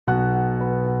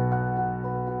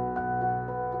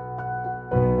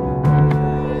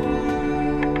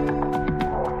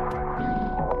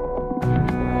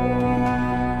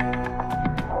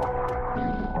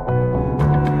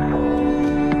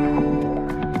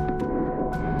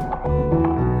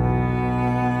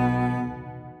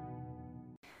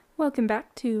Welcome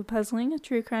back to Puzzling, a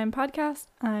true crime podcast.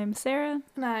 I'm Sarah.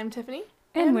 And I'm Tiffany.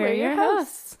 And we're your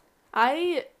hosts.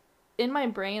 In my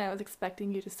brain, I was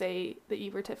expecting you to say that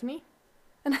you were Tiffany.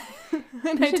 And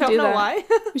I should don't do know that. why.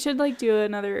 We should, do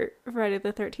another Friday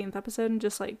the 13th episode and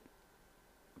just,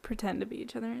 pretend to be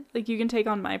each other. You can take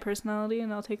on my personality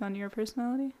and I'll take on your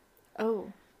personality.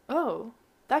 Oh,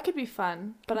 that could be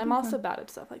fun. But I'm also bad at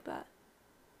stuff like that.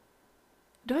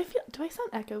 Do I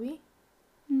sound echoey?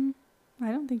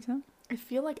 I don't think so. I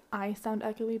feel like I sound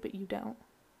echoey, but you don't.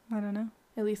 I don't know.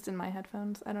 At least in my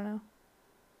headphones. I don't know.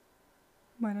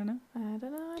 I don't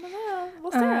know.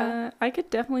 Well, Sarah. I could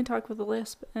definitely talk with a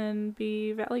lisp and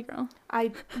be Valley Girl.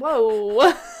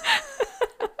 Whoa.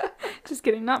 Just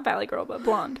kidding. Not Valley Girl, but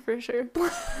blonde for sure.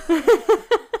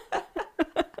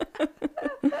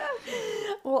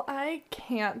 Well, I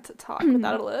can't talk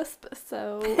without a lisp,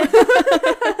 so...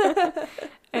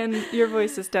 And your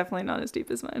voice is definitely not as deep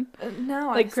as mine. No,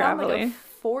 I sound gravelly. like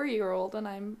a 4-year-old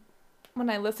when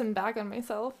I listen back on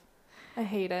myself. I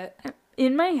hate it.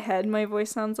 In my head, my voice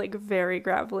sounds very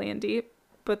gravelly and deep,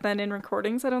 but then in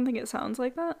recordings, I don't think it sounds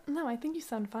like that. No, I think you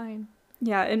sound fine.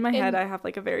 Yeah, in my head, I have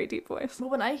a very deep voice. But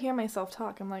when I hear myself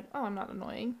talk, I'm like, oh, I'm not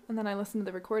annoying. And then I listen to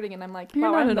the recording and I'm like, You're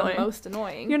wow, not I'm annoying. the most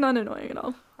annoying. You're not annoying at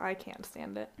all. I can't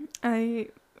stand it.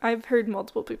 I've heard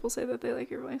multiple people say that they like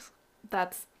your voice.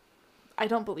 I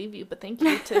don't believe you, but thank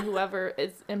you to whoever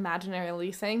is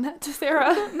imaginarily saying that to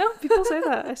Sarah. No, people say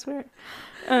that, I swear.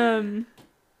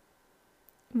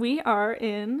 We are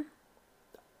in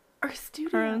Our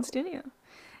studio. our own studio.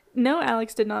 No,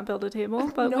 Alex did not build a table,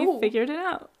 but No. we figured it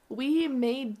out. We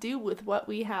made do with what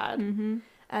we had. Mm-hmm.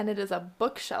 And it is a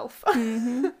bookshelf.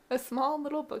 Mm-hmm. A small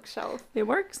little bookshelf. It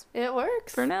works. It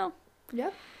works. For now.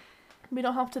 Yep. We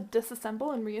don't have to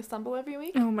disassemble and reassemble every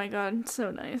week. Oh my god,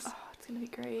 so nice. Oh, it's going to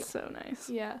be great. So nice.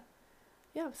 Yeah.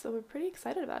 Yeah, so we're pretty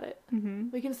excited about it. Mm-hmm.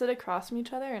 We can sit across from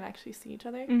each other and actually see each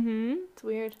other. Mm-hmm. It's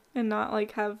weird. And not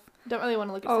have... Don't really want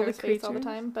to look at all Sarah's the face all the creatures.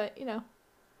 time, but,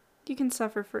 You can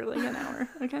suffer for an hour,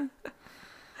 okay?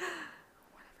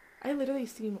 I literally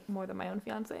see more than my own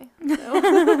fiance.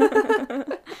 So.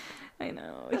 I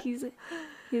know. He's a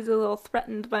little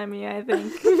threatened by me, I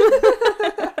think.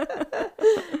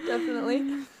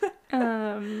 Definitely.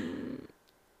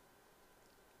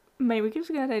 My week was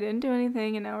good. I didn't do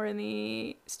anything, and now we're in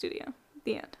the studio.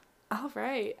 The end. All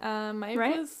right. My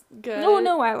Right? was good. Oh,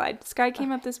 no, I lied. Sky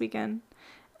came up this weekend,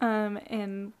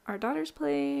 and our daughters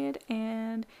played,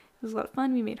 and it was a lot of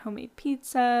fun. We made homemade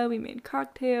pizza. We made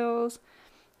cocktails.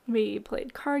 We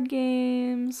played card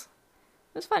games.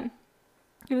 It was fun.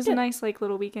 It was a nice,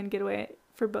 little weekend getaway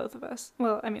for both of us.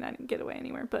 Well, I mean, I didn't get away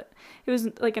anywhere, but it was,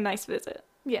 a nice visit.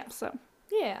 Yeah. So,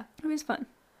 Yeah. it was fun.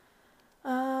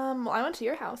 Well, I went to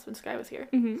your house when Sky was here.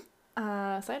 Mm-hmm.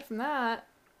 Aside from that,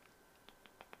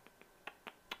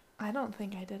 I don't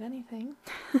think I did anything.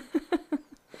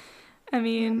 I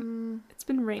mean, it's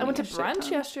been raining. I went to a shit brunch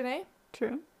ton. yesterday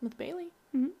True. with Bailey.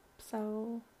 Mm-hmm.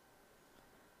 So,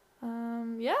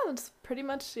 yeah, that's pretty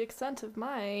much the extent of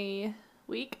my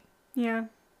week. Yeah.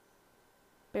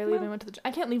 Barely even went to the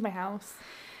I can't leave my house.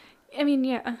 I mean,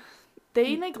 yeah.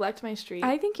 They neglect my street.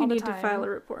 I think you all the need to time. file a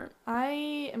report.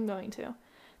 I am going to.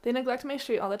 They neglect my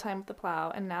street all the time with the plow,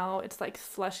 and now it's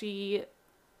slushy,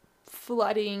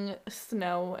 flooding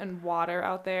snow and water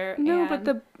out there. No, and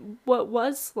but what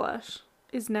was slush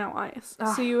is now ice.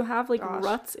 So you have gosh.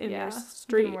 ruts in Yeah, your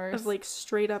street even worse. of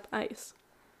straight up ice.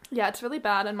 Yeah, it's really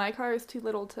bad, and my car is too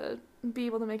little to be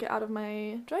able to make it out of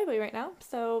my driveway right now,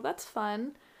 so that's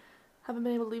fun. Haven't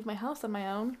been able to leave my house on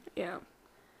my own, Yeah.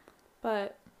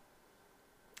 but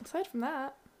aside from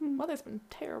that, weather's been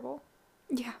terrible.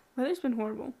 Yeah, weather's been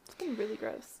horrible. It's been really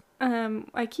gross.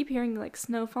 I keep hearing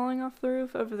snow falling off the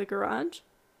roof over the garage,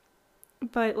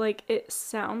 but it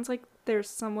sounds like there's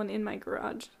someone in my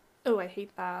garage. Oh, I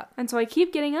hate that. And so I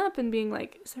keep getting up and being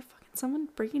is there fucking someone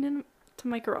breaking into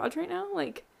my garage right now?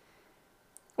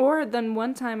 Or then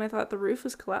one time I thought the roof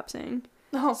was collapsing.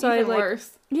 Oh, So even I,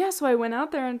 worse. Yeah, so I went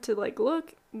out there and to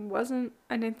look, wasn't,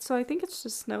 so I think it's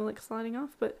just snow sliding off,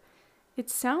 but it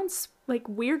sounds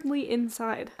weirdly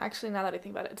inside. Actually, now that I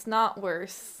think about it, it's not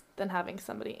worse than having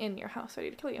somebody in your house ready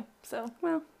to kill you. So,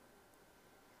 Well,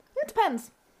 it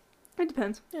depends. it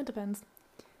depends. It depends.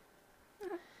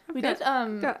 I've We got-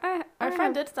 did, I our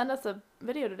friend did send us a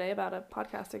video today about a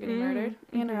podcaster getting murdered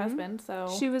and her husband,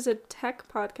 so. She was a tech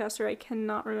podcaster. I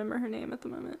cannot remember her name at the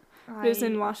moment. It was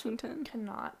in Washington.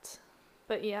 Cannot.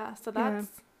 But yeah, so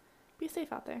that's, be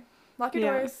safe out there. Lock your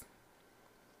Yeah. doors.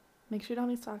 Make sure you don't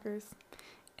have any stalkers.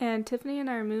 And Tiffany and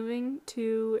I are moving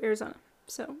to Arizona.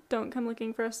 So don't come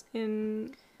looking for us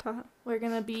in Tahoe. We're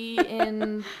gonna be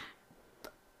in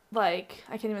like,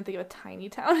 I can't even think of a tiny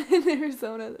town in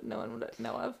Arizona that no one would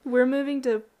know of. We're moving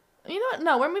to. You know what?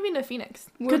 No, we're moving to Phoenix.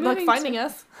 We're Good luck moving finding to-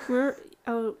 us.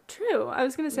 Oh, true. I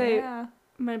was gonna say Yeah.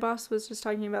 my boss was just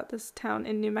talking about this town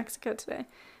in New Mexico today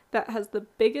that has the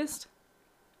biggest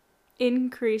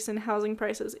increase in housing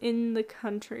prices in the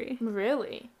country.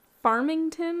 Really?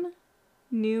 Farmington,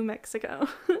 New Mexico.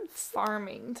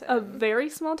 Farmington. A very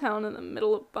small town in the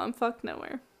middle of bumfuck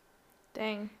nowhere.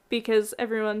 Dang. Because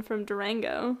everyone from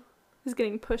Durango is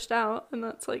getting pushed out, and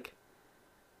that's like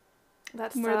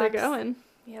That where they're sucks. going.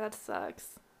 Yeah, that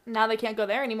sucks. Now they can't go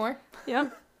there anymore. Yeah.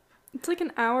 It's like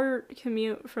an hour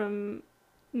commute from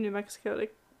New Mexico to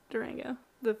Durango.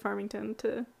 The Farmington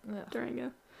to Ugh.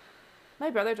 Durango. My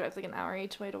brother drives like an hour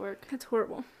each way to work. It's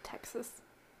horrible. Texas.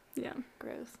 Yeah.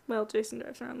 Gross. Well, Jason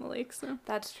drives around the lake, so.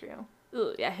 That's true.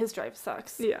 Ugh, yeah, his drive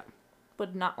sucks. Yeah.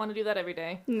 Would not want to do that every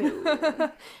day.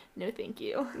 No. No, thank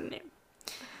you.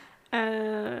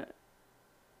 No.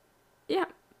 Yeah.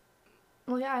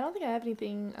 Well, yeah, I don't think I have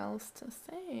anything else to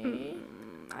say.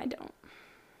 I don't.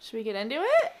 Should we get into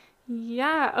it?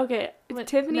 Yeah, okay. What-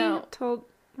 Tiffany no. told.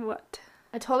 What?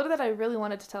 I told her that I really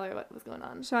wanted to tell her what was going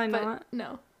on. Should I but not?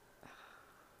 No.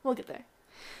 We'll get there.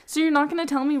 So you're not going to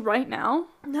tell me right now?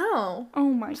 No. Oh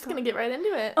my I'm just god. going to get right into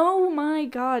it. Oh my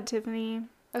god, Tiffany.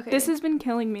 Okay. This has been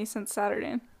killing me since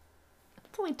Saturday.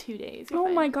 It's only 2 days. You're Oh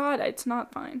fine. my god, it's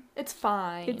not fine. It's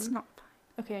fine. It's not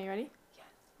fine. Okay, are you ready? Yes.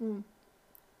 I'm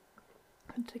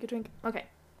gonna take a drink. Okay.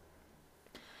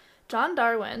 John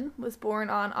Darwin was born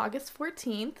on August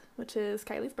 14th, which is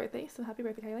Kylie's birthday, so happy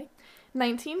birthday, Kylie.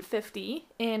 1950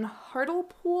 in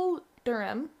Hartlepool,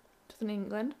 Durham, which is in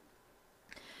England.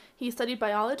 He studied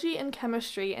biology and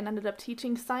chemistry and ended up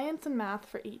teaching science and math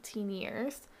for 18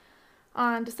 years.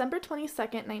 On December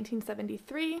 22nd,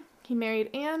 1973, he married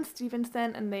Anne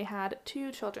Stevenson and they had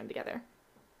 2 children together.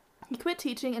 He quit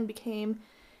teaching and became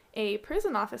a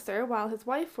prison officer while his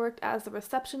wife worked as a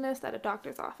receptionist at a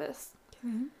doctor's office.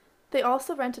 Okay. They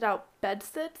also rented out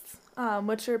bedsits,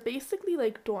 which are basically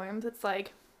like dorms. It's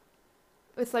like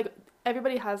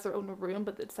everybody has their own room,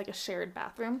 but it's like a shared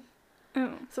bathroom.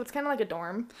 Oh. So it's kind of like a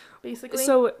dorm, basically.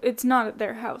 So it's not at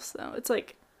their house though. It's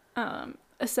like a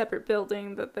separate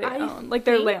building that they I own. Like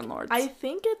they're think- landlords. I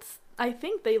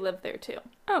think they live there too,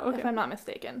 Oh, okay. if I'm not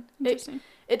mistaken. Interesting.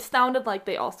 It sounded like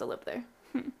they also lived there,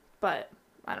 but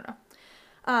I don't know.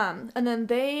 And then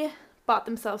they bought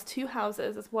themselves 2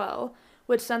 houses as well,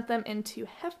 which sent them into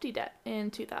hefty debt in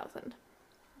 2000.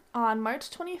 On March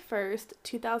 21st,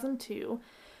 2002,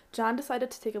 John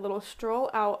decided to take a little stroll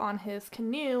out on his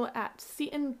canoe at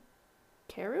Seton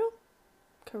Carew?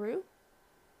 Carew?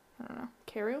 I don't know.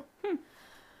 Carew?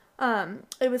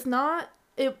 It was not...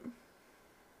 It...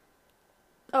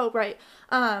 Oh, right.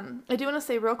 I do want to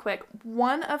say real quick,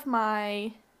 one of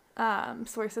my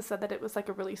sources said that it was like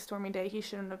a really stormy day. He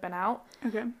shouldn't have been out.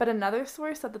 Okay. But another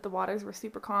source said that the waters were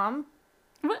super calm.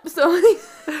 What? So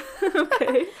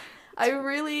Okay. I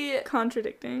really...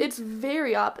 Contradicting. It's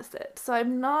very opposite. So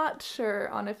I'm not sure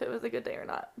on if it was a good day or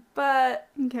not. But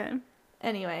Okay.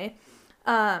 anyway,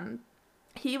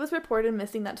 he was reported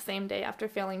missing that same day after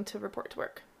failing to report to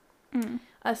work.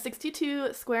 A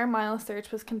 62 square mile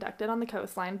search was conducted on the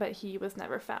coastline, but he was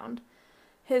never found.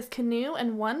 His canoe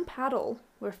and 1 paddle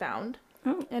were found,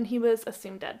 Oh. and he was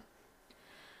assumed dead.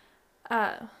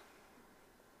 Lost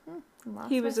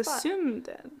He my was spot. assumed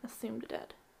dead. Assumed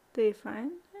dead. They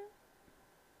find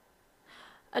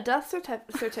A death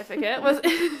certificate was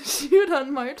issued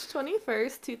on March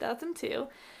 21st, 2002,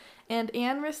 and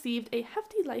Anne received a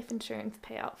hefty life insurance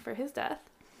payout for his death,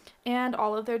 and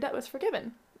all of their debt was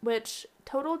forgiven, which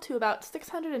totaled to about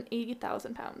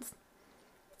 £680,000.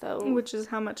 So which is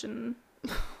how much in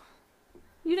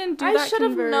You didn't do I that should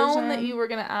have known that conversion. you were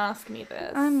going to ask me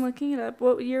this. I'm looking it up.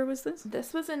 What year was this?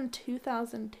 This was in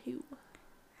 2002.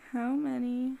 How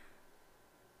many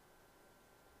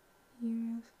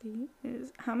USD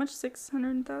is how much?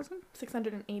 600,000?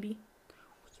 680.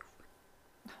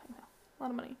 A lot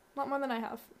of money. A lot more than I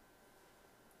have.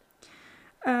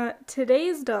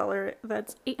 Today's dollar,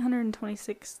 that's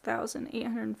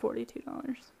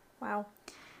 $826,842. Wow.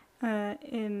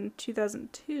 In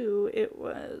 2002, it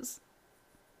was.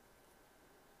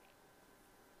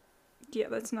 Yeah,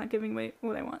 that's not giving away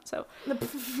what I want. So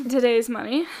today's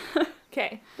money.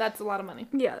 Okay, that's a lot of money.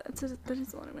 Yeah, that is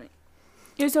a lot of money.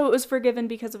 Yeah, so it was forgiven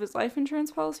because of his life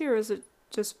insurance policy, or is it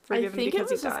just I forgiven think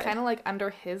because it was he just died? kind of like under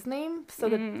his name, so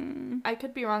that I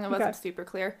could be wrong. It wasn't Okay. super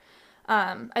clear.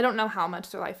 I don't know how much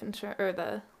their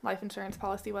the life insurance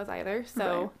policy was either,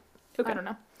 so Okay. I don't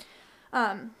know.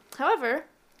 However,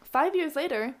 5 years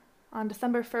later, on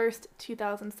December 1st,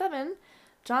 2007,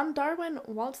 John Darwin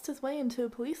waltzed his way into a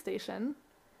police station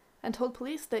and told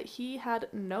police that he had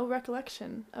no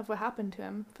recollection of what happened to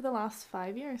him for the last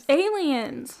 5 years.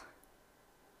 Aliens.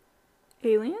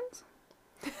 Aliens?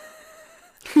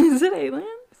 Is it aliens?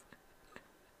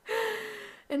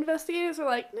 Investigators were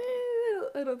like,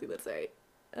 nah, I don't think that's right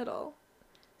at all.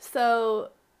 So,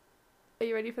 are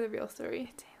you ready for the real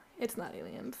story? It's not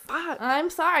aliens. Fuck. I'm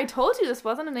sorry, I told you this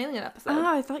wasn't an alien episode. Oh,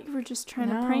 I thought you were just trying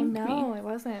to prank me. No, I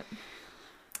wasn't.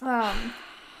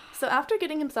 So after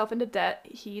getting himself into debt,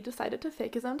 he decided to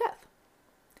fake his own death.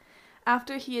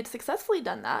 After he had successfully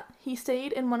done that, he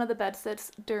stayed in one of the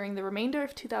bedsits during the remainder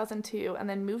of 2002 and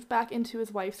then moved back into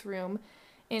his wife's room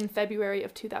in February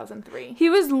of 2003. He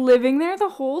was living there the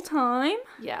whole time?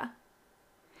 Yeah.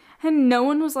 And no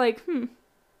one was like,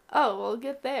 Oh, we'll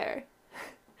get there.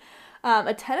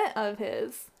 A tenant of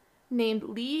his named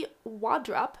Lee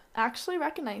Wadrup actually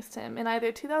recognized him in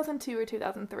either 2002 or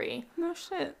 2003 no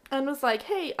shit. and was like,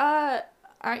 hey,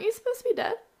 aren't you supposed to be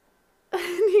dead? And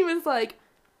he was like,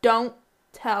 don't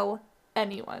tell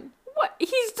anyone. What?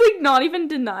 He's, like, not even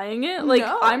denying it? Like,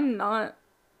 No. I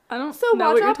don't So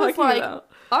know what you're Wadrup was talking like, about.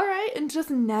 all right, and just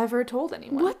never told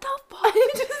anyone. What the fuck? he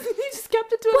just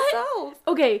kept it to himself.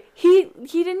 Okay, he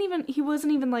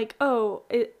wasn't even like, oh,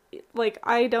 like,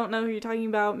 I don't know who you're talking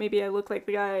about. Maybe I look like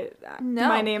the guy. No,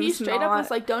 my name's he straight not. up was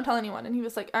like, don't tell anyone. And he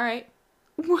was like, all right.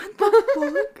 What the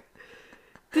fuck?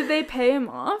 Did they pay him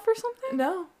off or something?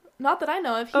 No, not that I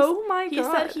know of. Oh my He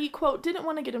god. said he, quote, didn't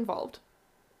want to get involved.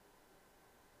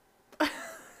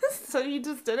 So he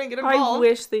just didn't get involved. I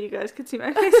wish that you guys could see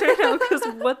my face right now, because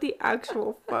what the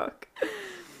actual fuck?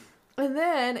 And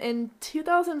then in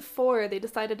 2004, they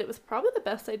decided it was probably the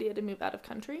best idea to move out of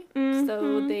country. So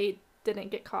Mhm. they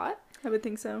didn't get caught. I would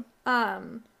think so.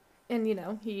 And, you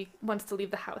know, he wants to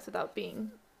leave the house without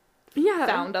being Yeah.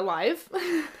 found alive.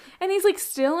 And he's, like,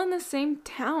 still in the same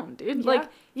town, dude. Yeah. Like,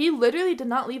 he literally did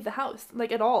not leave the house,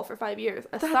 like, at all for 5 years.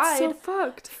 that's Aside so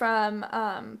fucked.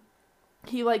 from,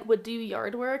 he, like, would do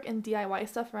yard work and DIY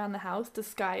stuff around the house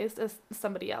disguised as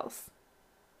somebody else.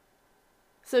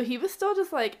 So he was still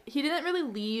just, like, he didn't really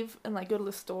leave and, like, go to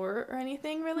the store or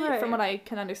anything, really, Right. from what I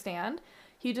can understand.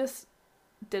 He just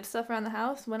did stuff around the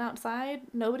house, went outside,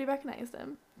 nobody recognized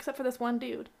him, except for this one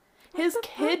dude. His the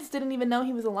kids didn't even know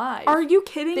he was alive. Are you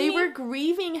kidding They me? were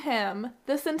grieving him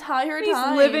this entire He's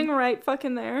time. living right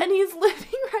fucking there. And he's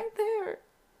living right there.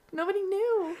 Nobody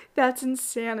knew. That's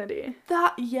insanity.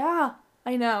 Yeah,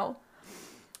 I know.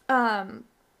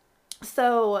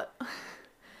 So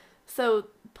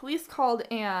police called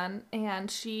Anne, and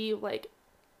she, like,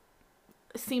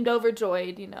 seemed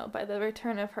overjoyed, you know, by the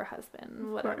return of her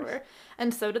husband, whatever. course.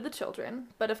 And so did the children.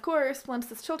 But of course, once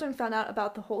the children found out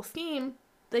about the whole scheme,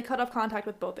 they cut off contact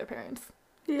with both their parents.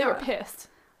 Yeah. They were pissed.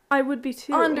 I would be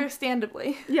too.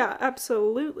 Understandably. Yeah,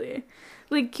 absolutely.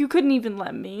 Like, you couldn't even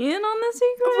let me in on the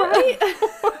secret?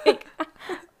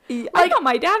 Right? I thought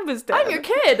my dad was dead. I'm your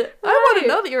kid. I want Right. to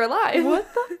know that you're alive.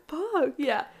 What the fuck?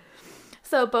 Yeah.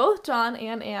 So both John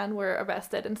and Anne were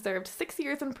arrested and served 6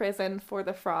 years in prison for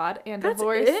the fraud and That's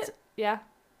divorced. it? Yeah.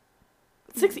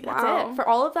 6 years. That's Wow. it. For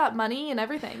all of that money and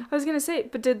everything. I was gonna say,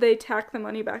 but did they tack the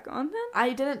money back on then? I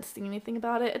didn't see anything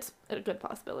about it. It's a good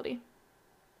possibility.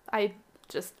 I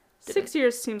just didn't. 6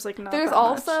 years seems like not There's that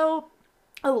much. also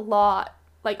a lot.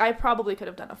 Like, I probably could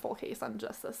have done a full case on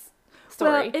just this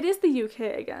story. Well, it is the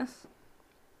UK, I guess.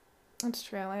 That's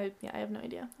true. I have no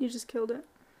idea. You just killed it.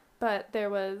 But there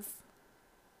was...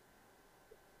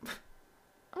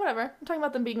 Whatever. I'm talking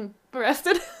about them being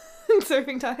arrested and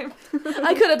serving time.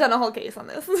 I could have done a whole case on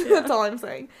this. That's all I'm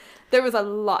saying. There was a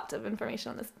lot of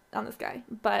information on this guy,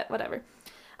 but whatever.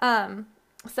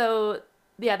 So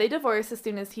yeah, they divorced as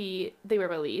soon as they were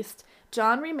released.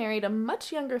 John remarried a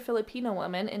much younger Filipino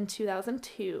woman in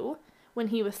 2002 when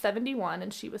he was 71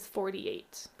 and she was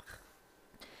 48.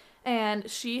 And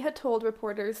she had told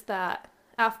reporters that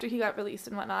after he got released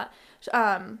and whatnot,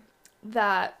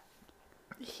 that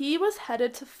he was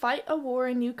headed to fight a war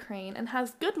in Ukraine and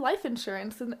has good life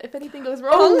insurance and if anything goes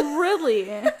wrong. Oh,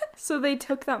 really? So they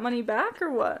took that money back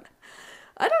or what?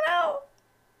 I don't know.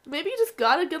 Maybe he just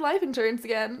got a good life insurance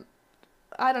again.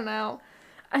 I don't know.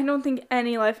 I don't think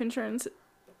any life insurance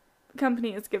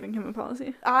company is giving him a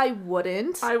policy. I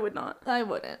wouldn't. I would not. I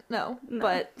wouldn't. No. No.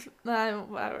 But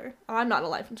whatever. I'm not a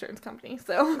life insurance company,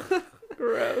 so.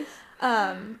 Gross.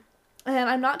 And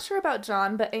I'm not sure about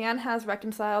John, but Anne has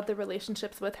reconciled the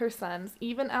relationships with her sons,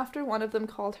 even after one of them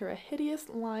called her a hideous,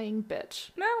 lying bitch.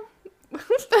 No.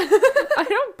 I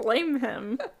don't blame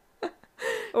him.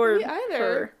 Or Me either.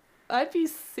 her. I'd be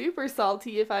super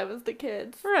salty if I was the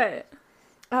kids. Right.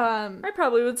 I I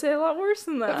probably would say a lot worse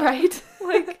than that. Right.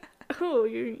 Like, oh,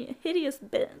 you hideous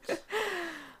bitch.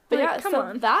 But Like, yeah, come so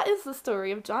on. that is the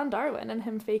story of John Darwin and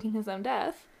him faking his own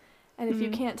death. And if you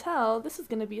can't tell, this is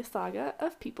going to be a saga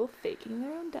of people faking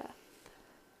their own death.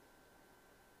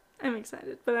 I'm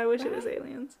excited, but I wish it was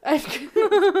aliens.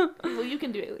 Well, you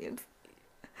can do aliens.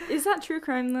 Is that true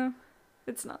crime, though?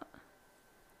 It's not.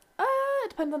 It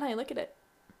depends on how you look at it.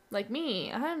 Like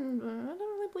me, I don't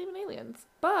really believe in aliens.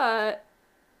 But,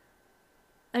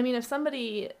 I mean, if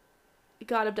somebody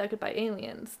got abducted by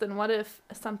aliens, then what if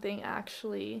something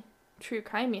actually true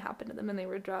crimey happened to them and they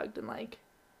were drugged and, like,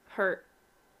 hurt?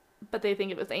 But they think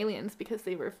it was aliens because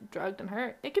they were drugged and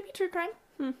hurt. It could be true crime.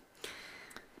 I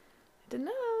didn't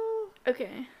know.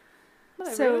 Okay.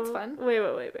 Whatever, So, it's fun.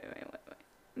 Wait.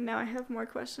 Now I have more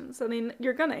questions. I mean,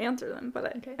 you're going to answer them,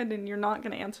 but Okay. and then you're not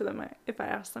going to answer them if I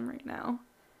ask them right now.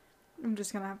 I'm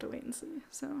just going to have to wait and see.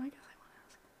 So I guess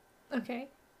I want Okay.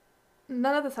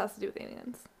 None of this has to do with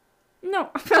aliens. to ask. No.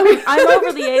 I mean, I'm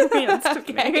over the aliens.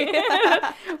 Okay.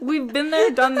 We've been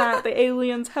there, done that. The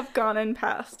aliens have gone and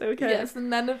passed, okay? Yes,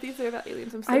 none of these are about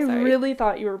aliens. I'm so I sorry. really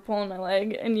thought you were pulling my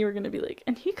leg and you were going to be like,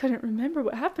 and he couldn't remember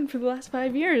what happened for the last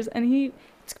 5 years. And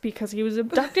it's because he was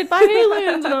abducted by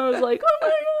aliens. And I was like, oh my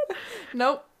God.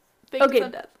 Nope. Fake Okay. his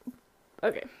own death.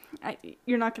 Okay.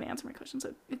 You're not going to answer my question,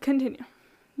 so continue.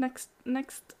 Next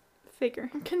figure.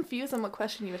 I'm confused on what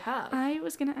question you would have. I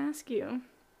was going to ask you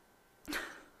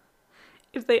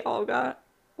if they all got,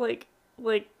 like...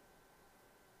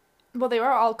 Well, they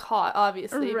were all caught,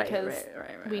 obviously, Right, because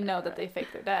right, we know that they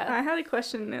faked their death. I had a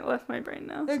question and it left my brain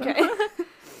now. So. Okay.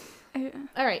 I-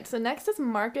 All right, so next is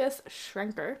Marcus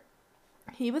Schrenker.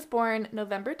 He was born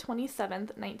November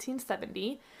 27th,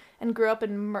 1970, and grew up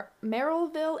in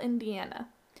Merrillville, Indiana.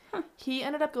 Huh. He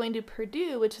ended up going to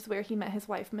Purdue, which is where he met his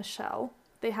wife, Michelle.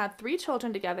 They had 3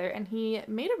 children together, and he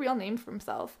made a real name for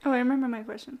himself. Oh, I remember my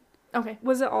question. Okay.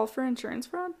 Was it all for insurance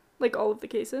fraud? Like all of the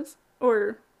cases?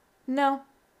 Or... No.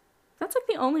 That's like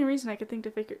the only reason I could think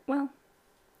to figure... Well...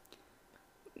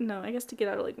 No, I guess to get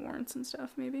out of like warrants and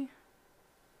stuff, maybe.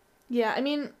 Yeah, I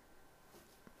mean,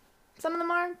 some of them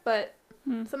are, but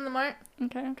some of them aren't.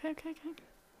 Okay.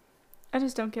 I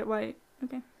just don't get why...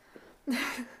 Okay.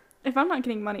 If I'm not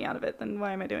getting money out of it, then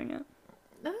why am I doing it?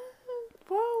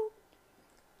 Well,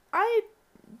 I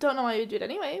don't know why you do it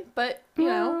anyway, but, you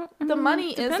know, the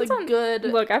money is depends a on- good...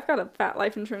 Look, I've got a fat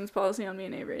life insurance policy on me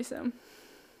and Avery, so...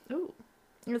 Ooh.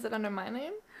 Is it under my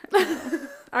name?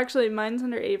 Actually, mine's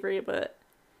under Avery, but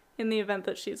in the event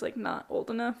that she's, like, not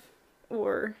old enough,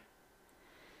 or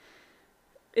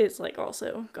is, like,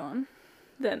 also gone,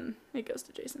 then it goes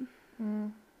to Jason.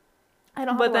 I don't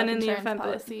have But a then life in the insurance event that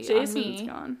policy on Jason's me,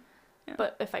 gone... Yeah.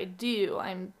 but if I do,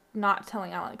 I'm not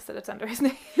telling Alex that it's under his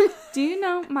name. Do you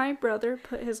know my brother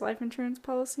put his life insurance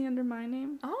policy under my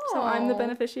name? Oh. So I'm the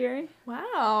beneficiary?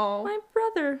 Wow. My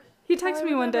brother. He texted I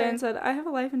me one day remember. and said, I have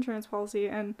a life insurance policy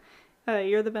and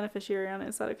you're the beneficiary on it.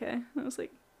 Is that okay? And I was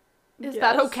like, Is yes.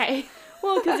 that okay?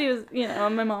 Well, because he was, you know,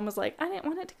 my mom was like, I didn't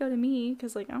want it to go to me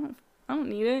because, like, I don't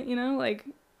need it, you know? Like,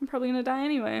 I'm probably going to die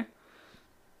anyway.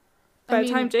 By the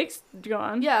time Jake's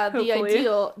gone. Yeah, the hopefully.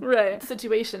 ideal Right.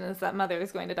 situation is that mother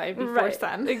is going to die before Right,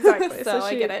 son. exactly. so So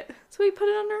I she- get it. So he put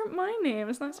it under my name.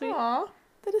 Isn't that sweet? Aw,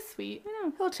 that is sweet. I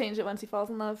know. He'll change it once he falls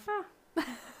in love.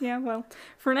 Yeah, well,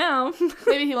 for now,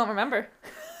 Maybe he won't remember.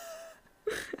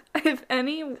 if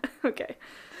any... Okay.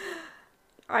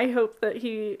 I hope that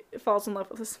he falls in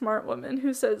love with a smart woman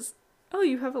who says, oh,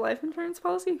 you have a life insurance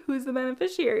policy? Who's the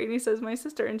beneficiary? And he says, my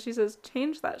sister. And she says,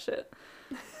 change that shit.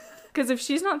 Because if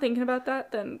she's not thinking about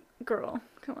that, then, girl,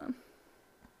 come on.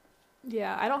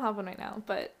 Yeah, I don't have one right now,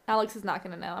 but Alex is not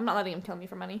going to know. I'm not letting him kill me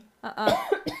for money.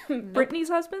 Nope. Brittany's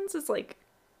husband's is, like,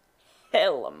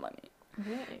 hella money.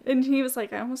 Really? And he was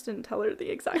like, I almost didn't tell her the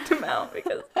exact amount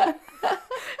because...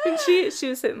 and she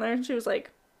was sitting there and she was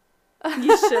like,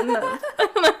 you shouldn't have. And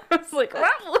I was like,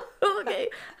 wow, okay.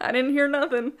 I didn't hear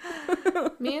nothing.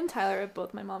 Me and Tyler are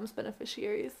both my mom's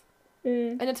beneficiaries.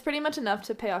 Mm. And it's pretty much enough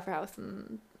to pay off her house,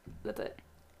 and that's it.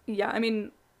 Yeah, I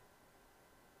mean,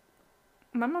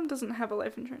 my mom doesn't have a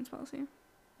life insurance policy.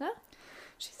 No?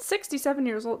 She's 67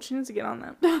 years old. She needs to get on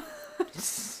that.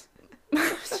 Just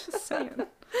saying.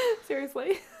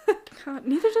 Seriously. God,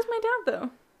 neither does my dad, though.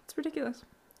 It's ridiculous.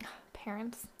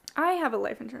 Parents. I have a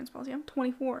life insurance policy. I'm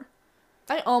 24.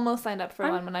 I almost signed up for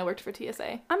one when I worked for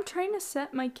TSA. I'm trying to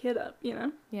set my kid up, you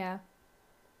know? Yeah.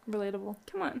 Relatable.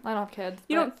 Come on. I don't have kids.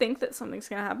 You but don't think that something's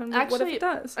going to happen, but what if Actually, it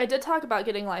does? I did talk about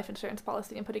getting life insurance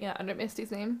policy and putting it under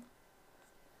Misty's name.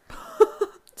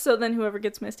 So then whoever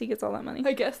gets Misty gets all that money.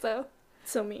 I guess so.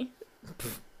 So me.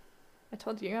 I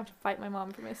told you, you're going to have to fight my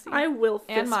mom for Misty. I will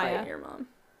And fist Maya. fight your mom.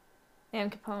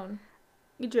 And Capone.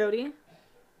 Jody,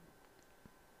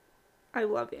 I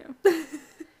love you.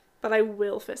 but I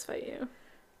will fist fight you.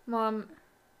 Mom,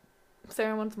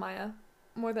 Sarah wants Maya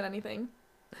more than anything.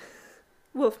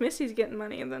 Well, if Misty's getting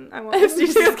money, then I want Misty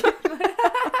to get money.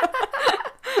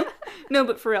 No,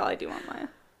 but for real, I do want Maya.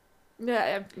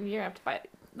 Yeah, you're gonna have to fight.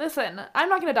 Listen, I'm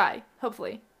not gonna die,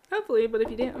 hopefully. Hopefully, but if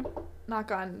you do.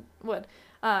 Knock on wood.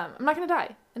 I'm not gonna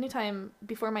die anytime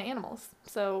before my animals.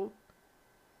 So,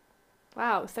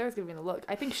 wow, Sarah's giving me the look.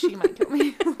 I think she might kill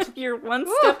me. You're one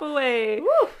step away,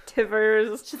 Woo.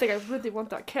 Tivers. She's like, I really want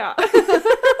that cat.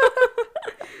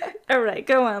 All right,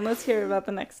 go on. Let's hear about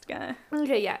the next guy.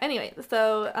 Okay, yeah. Anyway,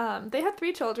 so they had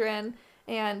 3 children,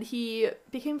 and he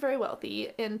became very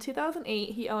wealthy. In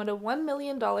 2008, he owned a $1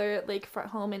 million lakefront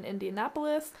home in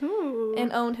Indianapolis. Ooh.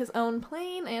 And owned his own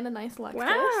plane and a nice Lexus.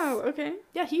 Wow, okay.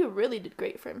 Yeah, he really did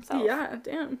great for himself. Yeah,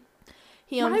 damn.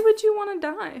 He owned... Why would you want to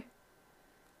die?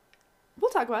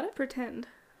 We'll talk about it. Pretend.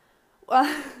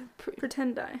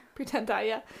 Pretend die. Pretend die,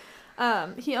 yeah.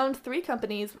 He owned 3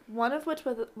 companies, one of which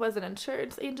was an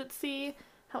insurance agency.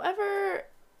 However,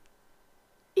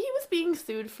 he was being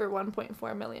sued for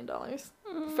 $1.4 million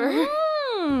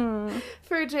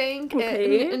for jank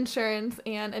and insurance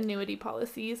and annuity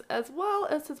policies, as well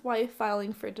as his wife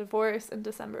filing for divorce in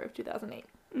December of 2008.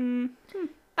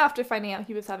 After finding out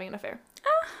he was having an affair.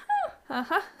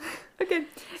 Okay.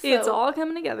 So, it's all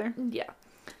coming together. Yeah.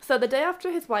 So the day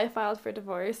after his wife filed for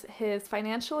divorce, his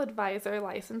financial advisor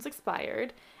license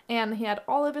expired, and he had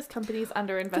all of his companies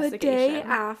under investigation. The day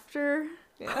after?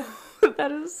 Yeah.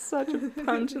 That is such a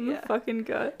punch in the fucking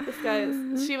gut. This guy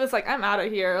is... She was like, I'm out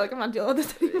of here. Like, I'm not dealing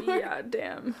with this anymore. Yeah,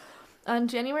 damn. On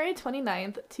January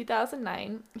 29th,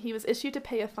 2009, he was issued to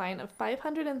pay a fine of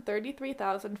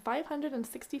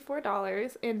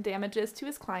 $533,564 in damages to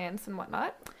his clients and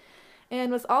whatnot,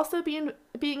 and was also being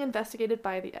investigated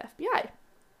by the FBI.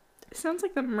 It sounds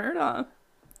like the Murdaugh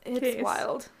It's case.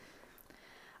 wild.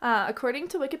 According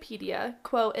to Wikipedia,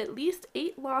 quote, at least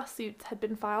 8 lawsuits had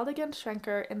been filed against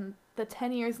Schrenker in the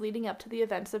 10 years leading up to the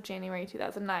events of January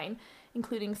 2009,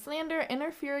 including slander,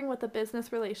 interfering with a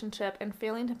business relationship, and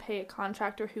failing to pay a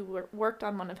contractor who worked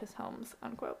on one of his homes,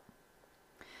 unquote.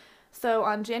 So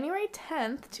on January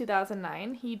 10th,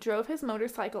 2009, he drove his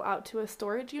motorcycle out to a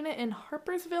storage unit in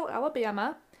Harpersville,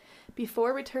 Alabama,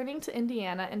 before returning to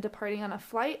Indiana and departing on a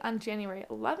flight on January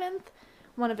 11th,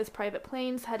 one of his private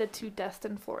planes headed to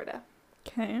Destin, Florida.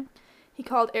 Okay. He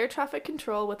called air traffic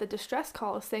control with a distress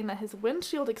call saying that his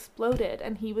windshield exploded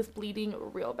and he was bleeding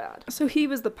real bad. So he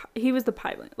was the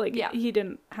pilot. Like, yeah. He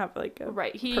didn't have, like, a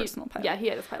personal pilot. Yeah, he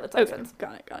had his pilot's license.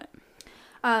 Got it.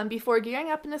 Before gearing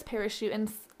up in his parachute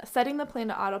and setting the plane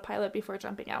to autopilot before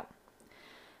jumping out.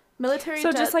 Military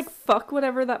jets... just, like, fuck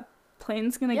whatever that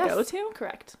plane's gonna go to?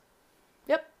 Correct.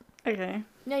 Yep. Okay.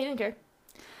 Yeah, he didn't care.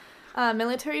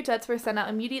 Military jets were sent out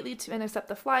immediately to intercept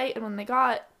the flight, and when they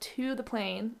got to the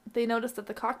plane, they noticed that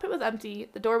the cockpit was empty,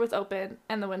 the door was open,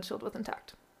 and the windshield was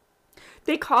intact.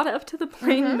 They caught up to the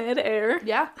plane mid-air?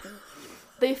 Yeah.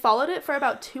 They followed it for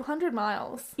about 200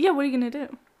 miles. Yeah, what are you gonna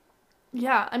do?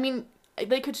 Yeah, I mean,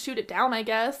 they could shoot it down, I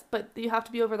guess, but you have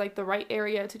to be over, like, the right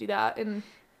area to do that,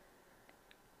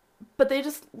 but they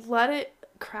just let it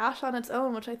crash on its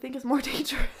own, which I think is more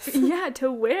dangerous. Yeah, to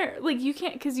where? Like, you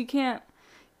can't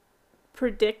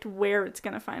predict where it's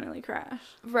gonna finally crash.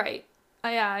 Right.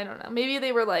 Yeah, I don't know. Maybe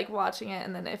they were, like, watching it,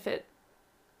 and then if it...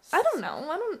 I don't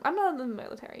know. I'm not in the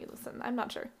military. Listen, I'm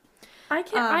not sure. I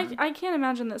can't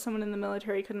imagine that someone in the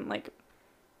military couldn't, like,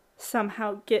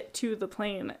 somehow get to the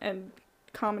plane and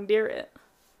commandeer it.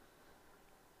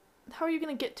 How are you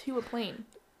gonna get to a plane?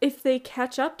 If they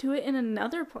catch up to it in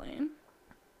another plane.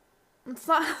 It's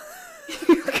not...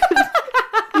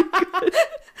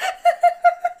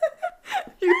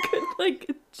 You could, like,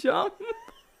 jump.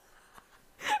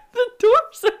 The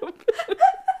door's open.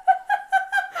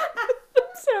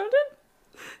 That sounded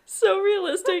so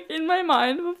realistic in my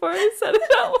mind before I said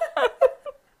it out loud.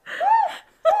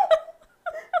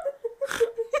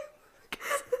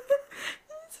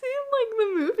 You seem like the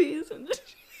movies. And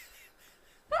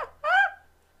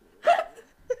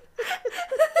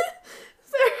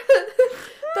Sarah,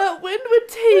 that wind would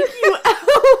take you out.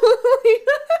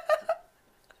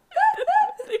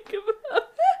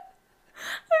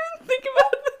 I didn't think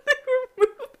about that they were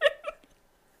moving.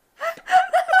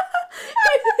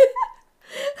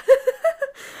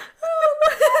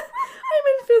 I'm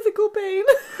in physical pain.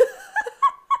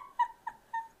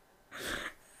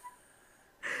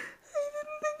 I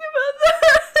didn't think about that.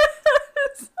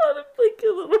 It sounded like a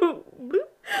little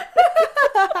bloop.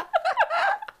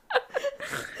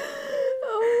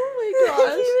 Oh my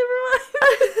gosh. Never mind.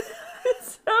 It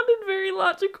sounded very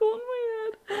logical in my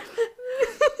head.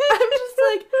 I'm just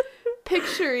like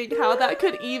picturing how that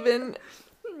could even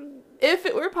if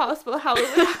it were possible, how it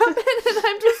would happen. And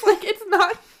I'm just like, it's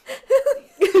not.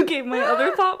 Okay, my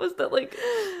other thought was that, like,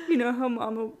 you know how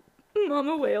mama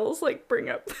whales, like, bring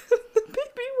up the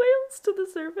baby whales to the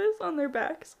surface on their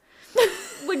backs?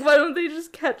 Like, why don't they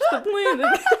just catch the plane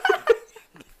and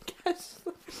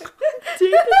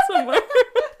take it somewhere?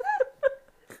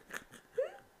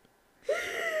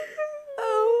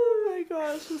 Oh my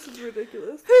gosh, this is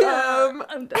ridiculous.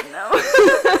 I'm done now.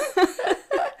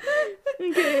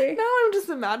 Okay. Now I'm just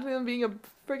imagining them being a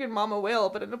friggin' mama whale,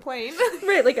 but in a plane.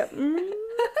 Right, like a and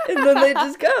then they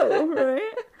just go,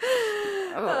 right?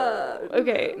 Oh,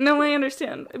 okay. No, I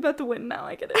understand about the wind now.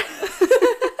 I get it.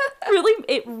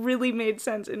 It really made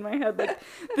sense in my head. Like,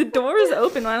 the door is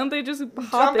open. Why don't they just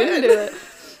hop into it?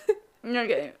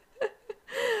 Okay.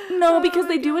 No, because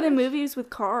they do it in movies with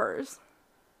cars.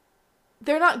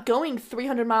 They're not going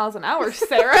 300 miles an hour,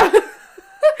 Sarah.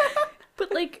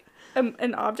 But, like,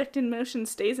 an object in motion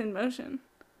stays in motion.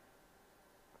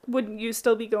 Wouldn't you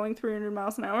still be going 300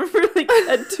 miles an hour for, like,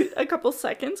 a couple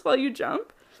seconds while you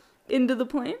jump into the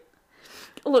plane?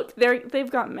 Look, they've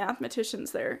got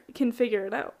mathematicians there. Can figure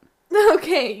it out.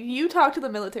 Okay, you talk to the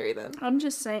military then. I'm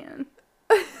just saying.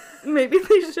 Maybe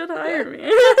they should hire me.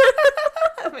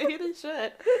 Maybe they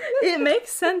should. It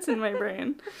makes sense in my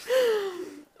brain.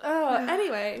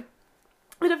 Anyway,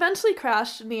 it eventually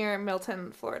crashed near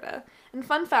Milton, Florida. And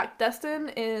fun fact,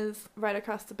 Destin is right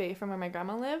across the bay from where my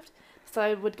grandma lived, so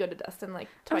I would go to Destin like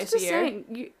twice a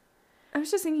year. I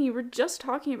was just thinking you were just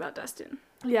talking about Destin.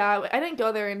 Yeah, I didn't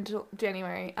go there until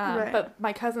January, Right. but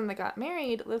my cousin that got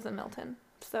married lives in Milton,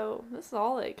 so this is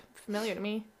all like familiar to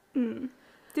me. Mm.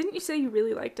 Didn't you say you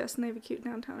really like Destin? They have a cute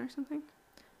downtown or something?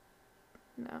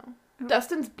 No. Oh.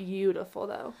 Destin's beautiful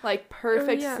though, like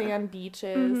perfect sand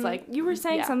beaches. Mm-hmm. Like you were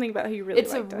saying something about how you really.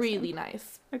 It's like a Destin. really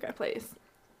nice place.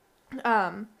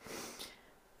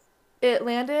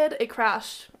 It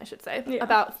crashed, I should say,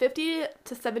 about 50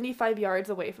 to 75 yards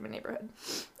away from a neighborhood.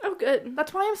 Oh, good.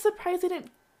 That's why I'm surprised they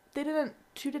didn't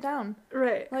shoot it down.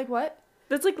 Right. Like what?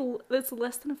 That's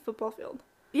less than a football field.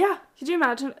 Yeah. Could you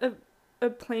imagine a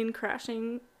plane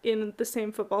crashing in the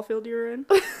same football field you were in?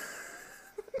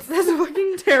 That's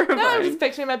fucking terrifying. Now I'm just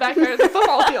picturing my backyard as a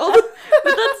football field.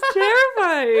 But that's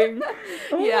terrifying.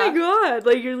 Oh my god.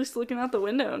 Like, you're just looking out the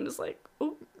window and just like,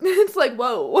 oh. It's like,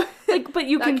 whoa. Like, but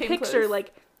you can picture, close.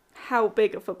 like, how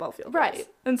big a football field is.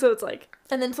 And so it's like.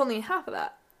 And then it's only half of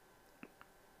that.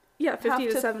 Yeah, 50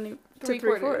 to 70 to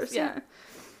three-quarters. Yeah.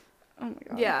 Oh my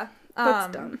god. Yeah.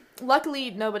 That's dumb.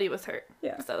 Luckily, nobody was hurt.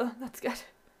 Yeah. So that's good.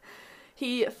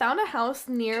 He found a house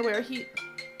near where he...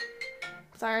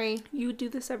 Sorry. You do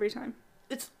this every time.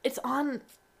 It's on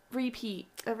repeat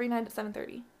every night at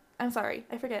 7:30. I'm sorry.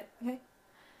 I forget. Okay?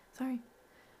 Sorry.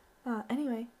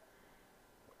 Anyway.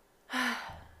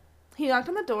 He knocked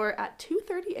on the door at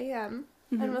 2:30 a.m.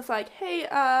 And was like, hey,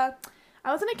 I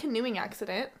was in a canoeing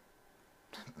accident.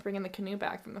 Bringing the canoe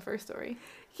back from the first story.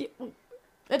 Yeah.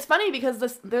 It's funny because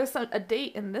there's a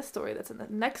date in this story that's in the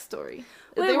next story.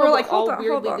 Wait, they were like hold all on,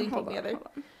 weirdly hold on, linked hold on, together. hold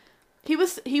on.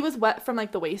 He was wet from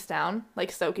like the waist down,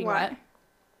 like soaking wet.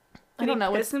 I don't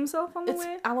know. Did he piss himself on the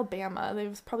way? It's Alabama. It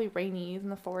was probably rainy in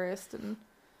the forest, and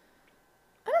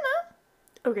I don't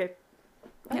know. Okay.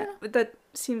 I Yeah, don't know. but that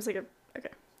seems like okay.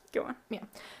 Go on. Yeah.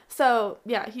 So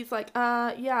yeah, he's like,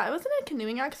 yeah, I was in a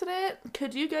canoeing accident.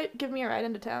 Could you give me a ride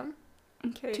into town?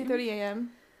 Okay. 2:30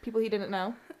 a.m. People he didn't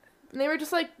know, and they were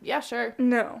just like, yeah, sure.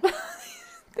 No.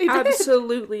 They did.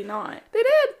 Absolutely not. They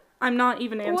did. I'm not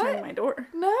even answering What? my door.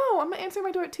 No, I'm not answering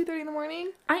my door at 2:30 in the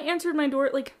morning. I answered my door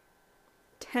at like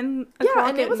 10 Yeah, o'clock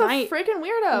and it was at a night freaking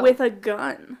weirdo with a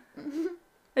gun.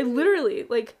 I literally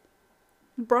like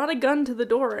brought a gun to the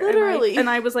door. Literally. And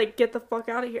I was like, get the fuck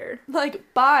out of here.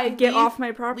 like, bye. Get off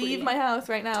my property. Leave my house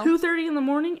right now. 2:30 in the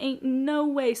morning, ain't no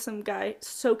way some guy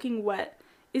soaking wet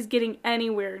is getting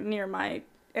anywhere near my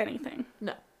anything.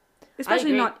 No.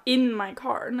 Especially agree. not in my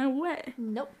car. No way.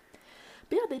 Nope.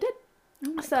 But yeah, they did.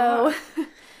 Oh my So God.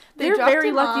 they They're dropped very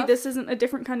him lucky off. this isn't a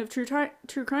different kind of true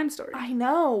crime story. I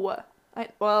know.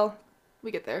 Well,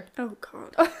 we get there. Oh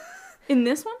God. In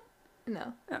this one?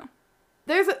 No. Oh.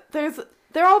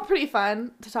 They're all pretty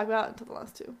fun to talk about until the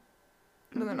last two.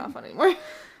 And then they're not fun anymore.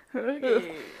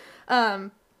 Okay.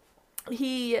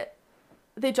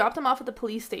 They dropped him off at the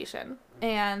police station,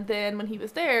 and then when he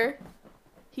was there,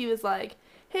 he was like,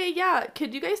 hey, yeah,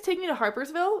 could you guys take me to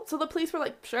Harpersville? So the police were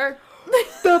like, sure.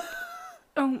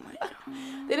 Oh my God.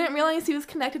 They didn't realize he was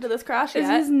connected to this crash Is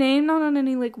yet. his name not on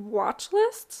any like watch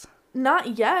lists?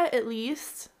 Not yet, at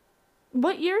least.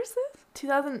 What year is this?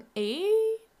 2008?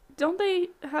 Don't they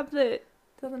have the...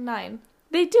 2009.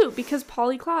 They do, because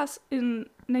Polly Klaas in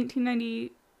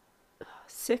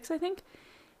 1996, I think,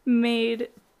 made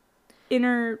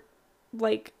inner,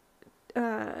 like,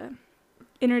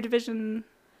 interdivision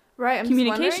Right, I'm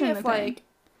communication just wondering if, with him. like,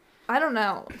 I don't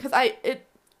know, because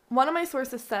one of my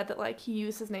sources said that, like, he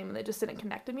used his name and they just didn't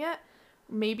connect him yet.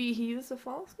 Maybe he used a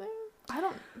false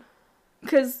name?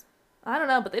 Because I don't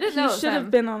know, but they didn't he know it was should him.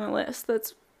 have been on a list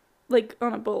that's, like,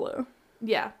 on a bolo.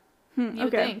 Yeah, you would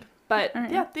Okay. think. But, All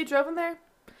right. yeah, they drove him there.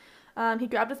 He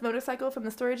grabbed his motorcycle from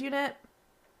the storage unit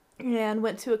and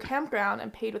went to a campground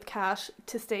and paid with cash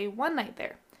to stay one night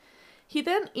there. He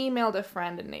then emailed a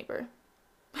friend and neighbor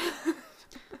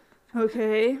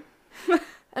Okay.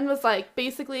 and was like,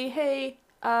 basically, hey,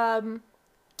 that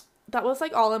was,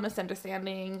 like, all a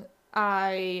misunderstanding.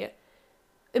 I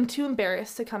am too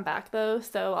embarrassed to come back, though,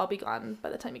 so I'll be gone by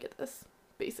the time you get this,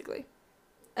 basically.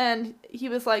 And he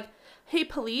was like, hey,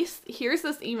 police, here's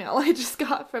this email I just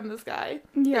got from this guy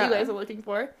that you guys are looking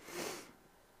for.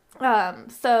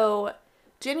 So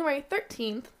January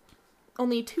 13th,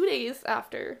 only 2 days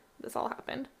after this all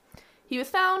happened, he was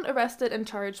found, arrested, and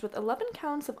charged with 11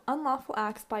 counts of unlawful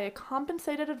acts by a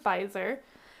compensated advisor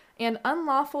and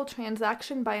unlawful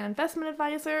transaction by an investment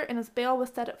advisor, and his bail was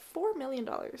set at $4 million.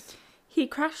 He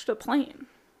crashed a plane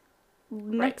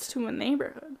next to a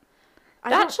neighborhood. I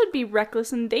That don't- should be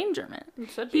reckless endangerment.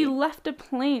 It should He be. left a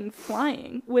plane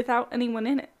flying without anyone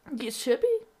in it. It should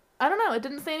be. I don't know. It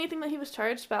didn't say anything that he was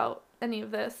charged about any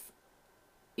of this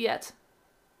yet.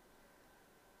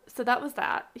 So that was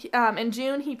that. In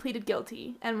June, he pleaded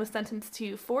guilty and was sentenced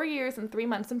to 4 years and 3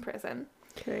 months in prison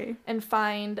Okay. and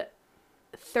fined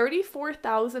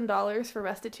 $34,000 for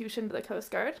restitution to the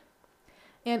Coast Guard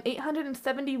and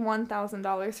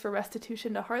 $871,000 for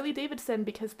restitution to Harley Davidson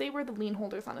because they were the lien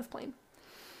holders on his plane.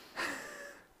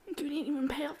 You didn't even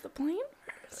pay off the plane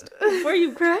first before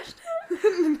you crashed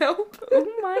it? Nope.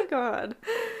 Oh my god.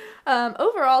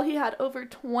 Overall, he had over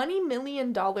 $20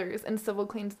 million in civil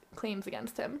claims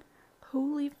against him.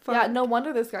 Holy fuck. Yeah, no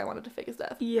wonder this guy wanted to fake his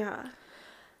death. Yeah.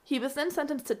 He was then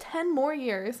sentenced to 10 more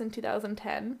years in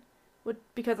 2010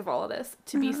 because of all of this,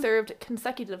 to be served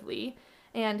consecutively,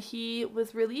 and he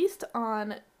was released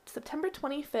on September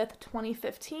 25th,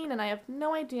 2015, and I have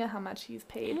no idea how much he's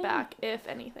paid back, if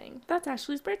anything. That's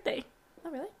Ashley's birthday.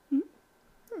 Oh, really?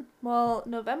 Mhm. Well,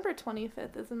 November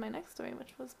 25th is in my next story,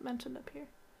 which was mentioned up here.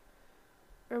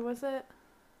 Or was it?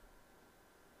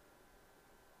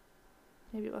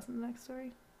 Maybe it wasn't the next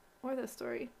story. Or this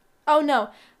story. Oh, no.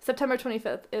 September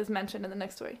 25th is mentioned in the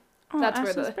next story. Oh, That's where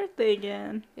Ashley's the- birthday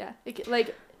again. Yeah.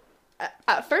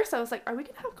 At first I was like, are we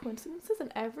going to have coincidences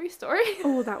in every story?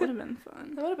 Oh, that would have been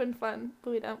fun. That would have been fun, but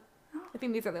we don't. I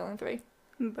think these are the only 3.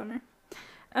 Bummer.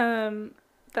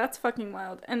 That's fucking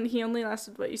wild. And he only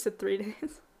lasted, what, you said 3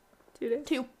 days? 2 days?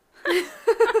 2. 2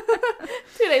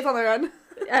 days on the run.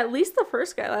 At least the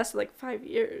first guy lasted like 5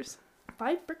 years.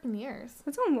 5 freaking years.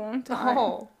 That's a long time.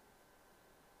 Oh.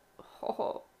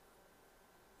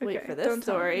 Wait Okay, for this don't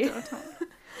tell me, story. don't tell me.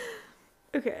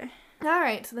 Okay.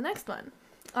 Alright, so the next one.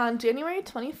 On January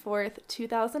 24th,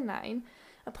 2009,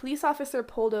 a police officer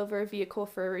pulled over a vehicle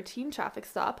for a routine traffic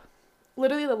stop.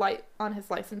 Literally, the light on his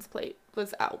license plate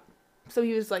was out. So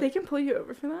he was like, They can pull you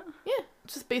over for that? yeah,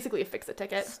 just basically a fix-it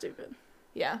ticket. Stupid.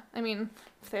 Yeah, I mean,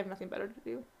 if they have nothing better to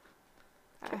do.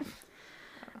 I don't know.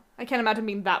 I can't imagine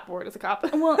being that bored as a cop.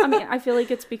 Well, I mean, I feel like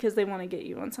it's because they want to get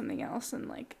you on something else, and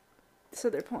like, so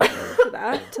they're pulling you over for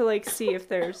that to like see if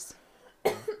there's.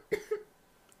 Are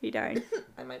you dying?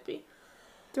 I might be.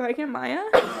 Do I get Maya?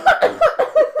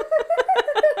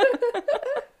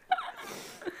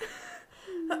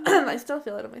 I still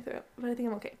feel it in my throat, but I think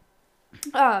I'm okay.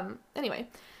 Anyway,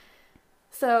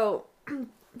 so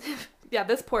yeah,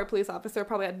 this poor police officer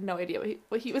probably had no idea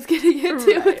what he was getting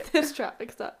into Right. with this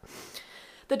traffic stop.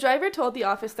 The driver told the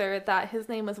officer that his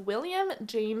name was William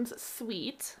James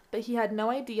Sweet, but he had no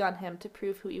ID on him to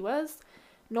prove who he was,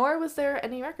 nor was there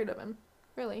any record of him,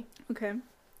 really. Okay.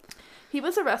 He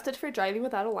was arrested for driving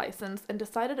without a license and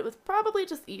decided it was probably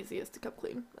just easiest to come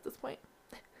clean at this point.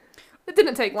 It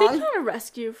didn't take They long. can't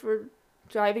arrest you for.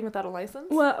 Driving without a license?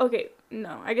 Well, okay,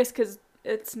 no, I guess because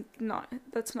it's not.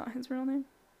 That's not his real name.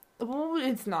 Well,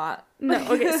 it's not. No,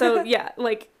 okay, so yeah,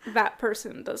 like that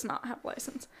person does not have a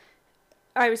license.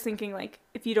 I was thinking like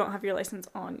if you don't have your license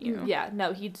on you. Yeah,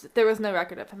 no, there was no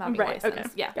record of him having a Right. license.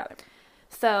 Okay. Yeah. Got it.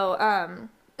 So,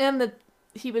 and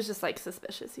he was just like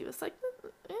suspicious. He was like,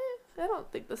 I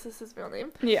don't think this is his real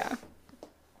name. Yeah.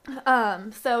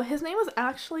 So his name was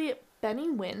actually Benny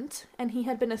Wint, and he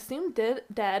had been assumed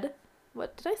dead.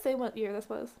 What did I say? What year this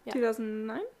was? Yeah.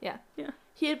 2009.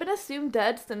 He had been assumed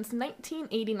dead since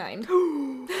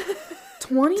 1989.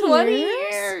 20 20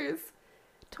 years. years.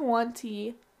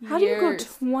 20 How do you go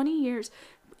years. 20 years?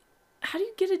 How do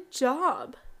you get a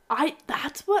job?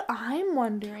 That's what I'm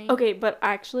wondering. Okay, but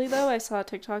actually, though, I saw a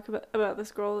TikTok about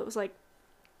this girl that was like,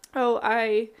 oh,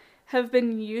 I have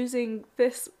been using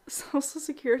this social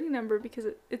security number because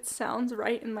it sounds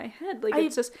right in my head. Like,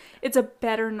 it's a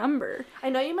better number. I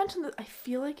know you mentioned this. I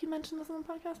feel like you mentioned this on the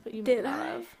podcast, but you Did may not I?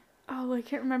 have. Oh, I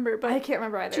can't remember. But I can't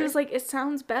remember either. She was like, it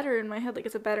sounds better in my head. Like,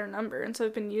 it's a better number. And so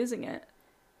I've been using it.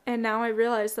 And now I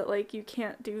realize that, like, you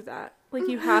can't do that. Like,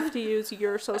 you have to use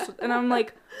your social... And I'm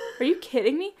like, are you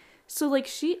kidding me? So, like,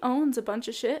 she owns a bunch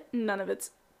of shit. None of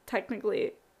it's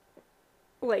technically,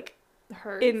 like,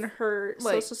 hers. in her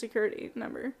social security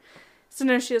number. So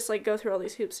now she has to, like, go through all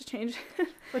these hoops to change it.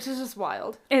 Which is just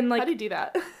wild. And, like... How do you do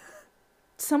that?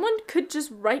 Someone could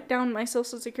just write down my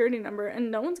social security number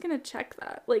and no one's gonna check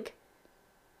that. Like...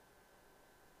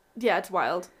 Yeah, it's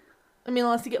wild. I mean,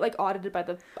 unless you get, like, audited by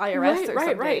the IRS or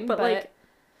something. Right. But, like,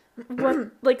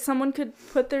 what, like, someone could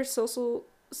put their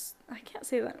I can't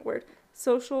say that word,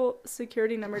 social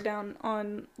security number down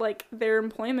on, like, their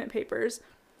employment papers,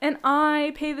 and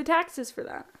I pay the taxes for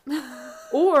that.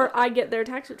 Or I get their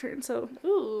tax return, so.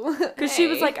 Ooh. Because she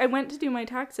was like, I went to do my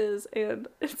taxes, and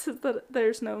it says that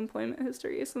there's no employment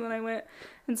history, so then I went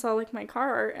and saw, like, my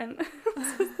car, and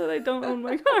it says that I don't own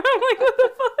my car. I'm like, what the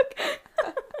fuck?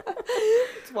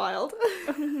 It's wild.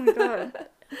 Oh my god.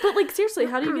 But, like, seriously,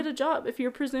 how do you get a job if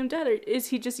you're presumed dead? Or is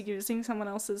he just using someone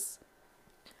else's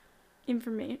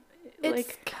information? It's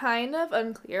like, kind of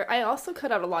unclear. I also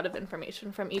cut out a lot of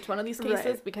information from each one of these cases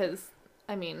right. because,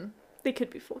 I mean... They could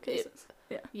be full cases.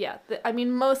 Yeah. I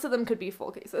mean, most of them could be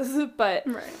full cases, but...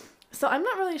 Right. So I'm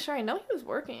not really sure. I know he was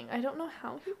working. I don't know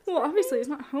how he was working. Obviously, he's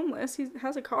not homeless. He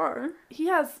has a car. He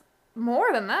has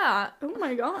more than that. Oh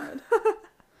my god.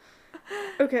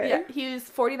 Okay. Yeah, he was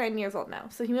 49 years old now,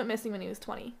 so he went missing when he was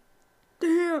 20.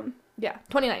 Damn. Yeah,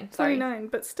 29, sorry. 29,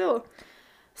 but still.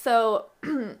 So,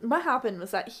 what happened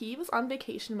was that he was on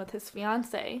vacation with his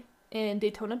fiancée in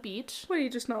Daytona Beach. What, do you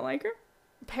just not like her?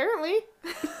 Apparently.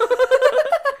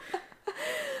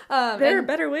 There are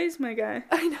better ways, my guy.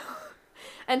 I know.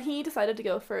 And he decided to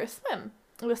go for a swim.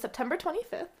 It was September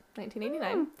 25th,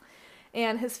 1989.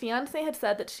 And his fiancée had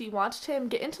said that she watched him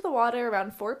get into the water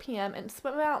around 4 p.m. and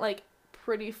swim out, like,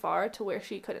 pretty far to where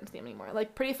she couldn't see him anymore.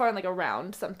 Like, pretty far and, like,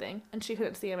 around something. And she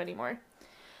couldn't see him anymore.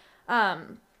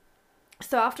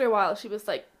 So after a while, she was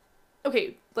like,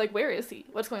 okay, like, where is he?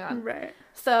 What's going on? Right.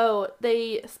 So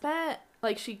they spent,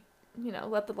 like, she,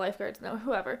 let the lifeguards know,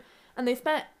 whoever. And they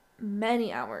spent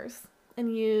many hours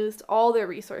and used all their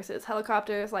resources,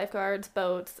 helicopters, lifeguards,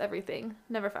 boats, everything.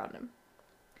 Never found him.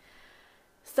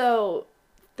 So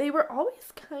they were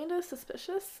always kind of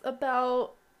suspicious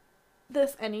about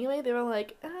this anyway. They were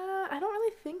like, I don't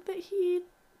really think that he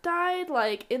died,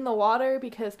 like, in the water,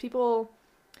 because people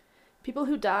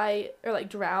who die or, like,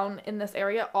 drown in this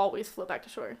area always float back to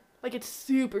shore. Like, it's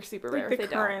super, super rare like if they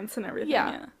the currents and everything,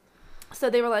 yeah. So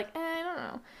they were like, I don't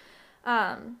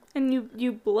know. And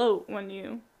you bloat when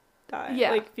you die.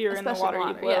 Yeah. Like, if you're in the water,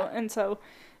 you bloat. Yeah. And so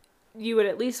you would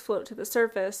at least float to the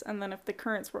surface, and then if the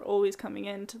currents were always coming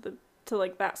into to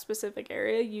like that specific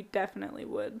area, you definitely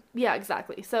would. Yeah,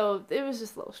 exactly. So it was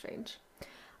just a little strange.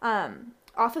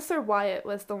 Officer Wyatt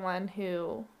was the one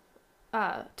who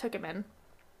took him in.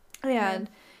 And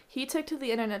he took to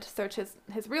the internet to search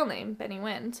his real name, Benny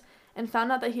Wind, and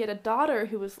found out that he had a daughter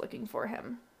who was looking for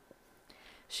him.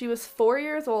 She was 4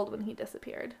 years old when he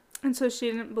disappeared. And so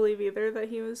she didn't believe either that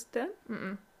he was dead?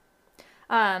 Mm-mm.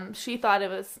 She thought it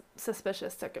was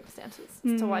suspicious circumstances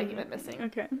as to why he went missing.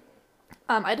 Okay.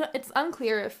 It's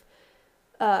unclear if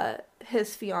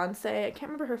his fiancée, I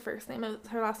can't remember her first name,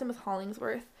 her last name was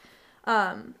Hollingsworth.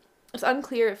 It's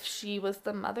unclear if she was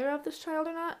the mother of this child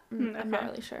or not. I'm not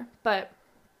really sure. But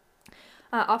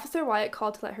Officer Wyatt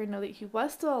called to let her know that he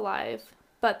was still alive,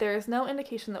 but there is no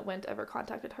indication that Wind ever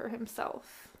contacted her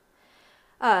himself.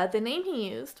 The name he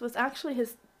used was actually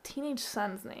his teenage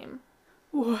son's name.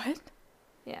 What?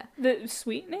 Yeah. The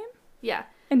sweet name? Yeah.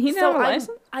 And he didn't have a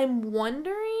license? I'm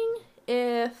wondering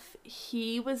if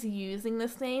he was using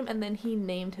this name and then he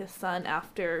named his son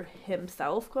after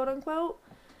himself, quote unquote,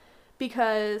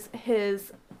 because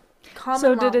his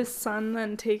common law... did his son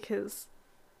then take his...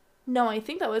 No, I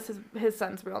think that was his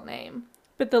son's real name.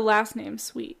 But the last name,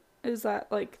 Sweet, is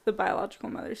that, like, the biological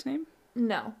mother's name?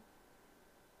 No.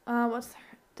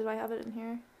 Did I have it in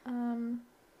here?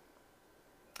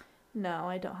 No,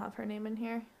 I don't have her name in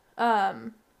here.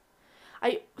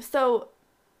 So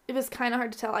it was kind of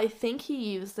hard to tell. I think he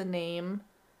used the name,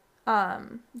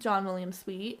 John William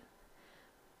Sweet,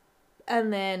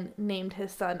 and then named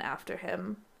his son after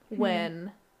him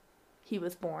when he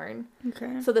was born.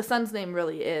 Okay. So the son's name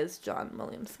really is John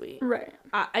William Sweet. Right.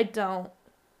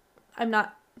 I'm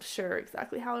not sure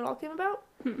exactly how it all came about.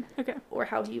 Okay. Or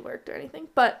how he worked or anything.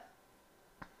 But,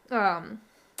 and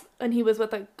he was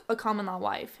with a common law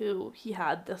wife who he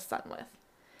had this son with.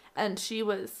 And she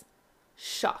was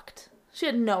shocked. She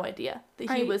had no idea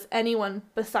that he was anyone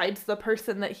besides the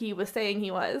person that he was saying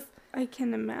he was. I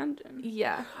can imagine.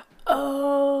 Yeah.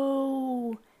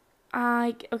 Oh.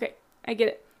 Okay, I get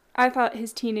it. I thought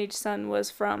his teenage son was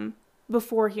from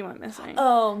before he went missing.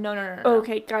 Oh, no.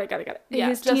 Okay, got it. Yeah,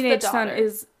 his just teenage the son daughter.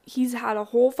 he's had a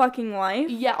whole fucking life.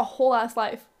 Yeah, a whole ass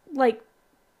life. Like,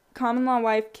 common law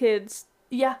wife, kids.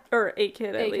 Yeah. Or a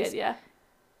kid, at least. Kid, yeah.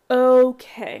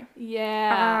 Okay.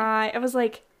 Yeah. I was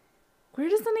like, where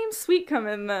does the name Sweet come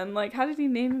in then? Like, how did he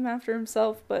name him after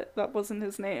himself, but that wasn't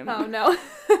his name? Oh, no.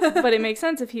 But it makes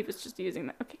sense if he was just using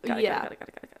that. Okay, got it.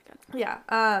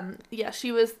 Yeah,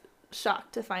 she was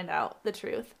shocked to find out the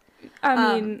truth.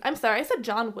 I mean... I'm sorry, I said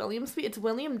John William Sweet. It's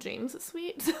William James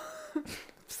Sweet.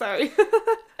 Sorry.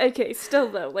 Okay, still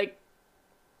though, like,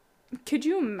 could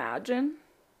you imagine?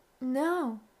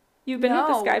 No. You've been with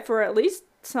this guy for at least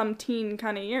some teen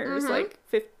kind of years. Mm-hmm. Like,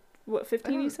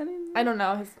 15 you said? I don't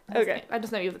know his okay. name. I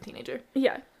just know he was a teenager.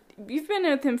 Yeah. You've been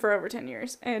with him for over 10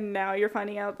 years, and now you're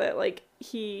finding out that, like,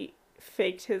 he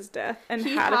faked his death and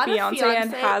had a fiance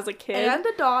and has a kid. And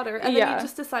a daughter, and then he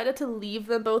just decided to leave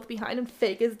them both behind and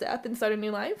fake his death and start a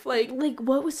new life. Like,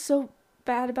 what was so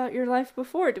bad about your life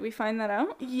before? Did we find that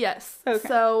out? Yes. Okay.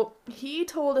 So he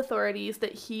told authorities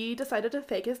that he decided to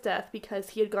fake his death because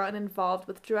he had gotten involved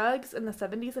with drugs in the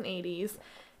 70s and 80s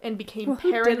and became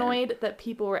paranoid that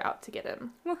people were out to get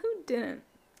him. Well, who didn't?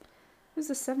 It was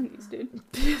the 70s, dude.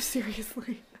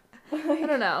 Seriously. I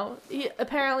don't know.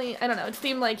 Apparently, I don't know. It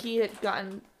seemed like he had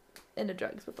gotten into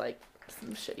drugs with, like,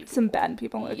 some shitty people. Some bad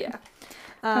people. Okay.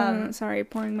 Yeah. Sorry,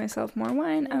 pouring myself more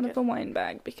wine out of a wine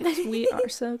bag because we are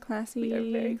so classy. We are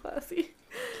very classy.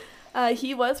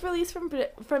 He was released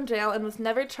from jail and was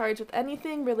never charged with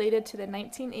anything related to the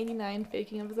 1989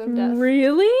 faking of his own death.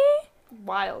 Really?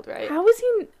 Wild, right? How was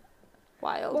he...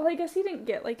 Wild. Well, I guess he didn't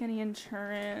get, like, any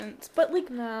insurance. But, like,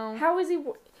 no. How is he...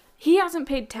 He hasn't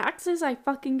paid taxes, I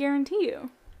fucking guarantee you.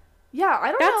 Yeah,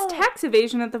 I don't know. That's tax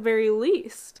evasion at the very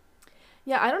least.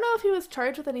 Yeah, I don't know if he was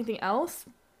charged with anything else,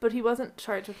 but he wasn't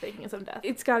charged with faking his own death.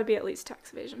 It's got to be at least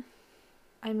tax evasion.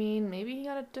 I mean, maybe he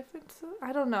got a different...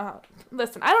 I don't know how...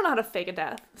 Listen, I don't know how to fake a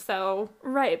death, so...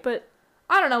 Right, but...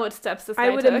 I don't know what steps this guy I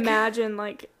would took. imagine,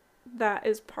 like, that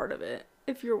is part of it,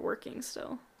 if you're working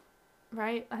still.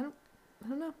 Right? I don't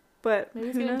know. But maybe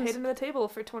he's getting paid under the table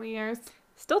for 20 years.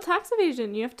 Still tax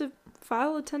evasion. You have to file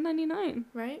a 1099.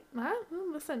 Right? Well,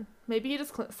 listen. Maybe he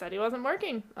just said he wasn't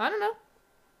working. I don't know.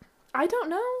 I don't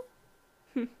know.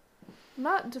 I'm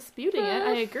not disputing it.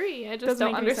 I agree. I just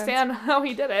don't understand how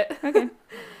he did it. Okay.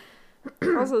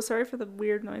 Also, sorry for the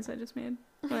weird noise I just made.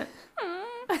 But...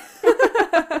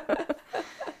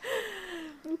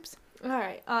 Oops. All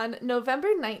right. On November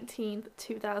 19th,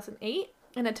 2008,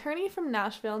 an attorney from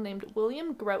Nashville named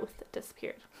William Groth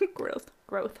disappeared. Groth.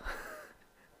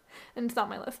 And it's not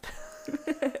my list.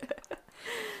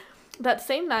 That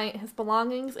same night, his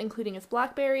belongings, including his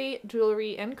BlackBerry,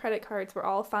 jewelry, and credit cards, were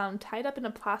all found tied up in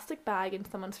a plastic bag in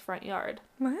someone's front yard.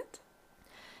 What?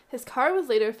 His car was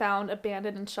later found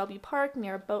abandoned in Shelby Park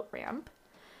near a boat ramp.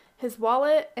 His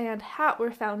wallet and hat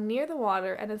were found near the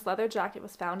water, and his leather jacket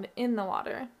was found in the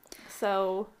water.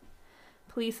 So,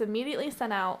 police immediately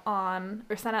sent out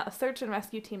a search and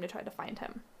rescue team to try to find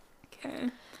him.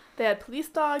 Okay. They had police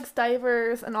dogs,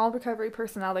 divers, and all recovery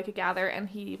personnel they could gather, and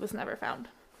he was never found.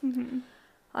 Mm-hmm.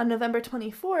 On November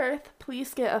 24th,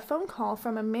 police get a phone call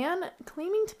from a man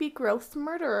claiming to be Groth's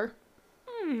murderer.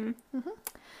 Mm-hmm.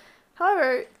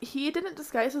 However, he didn't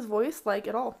disguise his voice, like,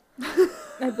 at all.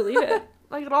 I believe it.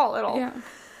 Like, at all. Yeah.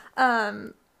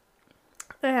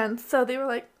 And so they were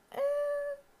like,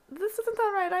 this doesn't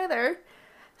sound right either.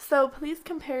 So police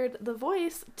compared the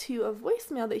voice to a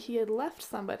voicemail that he had left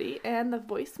somebody, and the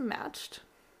voice matched.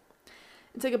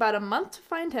 It took about a month to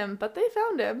find him, but they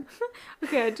found him.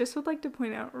 Okay, I just would like to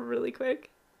point out really quick.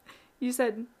 You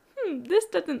said, this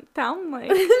doesn't sound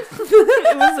like...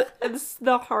 It's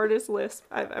the hardest lisp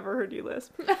I've ever heard you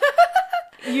lisp.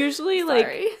 Usually,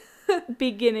 Sorry. like,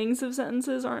 beginnings of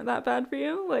sentences aren't that bad for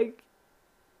you. Like,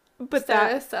 but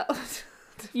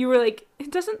you were like, it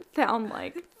doesn't sound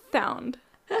like, sound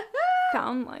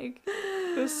like.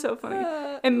 It was so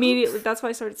funny. Immediately, that's why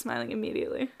I started smiling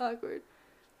immediately. Awkward.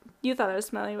 You thought I was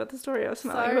smiling about the story. I was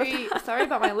smiling about Sorry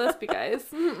about my lisp, you guys.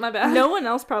 My bad. No one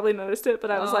else probably noticed it,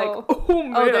 but I was like, oh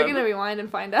man. Oh, they're gonna rewind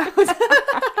and find out.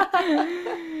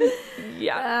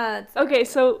 Yeah. Okay,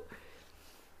 so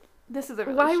this is a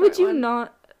really why short would you one.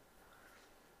 not,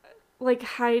 like,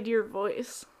 hide your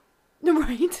voice?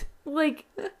 Right? Like,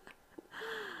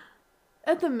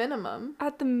 At the minimum.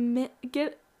 at the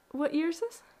what year is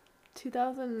this?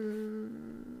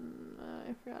 2000...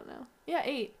 I forgot now. Yeah,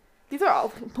 8. These are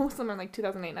all... Most of them are like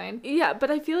 2008, 9. Yeah,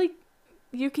 but I feel like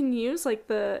you can use like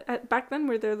back then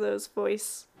were there those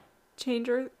voice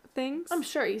changer things? I'm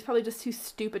sure he's probably just too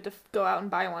stupid to go out and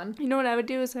buy one. You know what I would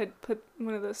do is I'd put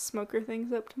one of those smoker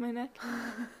things up to my neck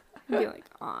and be like,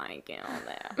 I get on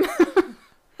that.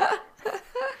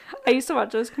 I used to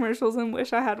watch those commercials and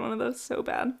wish I had one of those so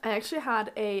bad. I actually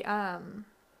had a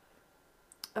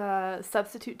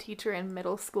substitute teacher in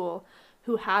middle school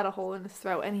who had a hole in his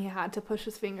throat and he had to push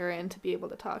his finger in to be able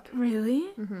to talk. Really?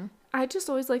 Mm-hmm. I just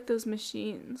always like those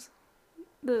machines.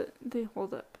 They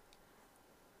hold up.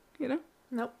 You know?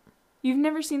 Nope. You've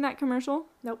never seen that commercial?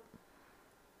 Nope.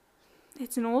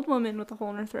 It's an old woman with a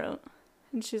hole in her throat.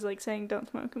 And she's like saying don't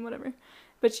smoke and whatever.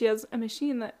 But she has a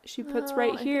machine that she puts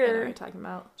right I think I know here. what you're talking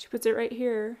about. She puts it right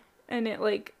here. And it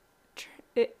like,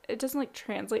 it doesn't like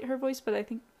translate her voice, but I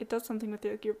think it does something with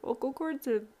your vocal cords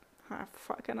or, I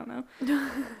don't know.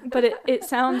 But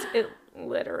it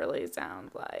literally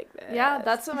sounds like this. Yeah,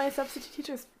 that's what my substitute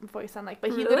teacher's voice sounded like.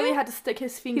 But he Really? literally had to stick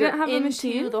his finger didn't have a into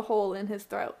machine? the hole in his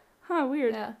throat. Huh,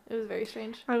 weird. Yeah, it was very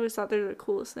strange. I always thought they were the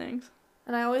coolest things.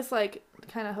 And I always like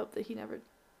kind of hope that he never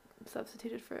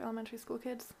substituted for elementary school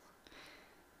kids.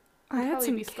 I had probably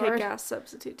some be scarred. kick-ass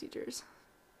substitute teachers.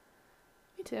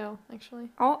 Me too, actually.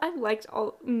 I liked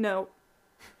all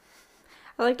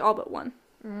but one.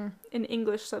 Mm. An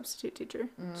English substitute teacher.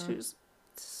 Mm. She was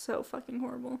so fucking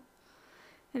horrible.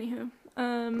 Anywho,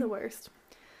 The worst.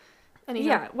 Anyhow.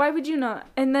 yeah, why would you not?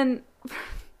 And then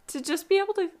to just be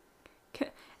able to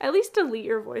at least delete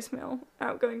your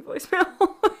outgoing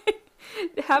voicemail.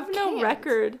 Have You no can't.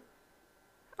 record.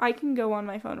 I can go on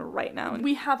my phone right now and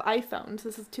We have iPhones.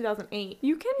 This is 2008.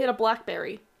 you can He had a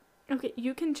BlackBerry. okay,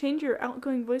 you can change your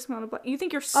outgoing voicemail to you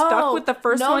think you're stuck Oh, with the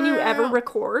first no, one no, you no, ever no.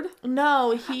 record?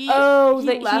 No, he Oh, he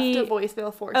that left he- a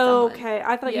voicemail for Oh, someone. okay.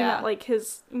 I thought you Yeah. meant like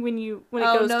his when it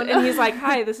Oh, goes no, to, no. and he's like,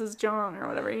 "Hi, this is John" or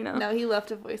whatever, you know. No, he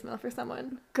left a voicemail for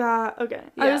someone. God, okay.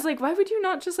 I Yeah. was like, why would you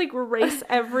not just like erase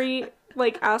every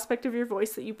like aspect of your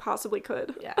voice that you possibly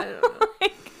could? Yeah, I don't know.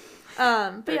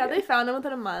 But yeah, Okay. they found him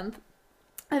within a month.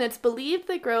 And it's believed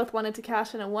that Groth wanted to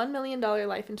cash in a $1 million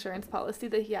life insurance policy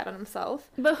that he had on himself.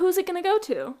 But who's it gonna go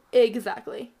to?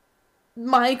 Exactly.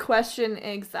 My question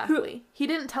exactly. He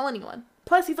didn't tell anyone.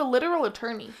 Plus, he's a literal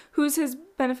attorney. Who's his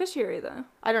beneficiary though?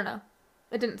 I don't know.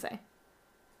 It didn't say.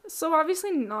 So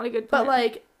obviously not a good plan. But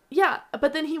like, yeah,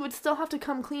 but then he would still have to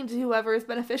come clean to whoever his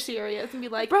beneficiary is and be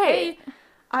like, Right. hey,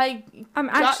 I I'm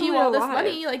got actually you all this alive.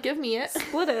 money, like, give me it.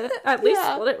 Split it. At least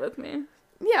Yeah. split it with me.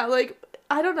 Yeah, like,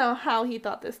 I don't know how he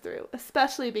thought this through,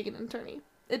 especially being an attorney.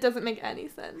 It doesn't make any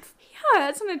sense. Yeah,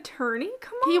 that's an attorney.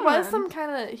 Come on. He was some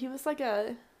kind of, he was like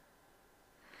a,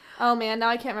 oh man, now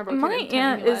I can't remember what My kind of attorney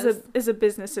aunt he was. is a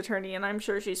business attorney, and I'm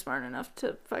sure she's smart enough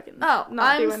to fucking Oh,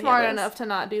 not do I'm any smart of this. enough to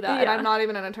not do that, and Yeah. I'm not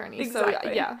even an attorney, so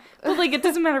Exactly. yeah. But like, it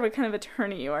doesn't matter what kind of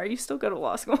attorney you are. You still go to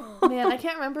law school. Man, I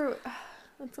can't remember.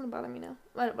 That's gonna bother me now.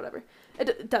 Whatever.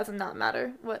 It does not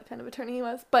matter what kind of attorney he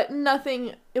was, but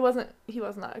nothing. He was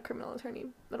not a criminal attorney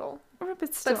at all.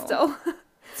 But still, But still,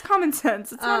 it's common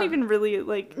sense. It's not Um, even really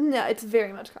like. no, it's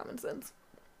very much common sense.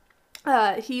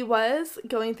 He was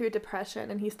going through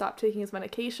depression and he stopped taking his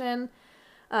medication.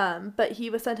 But he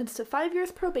was sentenced to 5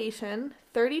 years probation,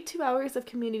 32 hours of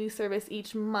community service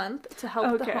each month to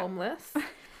help the Okay. homeless,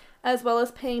 as well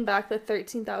as paying back the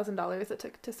 $13,000 it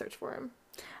took to search for him.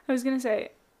 I was gonna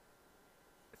say.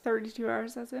 32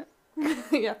 hours. That's it.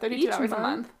 Yeah, 32 Each hours a month?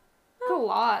 month. That's a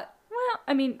lot. Well,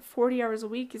 I mean, 40 hours a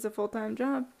week is a full-time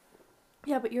job.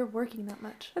 Yeah, but you're working that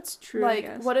much. That's true. I Like,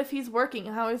 guess. what if he's working?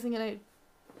 How is he gonna?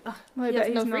 Well, I he bet has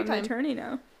he's no not free an time. attorney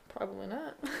now. Probably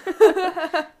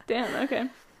not. Damn. Okay.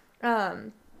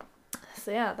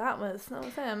 So yeah, that was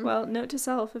him. Well, note to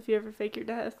self: if you ever fake your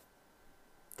death,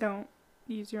 don't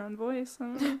use your own voice.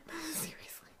 Seriously.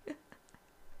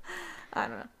 I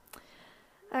don't know.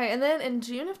 All right, and then in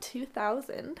June of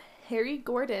 2000, Harry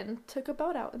Gordon took a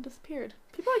boat out and disappeared.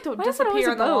 People like to Why is it always disappear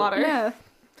a in the boat? water, Yeah,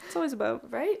 it's always a boat.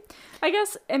 right? I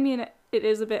guess. I mean, it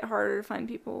is a bit harder to find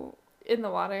people. In the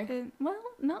water. Well,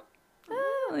 no.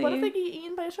 What if they get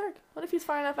eaten by a shark? What if he's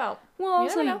far enough out? Well, You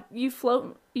never also know. you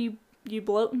float, you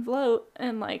bloat and float,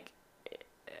 and like,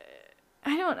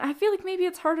 I feel like maybe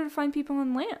it's harder to find people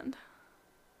on land.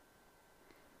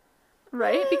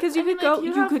 Right? Because you I mean, could go, like,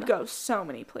 you could go so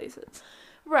many places.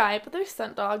 Right, but there's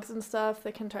scent dogs and stuff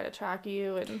that can try to track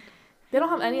you, and they don't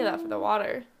have any of that for the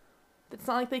water. It's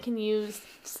not like they can use.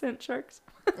 Scent sharks.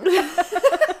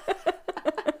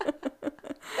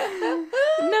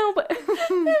 No, but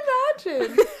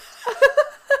Imagine.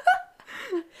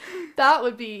 That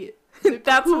would be the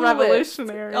That's coolest.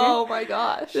 revolutionary. Oh my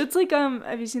gosh. It's like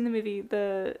have you seen the movie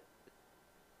The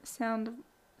Sound of Water?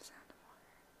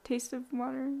 Taste of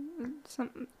Water?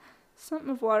 Something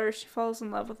of water. She falls in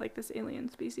love with like this alien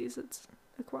species. It's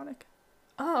aquatic.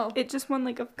 Oh. It just won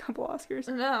like a couple Oscars.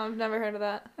 No, I've never heard of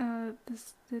that.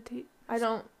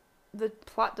 The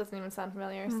plot doesn't even sound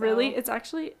familiar. So. Really?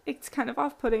 It's kind of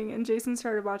off-putting, and Jason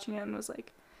started watching it and was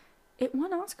like, it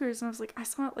won Oscars, and I was like, I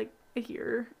saw it like a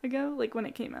year ago, like when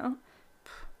it came out.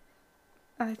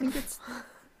 I think it's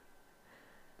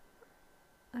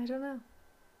I don't know.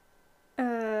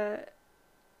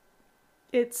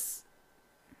 It's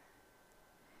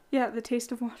The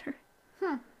Taste of Water.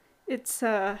 It's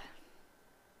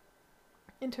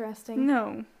interesting.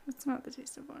 No, it's not The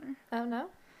Taste of Water. Oh no?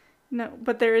 No,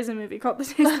 but there is a movie called The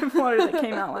Taste of Water that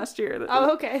came out last year.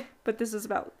 Okay. But this is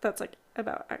about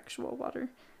actual water.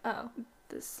 Oh.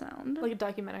 This sound. Like a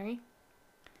documentary?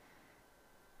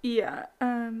 Yeah.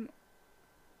 I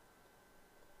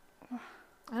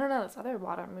don't know. This other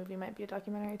water movie might be a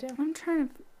documentary too. I'm trying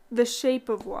to... The Shape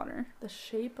of Water. The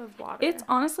Shape of Water. It's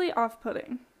honestly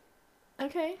off-putting.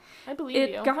 Okay. I believe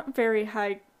you. It got very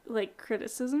high, like,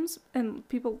 criticisms, and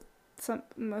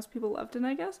most people loved it,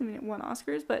 I guess. I mean, it won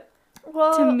Oscars, but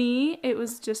to me, it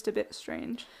was just a bit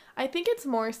strange. I think it's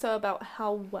more so about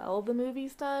how well the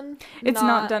movie's done. It's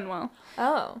not done well.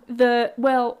 Oh.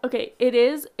 It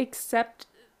is, except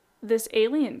this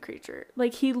alien creature.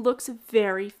 Like, he looks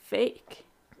very fake.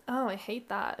 Oh, I hate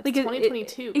that. It's like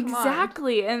 2022. Come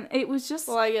exactly, and it was just...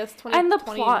 Well, I guess 2020. And the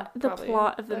probably,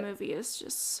 plot of the movie is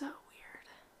just so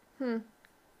weird.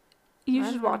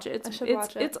 You should watch it. I should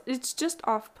watch it. It's just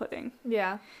off-putting.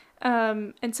 Yeah.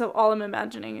 And so all I'm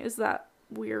imagining is that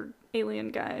weird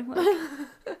alien guy.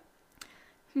 Like,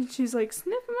 and she's like,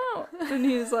 sniff him out. And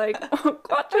he's like, oh,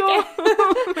 gotcha.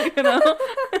 You know?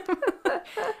 I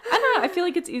don't know. I feel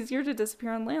like it's easier to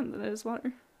disappear on land than it is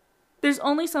water. There's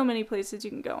only so many places you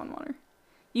can go on water.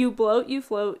 You bloat, you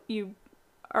float, you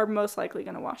are most likely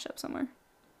going to wash up somewhere.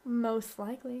 Most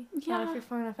likely. Yeah. Not if you're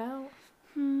far enough out.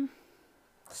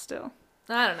 Still.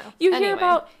 I don't know. You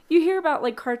hear about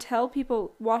like cartel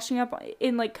people washing up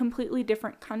in like completely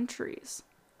different countries.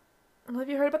 Well, have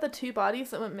you heard about the 2 bodies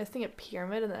that went missing at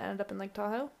Pyramid and then ended up in Lake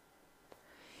Tahoe?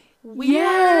 Weird.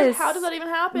 Yes. How does that even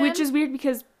happen? Which is weird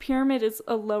because Pyramid is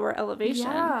a lower elevation.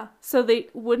 Yeah. So they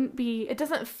wouldn't be It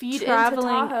doesn't feed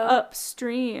traveling into Tahoe.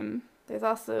 upstream. There's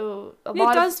also a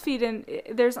lot It does feed in.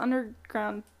 There's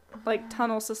underground like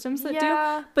tunnel systems that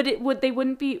do, but they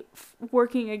wouldn't be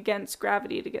working against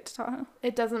gravity to get to Tahoe.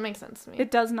 It doesn't make sense to me.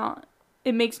 It does not.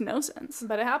 It makes no sense.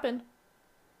 But it happened.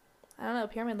 I don't know.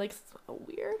 Pyramid Lake's a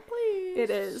weird place.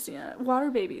 It is, yeah. Water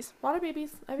babies. Water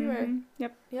babies everywhere. Mm-hmm.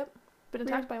 Yep. Been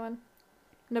attacked by one.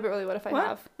 No, but really, what if I What?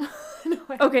 have? No,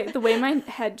 Okay, the way my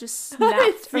head just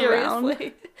snapped around.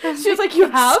 Seriously. She was like, you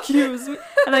have? Excuse me.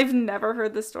 And I've never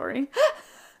heard this story.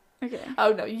 Okay.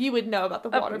 Oh, no, you would know about the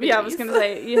water babies. Yeah, I was going to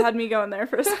say, you had me going there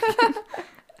for a second.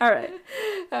 All right.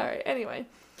 Anyway.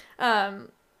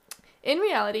 In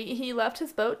reality, he left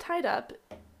his boat tied up,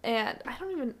 and I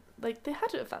don't even, like, they had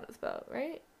to have found his boat,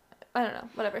 right? I don't know,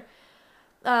 whatever.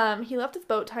 He left his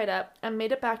boat tied up and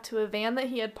made it back to a van that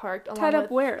he had parked along Tied up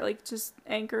with... where? Like, just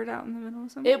anchored out in the middle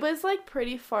of something? It was, like,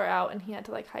 pretty far out, and he had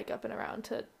to, like, hike up and around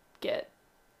to get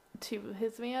to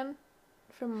his van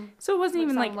from... So it wasn't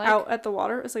even, like, out at the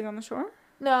water? It was, like, on the shore?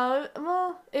 No,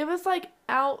 well, it was, like,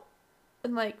 out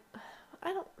and, like...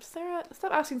 Sarah,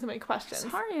 stop asking so many questions.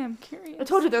 Sorry, I'm curious. I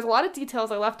told you there's a lot of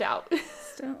details I left out.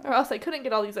 Still. Or else I couldn't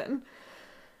get all these in.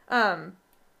 But...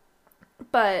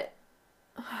 Where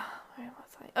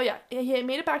was I? Oh, yeah. He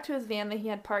made it back to his van that he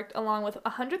had parked along with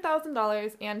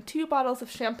 $100,000 and 2 bottles of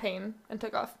champagne and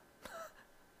took off.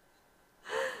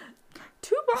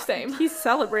 2 bottles? Same. He's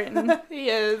celebrating. He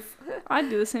is.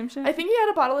 I'd do the same shit. I think he had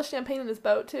a bottle of champagne in his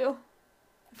boat, too.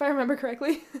 If I remember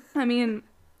correctly. I mean,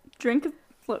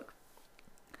 look.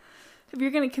 If you're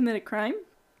going to commit a crime,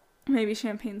 maybe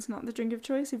champagne's not the drink of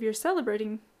choice. If you're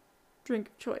celebrating, drink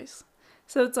of choice.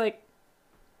 So it's like,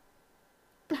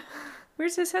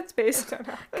 where's his headspace?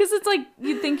 Because it's like,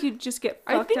 you'd think you'd just get fucked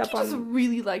up on... I think he just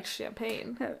really liked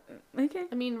champagne. Okay.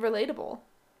 I mean, relatable.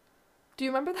 Do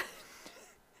you remember that?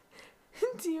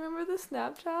 Do you remember the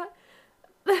Snapchat?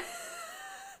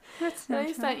 What's that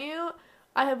I sent you?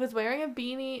 I was wearing a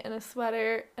beanie and a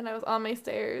sweater, and I was on my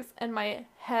stairs, and my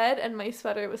head and my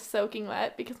sweater was soaking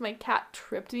wet because my cat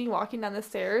tripped me walking down the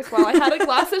stairs while I had a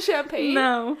glass of champagne.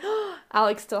 No.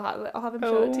 Alex still has it. I'll have him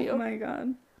show it to you. Oh my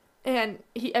god. And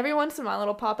every once in a while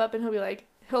it'll pop up, and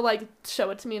he'll show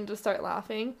it to me and just start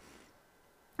laughing.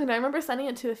 And I remember sending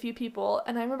it to a few people,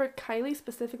 and I remember Kylie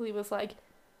specifically was like,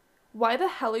 why the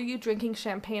hell are you drinking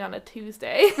champagne on a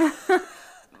Tuesday? And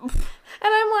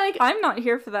I'm like... I'm not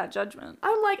here for that judgment.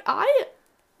 I'm like, I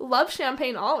love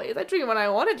champagne always. I drink it when I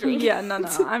want to drink. Yeah, no.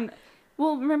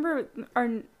 Well, remember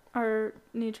our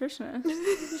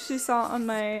nutritionist? She saw on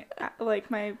my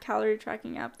calorie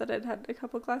tracking app that I'd had a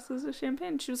couple glasses of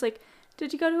champagne. She was like,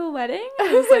 "Did you go to a wedding?"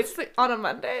 I was like, on a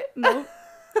Monday. Nope.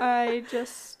 I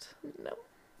just had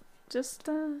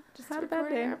a bad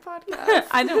day. Our podcast.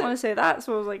 I didn't want to say that,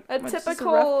 so I was like, a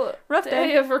typical rough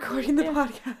day of recording the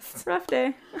podcast. Rough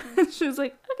day. She was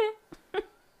like, okay.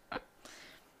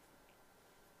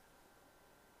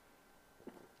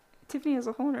 Tiffany has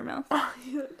a hole in her mouth. Oh,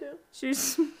 you do.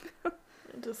 She's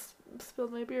just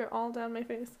spilled my beer all down my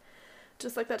face,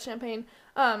 just like that champagne.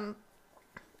 Actually,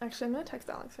 I'm gonna text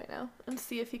Alex right now and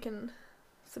see if he can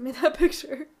send me that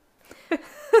picture.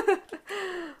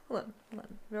 Hold on,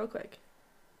 real quick.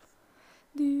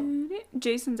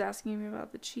 Jason's asking me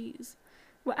about the cheese.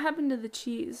 What happened to the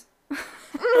cheese?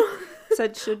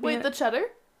 Said should be. Wait, the cheddar?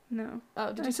 No.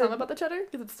 Oh, did you tell him about the cheddar?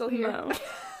 Because it's still here. No.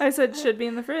 I said should be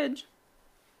in the fridge.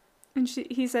 And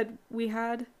he said, we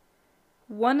had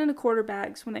 1 1/4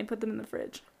 bags when I put them in the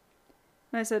fridge.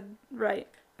 And I said, right.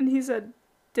 And he said,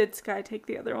 did Sky take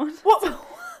the other one? What?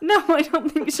 No, I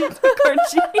don't think she took our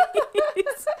cheese. He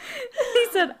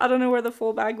said, I don't know where the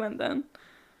full bag went then.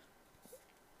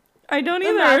 I don't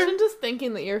either. Imagine just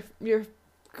thinking that your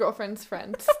girlfriend's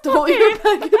friend stole your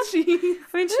bag of cheese.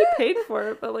 I mean, she paid for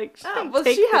it, but like,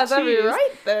 she has every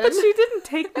right then. But she didn't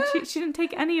take the cheese. She didn't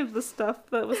take any of the stuff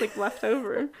that was like left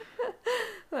over.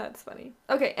 That's funny.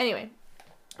 Okay, anyway,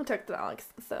 I texted Alex,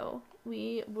 so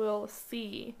we will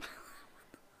see.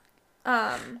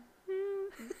 Why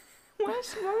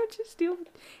would you steal?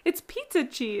 It's pizza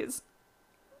cheese.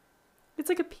 It's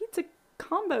like a pizza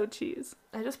combo cheese.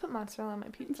 I just put mozzarella on my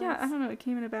pizza. Yeah, I don't know. It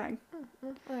came in a bag.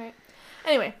 All right.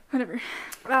 Anyway, whatever.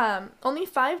 Only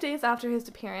 5 days after his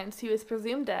disappearance, he was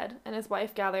presumed dead, and his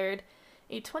wife gathered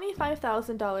a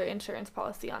 $25,000 insurance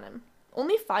policy on him.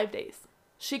 Only 5 days.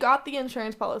 She got the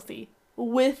insurance policy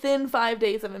within 5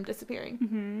 days of him disappearing.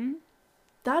 Mm-hmm.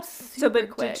 That's super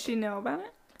quick. Did she know about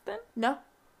it then? No.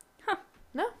 Huh.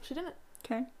 No, she didn't.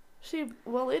 Okay. She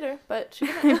will later, but she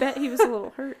didn't. I bet he was a little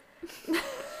hurt.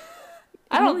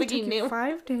 I don't think he knew.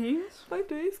 5 days? 5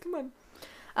 days? Come on.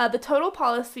 The total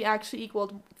policy actually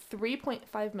equaled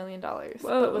 $3.5 million,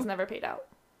 but was never paid out.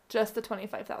 Just the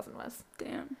 $25,000 was.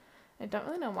 Damn. I don't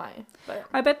really know why, but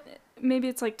I bet maybe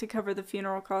it's like to cover the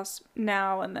funeral costs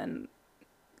now, and then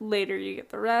later you get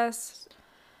the rest.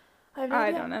 I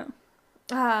don't know.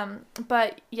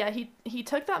 But yeah, he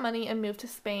took that money and moved to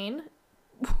Spain,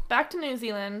 back to New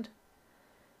Zealand,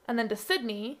 and then to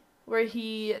Sydney, where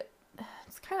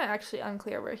it's kind of actually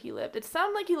unclear where he lived. It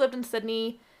sounded like he lived in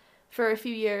Sydney for a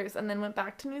few years and then went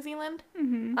back to New Zealand,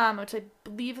 which I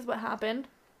believe is what happened.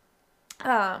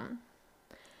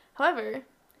 However,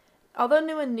 although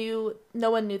no one knew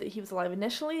that he was alive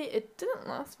initially, it didn't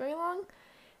last very long.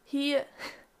 He,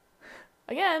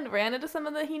 again, ran into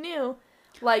someone that he knew.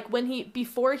 Like,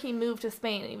 before he moved to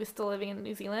Spain and he was still living in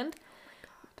New Zealand,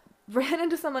 ran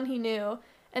into someone he knew,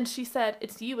 and she said,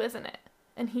 "It's you, isn't it?"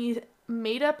 And he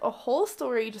made up a whole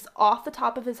story just off the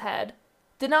top of his head.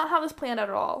 Did not have this planned out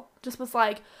at all. Just was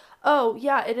like, "Oh,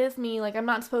 yeah, it is me. Like, I'm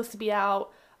not supposed to be out.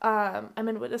 I'm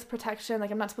in witness protection. Like,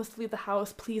 I'm not supposed to leave the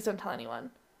house. Please don't tell anyone."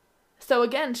 So,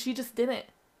 again, she just didn't.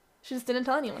 She just didn't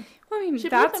tell anyone. Well, I mean,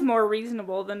 that's more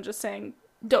reasonable than just saying,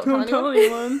 Don't tell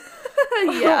anyone.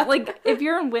 Yeah. Like, if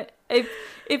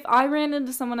I ran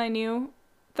into someone I knew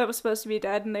that was supposed to be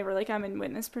dead and they were like, "I'm in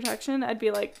witness protection," I'd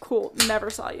be like, "Cool, never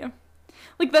saw you."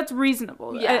 Like, that's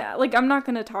reasonable. Yeah. I'm not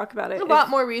going to talk about it. A lot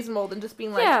more reasonable than just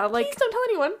being like, "Please don't tell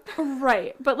anyone."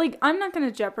 Right. But, like, I'm not going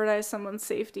to jeopardize someone's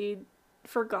safety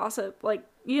for gossip. Like,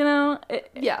 you know?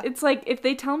 It's like, if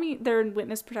they tell me they're in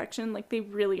witness protection, like, they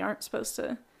really aren't supposed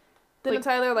to. Then it's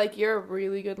either, like, you're a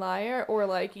really good liar, or,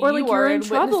 like, you're in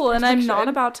trouble, and I'm not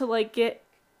about to, like,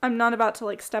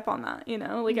 step on that, you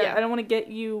know? Like, I don't want to get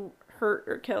you hurt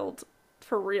or killed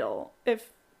for real.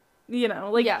 If, you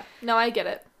know, like... Yeah. No, I get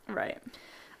it. Right.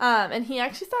 And he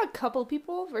actually saw a couple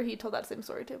people where he told that same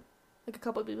story to. Like, a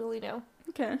couple people he knew.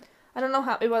 Okay. I don't know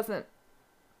how... It wasn't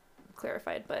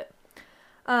clarified, but...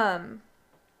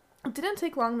 It didn't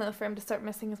take long, though, for him to start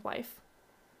missing his wife.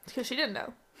 Because she didn't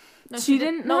know. No, she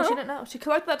didn't know? No, she didn't know. She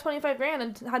collected that $25,000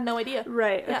 and had no idea.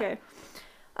 Right, okay.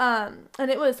 And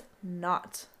it was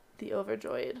not the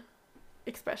overjoyed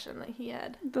expression that he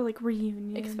had. The, like,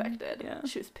 reunion. Expected. Yeah.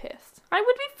 She was pissed. I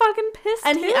would be fucking pissed,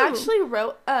 and too. He actually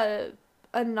wrote a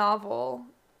novel,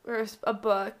 or a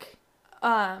book,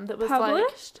 that was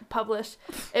Published?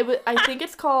 It was, I think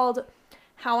it's called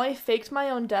How I Faked My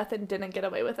Own Death and Didn't Get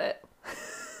Away with It.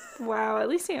 Wow, at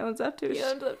least he owns up to it. He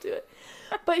owns up to it.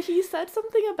 But he said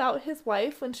something about his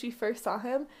wife when she first saw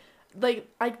him. Like,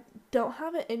 I don't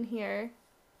have it in here,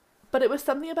 but it was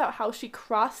something about how she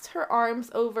crossed her arms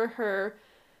over her,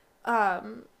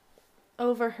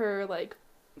 like,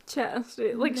 chest.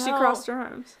 Like, she No. crossed her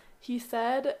arms. he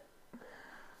said,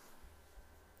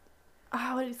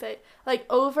 what did he say? Like,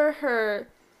 over her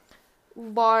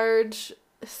large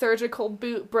surgical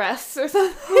boot breasts or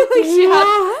something.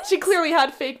 Like, she clearly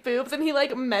had fake boobs, and he,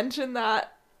 like, mentioned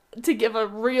that to give a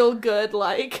real good,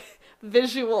 like,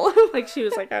 visual. Like, she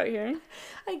was, like, out here.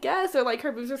 I guess, or, like,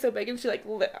 her boobs were so big and she, like,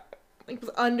 was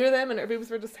under them and her boobs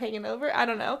were just hanging over. I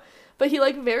don't know. But he,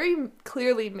 like, very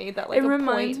clearly made that, like, It a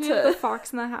reminds point me of to... the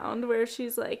Fox and the Hound, where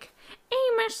she's like,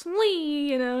 Amos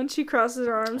Lee, you know, and she crosses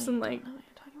her arms and, like, I don't know what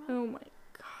you're talking about.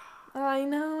 oh my I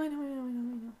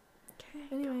know. okay.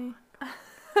 Anyway.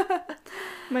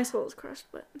 My soul is crushed,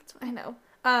 but it's I fine. know.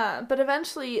 But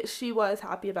eventually she was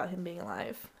happy about him being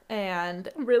alive. And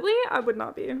Really? I would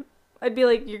not be. I'd be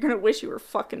like, you're gonna wish you were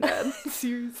fucking dead.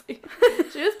 seriously.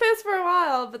 She was pissed for a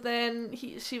while, but then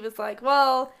she was like,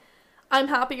 well, I'm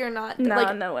happy you're not No,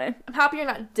 like no way. I'm happy you're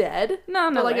not dead. No,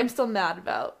 no but like way. I'm still mad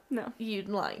about No. you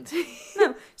lying to me.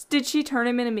 No. Did she turn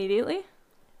him in immediately?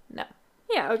 No.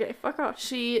 Yeah, okay, fuck off.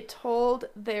 She told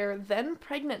their then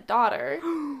pregnant daughter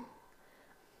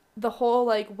the whole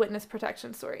like witness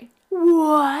protection story.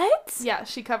 What? Yeah,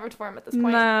 she covered for him at this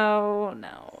point. No.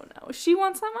 She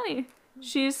wants that money.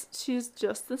 She's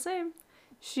just the same.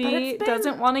 She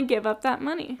doesn't want to give up that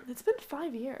money. It's been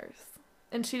 5 years.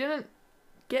 And she didn't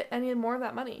get any more of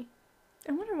that money.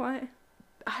 I wonder why.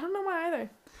 I don't know why either.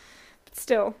 But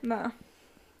still, no.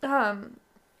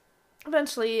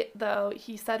 Eventually, though,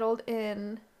 he settled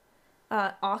in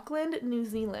Auckland, New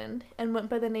Zealand, and went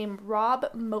by the name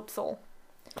Rob Motzel.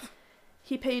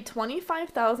 He paid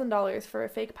 $25,000 for a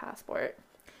fake passport.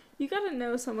 You gotta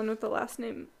know someone with the last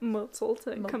name Motzel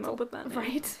to come up with that name.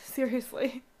 Right?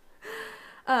 Seriously.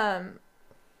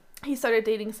 He started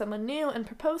dating someone new and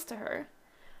proposed to her.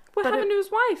 What But happened to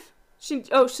his wife? She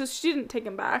didn't take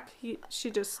him back.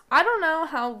 She just... I don't know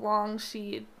how long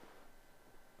she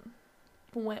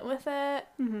went with it.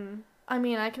 Mm-hmm. I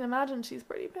mean, I can imagine she's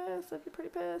pretty pissed. I'd be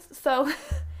pretty pissed. So,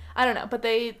 I don't know. But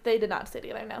they did not stay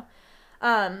together, no.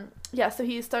 Yeah, so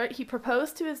he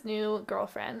proposed to his new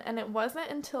girlfriend, and it wasn't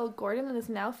until Gordon and his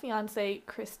now fiancée,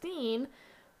 Christine,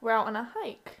 were out on a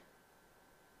hike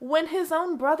when his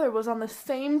own brother was on the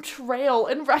same trail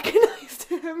and recognized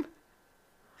him.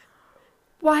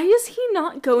 Why is he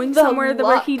not going The somewhere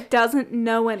where he luck. doesn't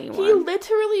know anyone? He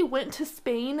literally went to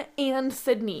Spain and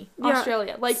Sydney, Yeah.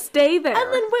 Australia. Like, stay there.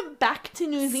 and then went back to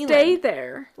New Zealand. Stay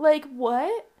there. Like,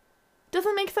 what?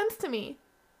 Doesn't make sense to me.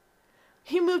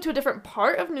 He moved to a different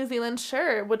part of New Zealand,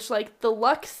 sure, which, like, the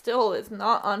luck still is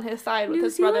not on his side with New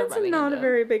his brother Zealand's running not into a him.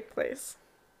 very big place.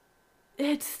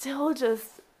 It's still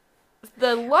just...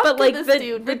 The luck But, like, of this the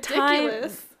dude, time-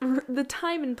 ridiculous. The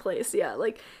time and place, yeah.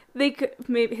 Like, they could...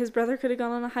 Maybe his brother could have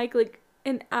gone on a hike, like,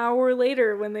 an hour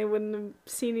later when they wouldn't have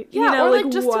seen it. Yeah, You know, or, like,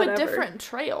 like, just whatever. to a different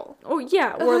trail. Oh,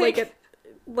 yeah. Or, Like-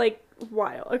 like,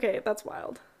 wild. Okay, that's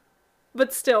wild.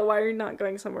 But still, why are you not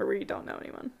going somewhere where you don't know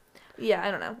anyone? Yeah,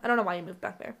 I don't know. I don't know why he moved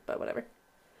back there, but whatever.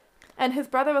 And his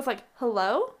brother was like,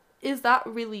 hello? Is that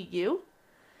really you?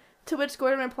 To which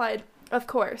Gordon replied, of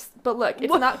course. But look,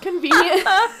 it's not convenient.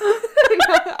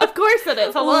 Of course it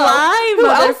is. Hello. Lie, Who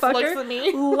else motherfucker. looks at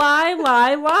me?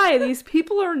 Lie. These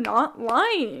people are not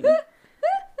lying.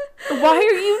 Why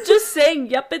are you just saying,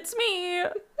 yep, it's me?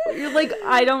 You're like,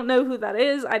 I don't know who that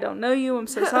is. I don't know you. I'm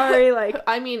so sorry. Like,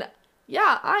 I mean,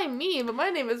 yeah, I'm me, but my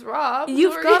name is Rob.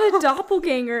 you've Who are got you? a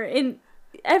doppelganger, and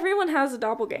everyone has a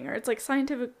doppelganger. It's like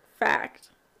scientific fact.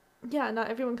 Yeah, not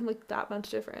everyone can look that much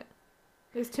different.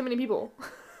 There's too many people.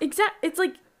 It's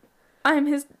like, I'm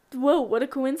his... Whoa, what a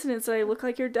coincidence that I look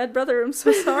like your dead brother. I'm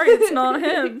so sorry. It's not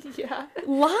him. Yeah.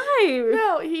 Lie.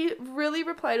 No, he really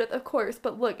replied with, of course,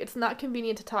 but look, it's not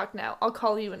convenient to talk now. I'll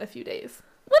call you in a few days.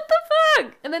 What the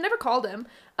fuck? And they never called him,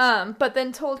 but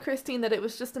then told Christine that it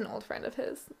was just an old friend of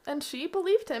his. And she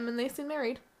believed him, and they soon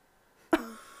married.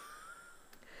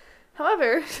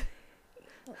 However,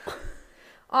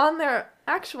 on their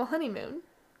actual honeymoon,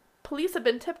 police had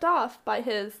been tipped off by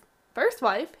his first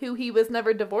wife, who he was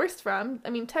never divorced from. I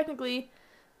mean, technically,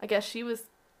 I guess she was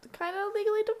kind of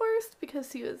legally divorced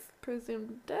because he was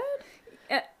presumed dead.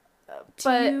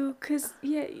 But because,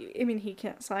 yeah, I mean, he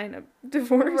can't sign a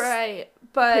divorce. right.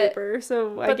 paper,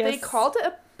 so I guess. But they called it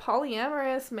a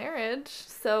polyamorous marriage,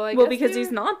 so I guess. Well, because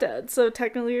he's not dead, so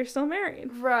technically you're still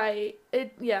married. Right.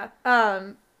 Yeah.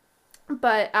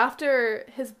 But after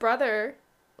his brother,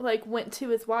 like, went to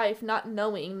his wife not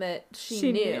knowing that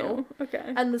she knew.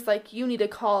 Okay. And was like, you need to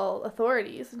call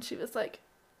authorities. And she was like,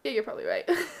 yeah, you're probably right.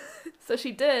 So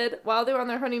she did while they were on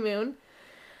their honeymoon.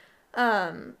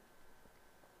 And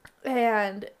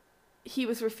he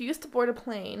was refused to board a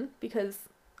plane because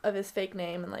of his fake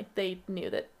name. And, like, they knew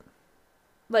that,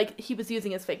 like, he was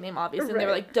using his fake name, obviously. And they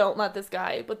were like, don't let this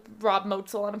guy with Rob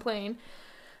Motzel on a plane.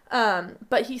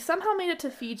 But he somehow made it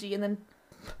to Fiji and then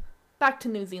back to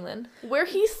New Zealand, where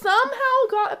he somehow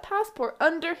got a passport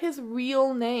under his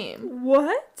real name.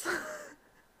 What?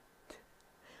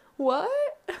 What?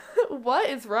 What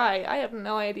is right? I have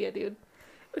no idea, dude.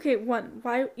 Okay,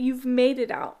 why you've made it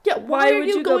out? Yeah, why would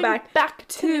you go back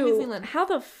to New Zealand? How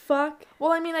the fuck?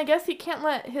 Well, I mean, I guess he can't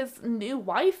let his new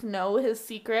wife know his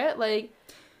secret. Like,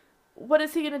 what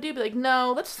is he gonna do? Be like,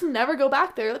 no, let's just never go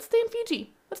back there. Let's stay in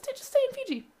Fiji. Just stay in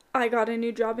Fiji. I got a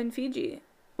new job in Fiji.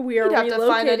 We are You'd have relocating to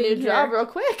find a new here. job real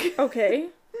quick. Okay,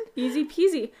 easy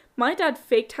peasy. My dad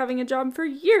faked having a job for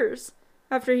years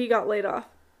after he got laid off.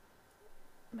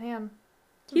 Man,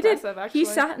 he did. actually. He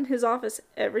sat in his office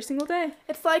every single day.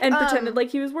 It's like and pretended like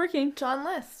he was working. John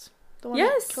List, the one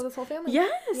Yes. that killed his whole family.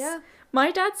 Yes. Yeah.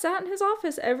 My dad sat in his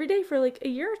office every day for like a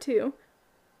year or two,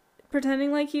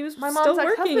 pretending like he was My still mom's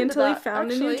working ex-husband until he did that,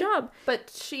 found a new actually. job.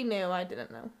 But she knew. I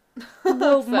didn't know.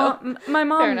 Well, So, my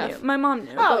mom fair knew. enough. My mom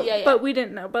knew. Oh, but, yeah. But we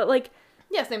didn't know. But like,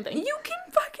 yeah, same thing. you can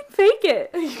fucking fake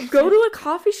it. Go to a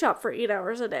coffee shop for 8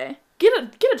 hours a day. Get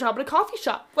a job at a coffee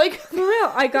shop. Like, For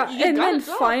real, I got You and got a then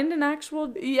job. find an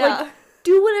actual yeah. Like,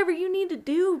 do whatever you need to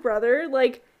do, brother.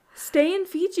 Like, stay in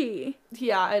Fiji.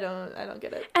 Yeah, I don't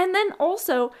get it. And then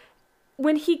also,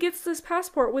 when he gets this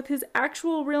passport with his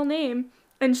actual real name,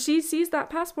 and she sees that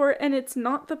passport, and it's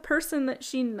not the person that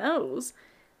she knows.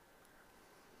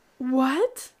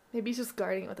 What? Maybe he's just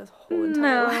guarding it with his whole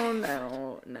entire life.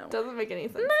 No. Doesn't make any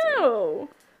sense. To me. No.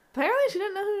 Apparently she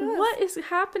didn't know who he was. What is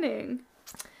happening?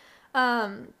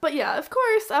 But yeah, of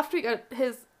course, after he got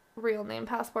his real name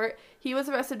passport, he was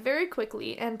arrested very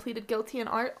quickly and pleaded guilty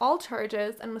on all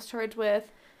charges and was charged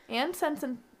with and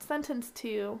sentenced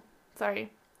to,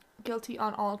 guilty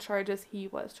on all charges he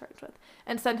was charged with,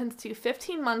 and sentenced to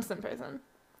 15 months in prison,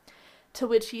 to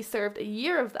which he served a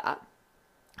year of that.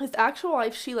 His actual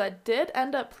wife, Sheila, did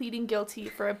end up pleading guilty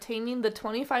for obtaining the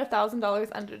 $25,000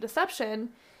 under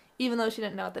deception, even though she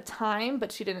didn't know at the time,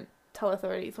 but she didn't tell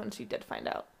authorities when she did find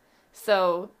out.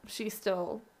 So she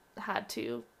still had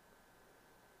to.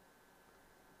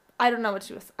 I don't know if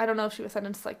she was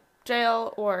sentenced to like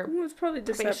jail or It was probably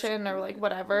probation deception or like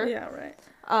whatever. Yeah, right.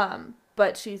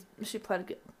 But she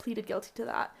pleaded guilty to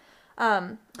that.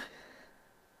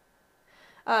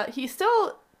 He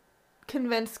still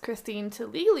convinced Christine to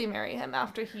legally marry him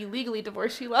after he legally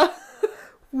divorced Sheila.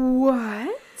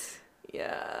 What?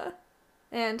 Yeah.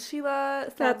 And Sheila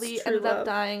That's sadly true ended love. up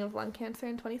dying of lung cancer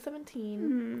in 2017.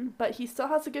 Hmm. But he still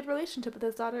has a good relationship with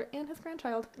his daughter and his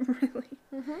grandchild. Really?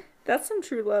 Mm-hmm. That's some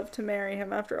true love to marry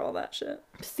him after all that shit.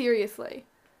 Seriously.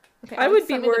 Okay, I would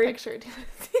be send me the worried. picture. Do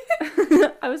you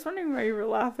wanna I was wondering why you were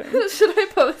laughing. see? Should I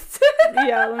post it?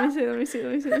 Yeah, let me see.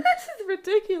 This is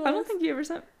ridiculous. I don't think you ever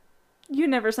sent. You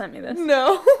never sent me this.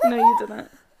 No. No, you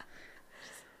didn't.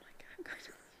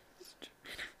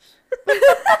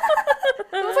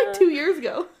 That was like 2 years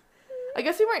ago. I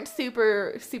guess we weren't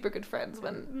super good friends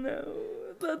when. No,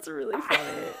 that's really funny.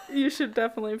 You should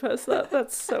definitely post that.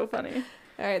 That's so funny.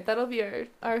 All right, that'll be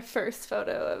our first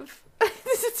photo of.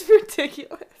 This is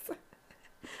ridiculous.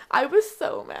 I was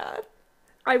so mad.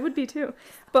 I would be too.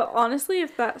 But honestly,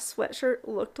 if that sweatshirt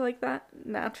looked like that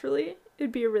naturally,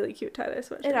 it'd be a really cute tie-dye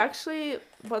sweatshirt. It actually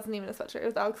wasn't even a sweatshirt. It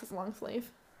was Alex's long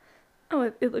sleeve. Oh,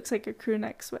 it looks like a crew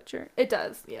neck sweatshirt. It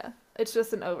does, yeah. It's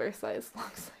just an oversized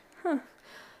long sleeve.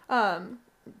 Huh.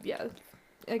 Yeah,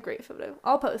 a great photo.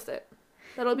 I'll post it.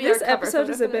 That'll be This our cover episode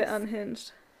photo is a for bit this.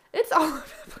 unhinged. It's all over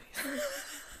the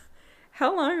place.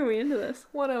 How long are we into this?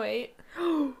 108.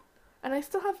 And I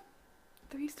still have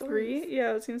 3 stories. 3? Yeah,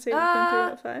 I was gonna say we've been through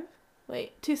about 5.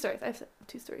 Wait, 2 stories. I have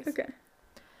 2 stories. Okay.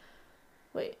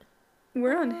 Wait.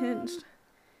 We're unhinged.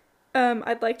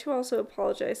 I'd like to also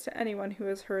apologize to anyone who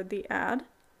has heard the ad.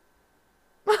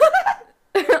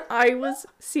 I was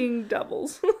seeing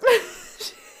doubles.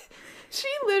 She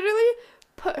literally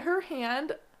put her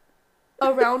hand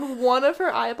around one of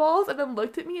her eyeballs and then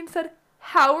looked at me and said,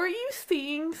 "How are you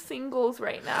seeing singles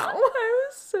right now?" I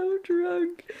was so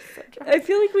drunk. I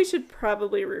feel like we should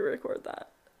probably re-record that.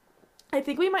 I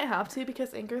think we might have to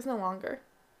because Anchor's no longer.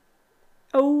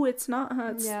 Oh, it's not,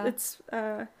 huh? Yeah. It's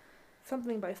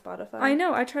Something by Spotify. I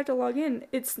know. I tried to log in.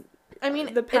 I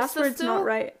mean, the password's not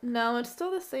right. No, it's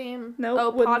still the same. Nope, Oh,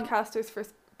 wouldn't-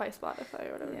 podcasters by Spotify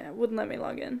or whatever. Yeah, it wouldn't let me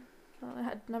log in. Oh, it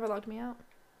had never logged me out.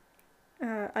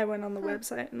 I went on the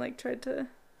website and like tried to.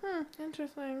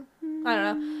 Interesting. I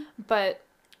don't know, but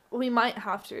we might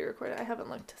have to re-record it. I haven't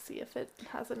looked to see if it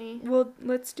has any. Well,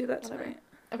 let's do that Whatever. tonight.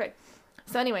 Okay.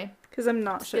 So anyway, Because I'm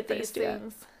not skip these shit-faced yet.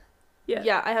 things. Yeah.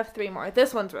 Yeah, I have 3 more.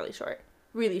 This one's really short.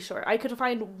 Really short. I could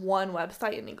find one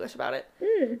website in English about it.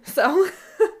 So,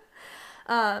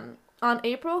 on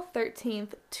April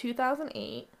 13th,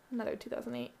 2008, another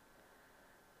 2008,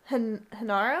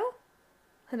 Henaro?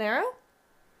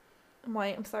 I'm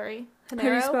white, I'm sorry. How do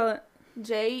you spell it?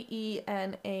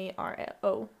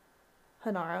 Jenaro.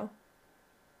 Henaro.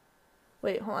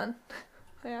 Wait, hold on.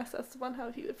 I asked Esteban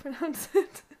how he would pronounce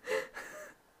it.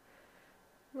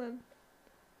 Then.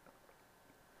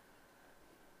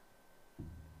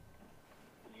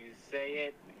 You say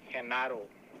it Genaro.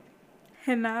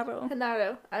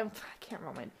 Henaro. I can't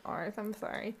roll my R's, I'm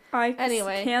sorry.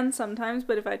 Anyway. Can sometimes,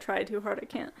 but if I try too hard, I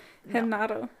can't. No.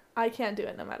 Henaro. I can't do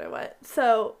it no matter what.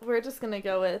 So we're just gonna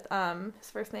go with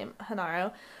his first name,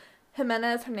 Genaro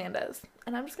Jimenez Hernandez,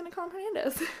 and I'm just gonna call him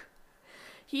Hernandez.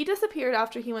 He disappeared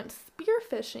after he went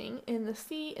spearfishing in the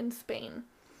sea in Spain.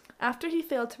 After he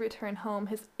failed to return home,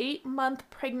 his 8-month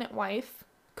pregnant wife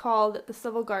called the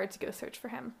civil guard to go search for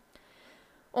him.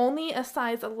 Only a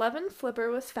size 11 flipper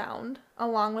was found,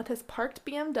 along with his parked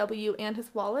BMW and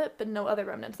his wallet, but no other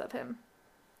remnants of him.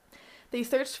 They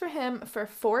searched for him for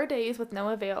 4 days with no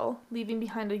avail, leaving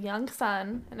behind a young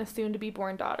son and a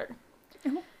soon-to-be-born daughter.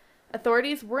 Oh.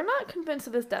 Authorities were not convinced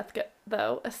of his death,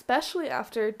 though, especially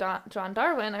after John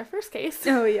Darwin, our first case.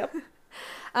 Oh, yep.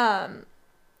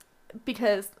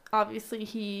 Because, obviously,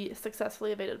 he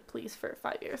successfully evaded police for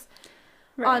 5 years.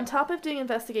 Right. On top of doing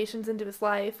investigations into his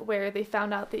life, where they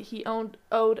found out that he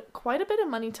owed quite a bit of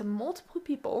money to multiple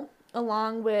people,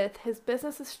 along with his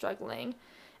businesses struggling,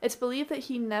 it's believed that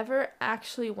he never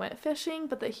actually went fishing,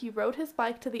 but that he rode his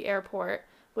bike to the airport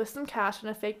with some cash and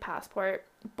a fake passport,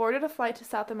 boarded a flight to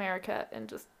South America, and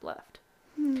just left.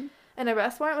 An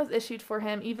arrest warrant was issued for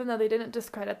him, even though they didn't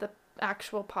discredit the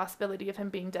actual possibility of him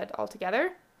being dead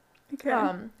altogether.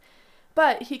 Okay.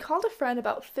 But he called a friend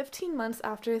about 15 months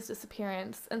after his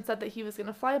disappearance and said that he was going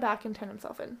to fly back and turn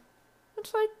himself in.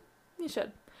 Which, like, you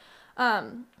should.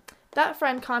 That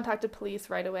friend contacted police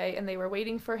right away, and they were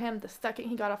waiting for him the second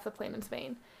he got off the plane in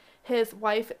Spain. His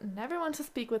wife never went to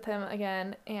speak with him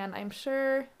again, and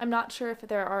I'm not sure if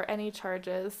there are any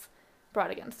charges brought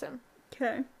against him.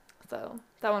 Okay. So,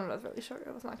 that one was really short,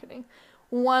 I was not kidding.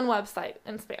 One website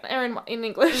in Spanish, or in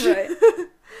English. Right.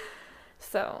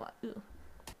 So,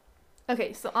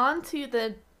 okay, so on to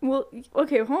the... Well,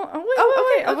 okay, hold on.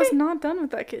 Oh, wait, okay, I was okay. not done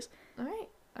with that case. Alright,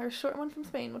 our short one from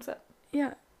Spain, what's up?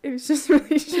 Yeah, it was just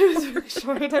really short. It was really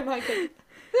short, I'm not kidding.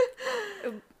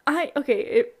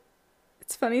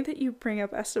 It's funny that you bring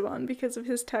up Esteban because of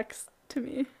his text to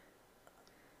me.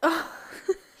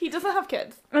 He doesn't have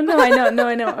kids. Oh, no,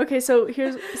 I know. Okay, so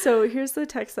here's the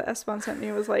text that Esteban sent me.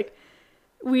 It was like,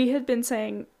 we had been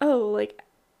saying, oh, like,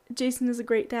 Jason is a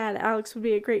great dad, Alex would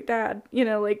be a great dad. You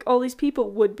know, like, all these people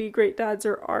would be great dads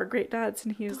or are great dads.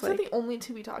 And he was Those like... are the only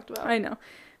 2 we talked about. I know.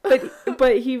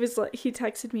 But he was like, he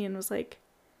texted me and was like,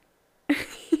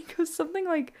 he goes something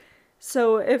like,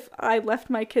 so if I left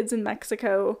my kids in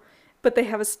Mexico, but they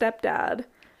have a stepdad,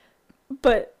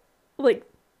 but, like,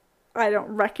 I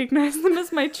don't recognize them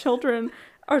as my children,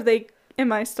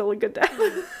 am I still a good dad?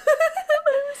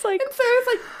 It's like, and Sarah's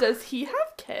like, does he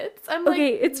have kids? I'm like,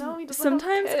 okay, it's no, he doesn't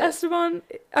sometimes have kids. Esteban,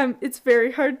 it's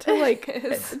very hard to, like, It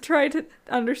is. try to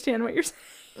understand what you're saying.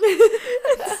 So,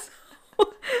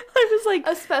 I was like,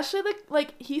 Especially,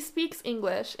 like he speaks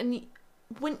English, and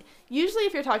usually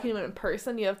if you're talking to him in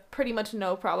person, you have pretty much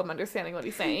no problem understanding what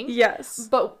he's saying. yes.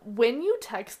 But when you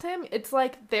text him, it's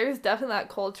like there's definitely that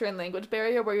culture and language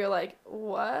barrier where you're like,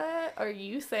 what are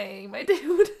you saying, my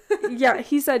dude? Yeah,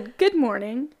 he said, good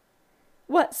morning.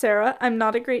 What, Sarah? I'm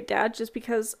not a great dad just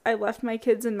because I left my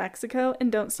kids in Mexico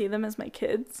and don't see them as my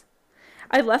kids.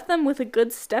 I left them with a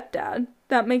good stepdad.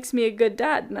 That makes me a good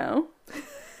dad, no?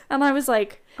 And I was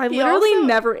like, I literally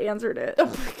never answered it.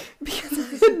 Because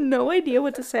I had no idea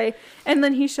what to say. And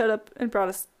then he showed up and brought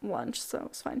us lunch, so it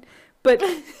was fine. But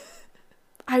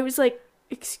I was like,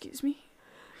 excuse me?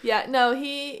 Yeah, no,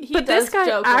 he but does this guy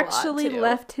joke actually a lot, too.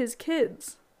 left his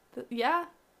kids. Yeah,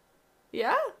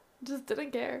 just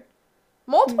didn't care.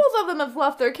 Multiples of them have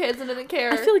left their kids and didn't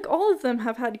care. I feel like all of them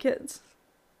have had kids.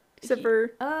 Except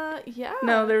for... yeah.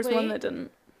 No, there's one that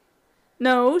didn't.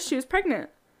 No, she was pregnant.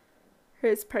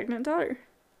 His pregnant daughter.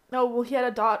 Oh, well, he had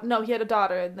a daughter. No, he had a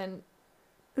daughter, and then...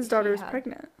 His daughter He was had-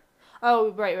 pregnant.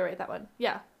 Oh, right, that one.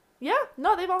 Yeah. Yeah,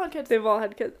 no, they've all had kids. They've all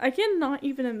had kids. I cannot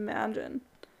even imagine.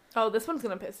 Oh, this one's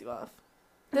gonna piss you off.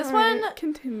 This All one, right,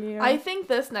 continue. I think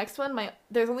this next one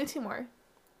there's only 2 more.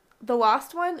 The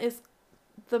last one is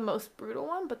the most brutal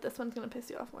one, but this one's gonna piss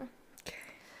you off more. Okay.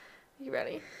 You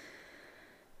ready?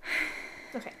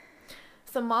 Okay.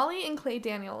 So Molly and Clay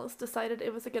Daniels decided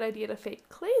it was a good idea to fake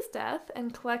Clay's death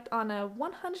and collect on a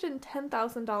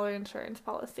 $110,000 insurance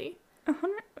policy.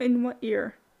 100 in what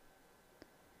year?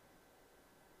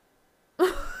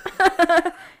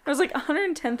 I was like,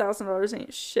 $110,000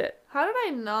 ain't shit. How did I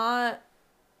not...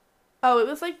 Oh, it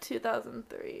was like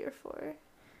 2003 or 4.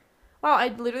 Wow, I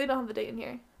literally don't have the date in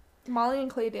here. Molly and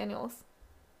Clay Daniels.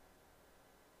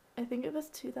 I think it was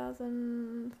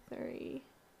 2003.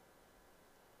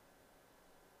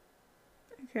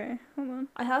 Okay, hold on.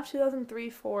 I have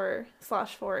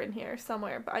 2003/4 in here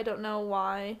somewhere, but I don't know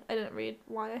why. I didn't read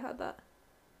why I had that.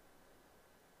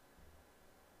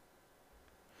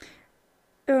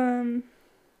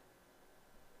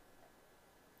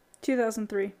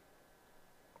 2003.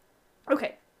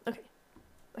 Okay.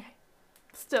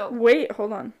 Still. Wait,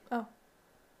 hold on. Oh.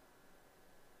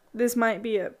 This might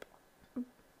be it.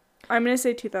 I'm gonna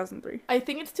say 2003. I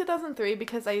think it's 2003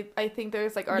 because I think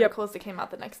there's like articles that came out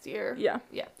the next year. Yeah.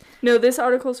 Yeah. No, this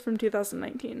article's from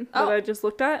 2019 Oh. that I just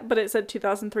looked at, but it said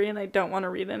 2003 and I don't want to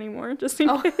read anymore just in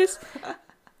Oh. case.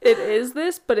 It is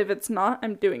this, but if it's not,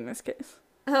 I'm doing this case.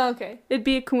 Okay. It'd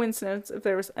be a coincidence if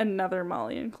there was another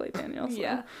Molly and Clay Daniels. So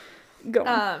Yeah. Go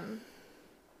on.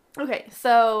 Okay,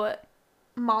 so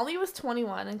Molly was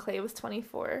 21 and Clay was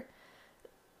 24.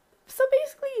 So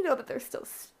basically, you know that they're still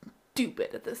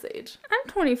stupid at this age. I'm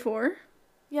 24.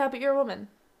 Yeah, but you're a woman.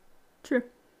 True.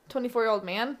 24-year-old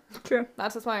man. True.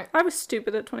 Not so smart. I was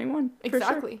stupid at 21. for sure.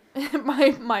 Exactly.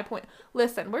 my point.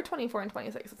 Listen, we're 24 and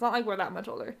 26. It's not like we're that much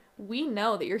older. We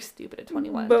know that you're stupid at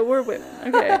 21. But we're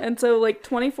women. Okay. And so, like,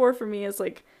 24 for me is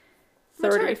like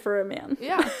 30 Mature. for a man.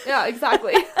 Yeah,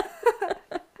 exactly.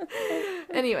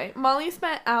 Anyway, Molly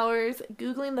spent hours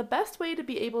Googling the best way to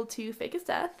be able to fake his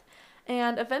death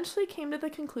and eventually came to the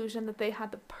conclusion that they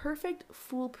had the perfect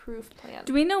foolproof plan.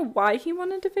 Do we know why he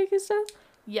wanted to fake his death?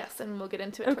 Yes, and we'll get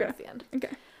into it Okay. towards the end.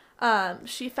 Okay.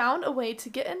 She found a way to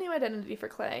get a new identity for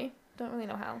Clay. Don't really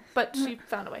know how, but she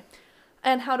found a way.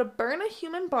 And how to burn a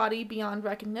human body beyond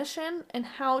recognition and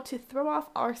how to throw off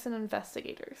arson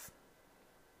investigators.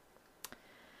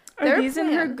 Are Their these in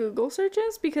her plan- Google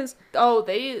searches? Because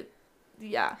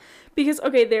Yeah.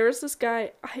 okay, there was this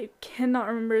guy, I cannot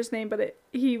remember his name, but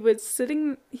he was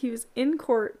in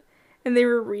court and they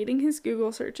were reading his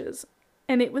Google searches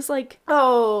and it was like,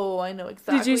 Oh, I know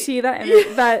exactly. did you see that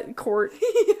that court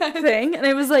thing? And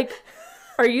it was like,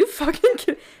 are you fucking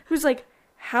kidding? It was like,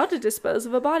 how to dispose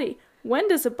of a body. When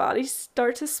does a body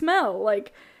start to smell?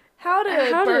 Like, How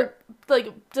to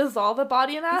dissolve a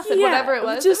body in acid, yeah, whatever it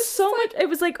was. Just so much. It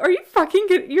was like, are you fucking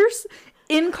kidding? Your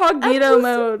incognito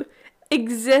mode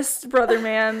exists, brother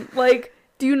man. Like,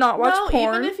 do you not watch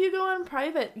porn? Even if you go in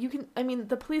private, you can. I mean,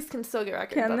 the police can still get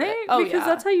records. Can of they? It. Oh, because yeah.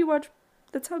 that's how you watch.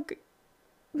 That's how.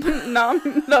 not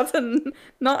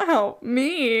how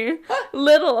me,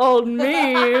 little old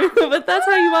me, but that's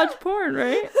how you watch porn,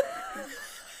 right?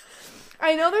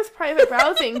 I know there's private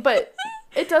browsing, but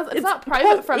it's not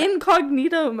private from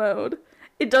incognito mode.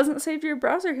 It doesn't save your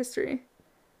browser history.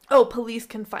 Oh, police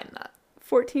can find that.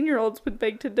 14-year-olds would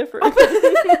beg to differ.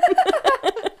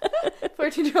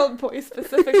 14-year-old boy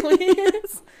specifically.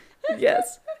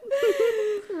 Yes.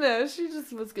 No, she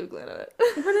just was Googling it.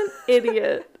 What an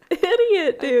idiot.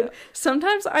 Idiot, dude.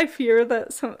 Sometimes I fear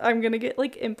that I'm gonna get,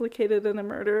 like, implicated in a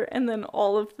murder, and then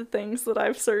all of the things that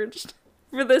I've searched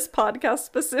for this podcast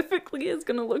specifically is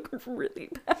gonna look really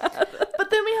bad. But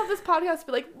then we have this podcast to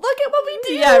be like, look at what we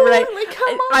do. Yeah, right. Like,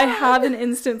 come on. I have an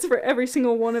instance for every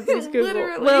single one of these Google.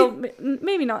 Literally. Well,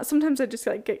 maybe not. Sometimes I just,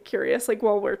 like, get curious, like,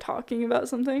 while we're talking about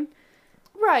something.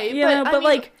 Right, Yeah, but but, I mean,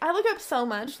 like, I look up so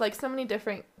much, like, so many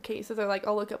different cases, or, like,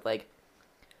 I'll look up, like,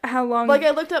 how long... like,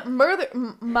 I looked up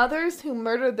mothers who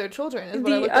murdered their children is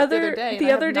what I looked up the other day.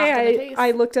 The other day, I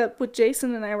looked up with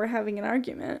Jason and I were having an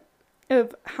argument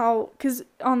of how, because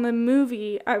on the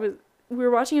movie, we were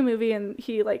watching a movie and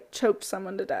he, like, choked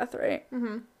someone to death, right?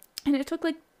 Mm-hmm. And it took,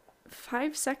 like,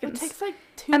 5 seconds. It takes, like,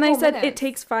 2 and I said, minutes. it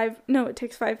takes 5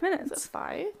 minutes. Is it 5?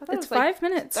 I thought It's it was 5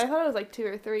 minutes. I thought it was, like, 2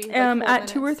 or 3. Like, At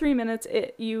 2 or 3 minutes,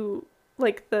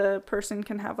 like, the person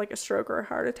can have, like, a stroke or a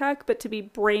heart attack, but to be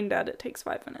brain dead, it takes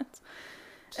 5 minutes.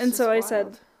 And so I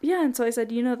said,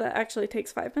 you know, that actually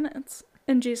takes 5 minutes.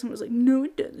 And Jason was like, no,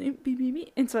 it doesn't. Beep, beep,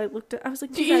 beep. And so I looked at, I was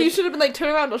like, you should have been like, turn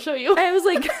around, I'll show you. I was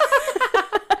like,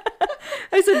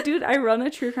 I said, dude, I run a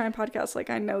true crime podcast. Like,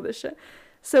 I know this shit.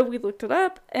 So we looked it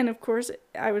up, and of course,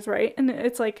 I was right. And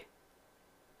it's like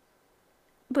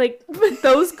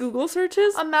those Google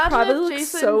searches Imagine probably if look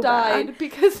Jason so died bad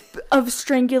because of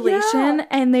strangulation,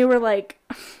 and they were like,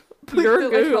 your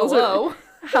like, Googles hello. are,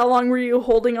 how long were you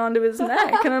holding onto his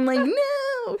neck? And I'm like,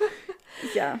 no.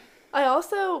 Yeah. I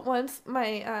also, once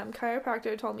my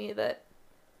chiropractor told me that,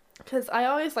 because I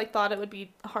always like thought it would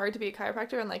be hard to be a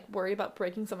chiropractor and like worry about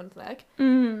breaking someone's neck.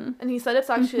 Mm. And he said it's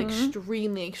actually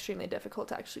extremely, extremely difficult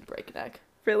to actually break a neck.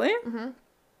 Really? Mm-hmm.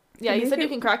 Yeah, he said you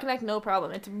can crack a neck, no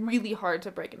problem. It's really hard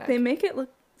to break a neck. They make it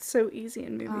look so easy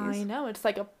in movies. I know. It's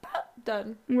like a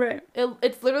done. Right.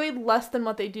 It's literally less than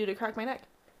what they do to crack my neck.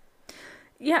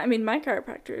 Yeah, I mean, my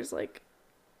chiropractor is like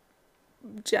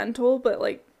gentle, but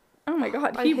like, oh my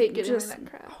god, I hate getting my neck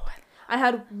cracked. I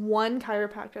had one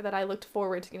chiropractor that I looked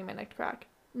forward to getting my neck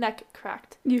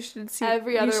cracked. You should see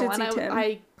every other should one. see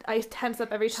Tim. I tense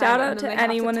up every time. Shout out to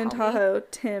anyone in Tahoe,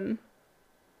 Tim,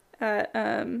 at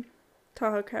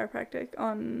Tahoe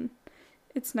Chiropractic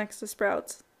it's next to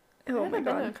Sprouts. Oh my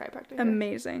god, been to a chiropractor here.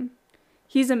 Amazing.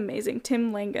 He's amazing,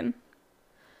 Tim Langan.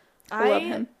 I love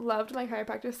him. Loved my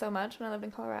chiropractor so much when I lived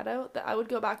in Colorado that I would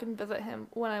go back and visit him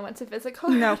when I went to visit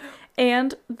Colorado. No,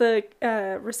 and the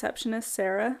receptionist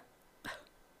Sarah.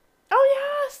 Oh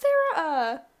yeah,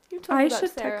 Sarah. You told me I about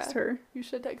should Sarah. text her. You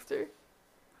should text her.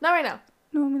 Not right now.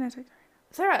 No, I'm gonna text her.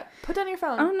 Sarah, put down your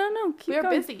phone. Oh no, keep we are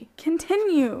going. busy.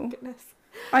 Continue. Goodness.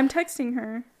 I'm texting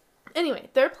her. Anyway,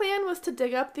 their plan was to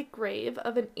dig up the grave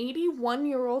of an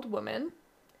 81-year-old woman,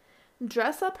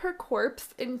 dress up her corpse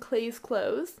in Clay's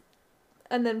clothes,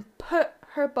 and then put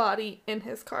her body in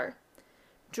his car.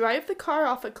 Drive the car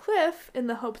off a cliff in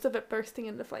the hopes of it bursting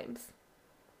into flames.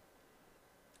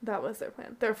 That was their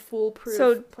plan. Their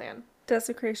foolproof plan.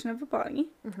 Desecration of a body.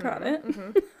 Got it.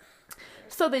 Mm-hmm.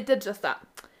 So they did just that.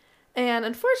 And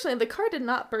unfortunately, the car did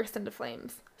not burst into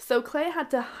flames. So Clay had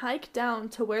to hike down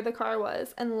to where the car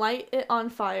was and light it on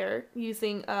fire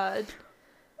using a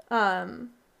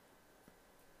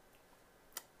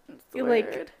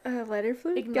like a lighter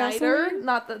fluid? Igniter? Gasoline?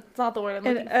 Not the word I'm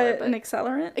looking for, but an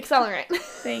accelerant? accelerant.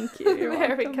 Thank you. You're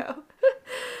There we welcome.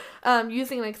 go.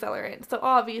 Using an accelerant. So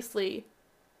obviously,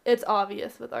 it's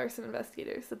obvious with arson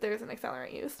investigators that there's an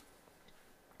accelerant used.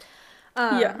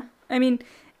 Yeah. I mean,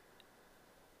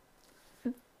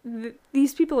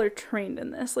 these people are trained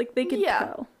in this. Like, they can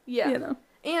tell. Yeah. You know?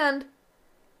 And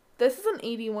this is an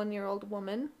 81-year-old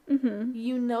woman. Mm-hmm.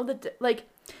 You know the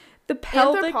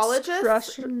pelvic anthropologists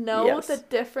structure, know the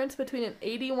difference between an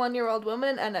 81-year-old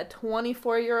woman and a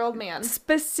 24-year-old man.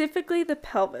 Specifically the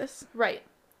pelvis. Right.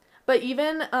 But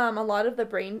even a lot of the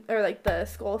brain, or like the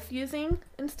skull fusing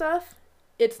and stuff,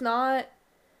 it's not...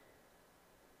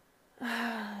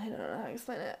 I don't know how to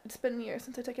explain it. It's been years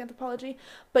since I took anthropology.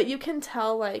 But you can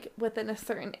tell, like, within a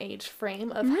certain age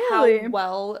frame of how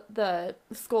well the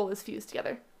skull is fused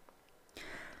together.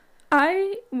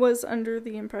 I was under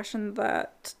the impression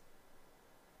that,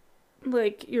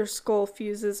 like, your skull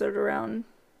fuses at around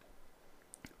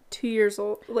 2 years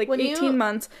old. Like, when 18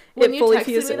 months, it fully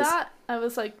fuses. When you texted me that, I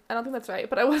was like, I don't think that's right.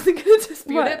 But I wasn't going to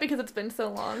dispute it because it's been so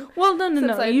long. Well,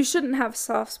 no. You shouldn't have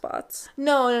soft spots.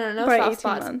 No soft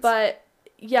spots. Months. But,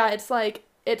 yeah, it's like,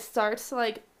 it starts to,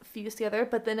 like, fuse together.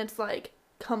 But then it's, like,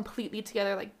 completely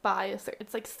together, like, by a certain...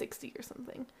 It's, like, 60 or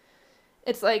something.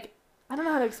 It's, like... I don't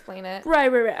know how to explain it.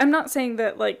 Right. I'm not saying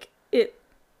that, like, it...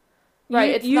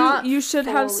 Right, it's not you should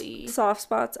fully... have soft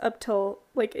spots up till,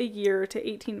 like, a year to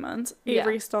 18 months.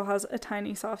 Avery still has a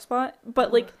tiny soft spot.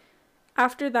 But, like,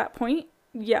 after that point,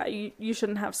 yeah, you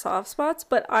shouldn't have soft spots.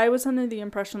 But I was under the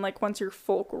impression, like, once you're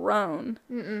full grown,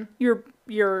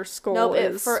 your skull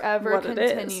is it forever what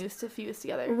continues to fuse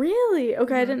together. Really?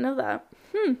 Okay, I didn't know that.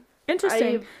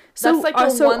 Interesting. That's, like,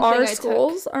 the one thing our I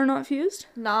skulls are not fused?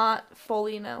 Not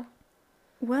fully, no.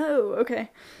 Whoa, okay.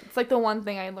 It's like the one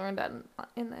thing I learned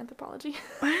in anthropology.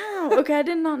 Wow, okay, I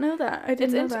did not know that. I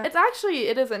didn't know that. It's actually,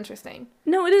 it is interesting.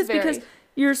 No, it is because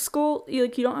your skull, you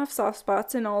don't have soft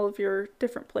spots and all of your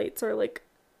different plates are, like,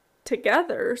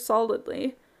 together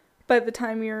solidly by the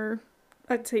time you're,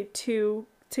 I'd say 2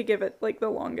 to give it, like, the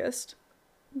longest.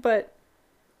 But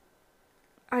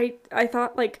I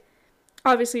thought, like,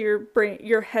 obviously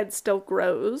your head still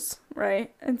grows,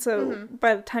 right? And so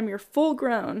by the time you're full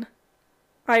grown,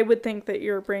 I would think that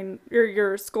your brain or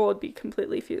your skull would be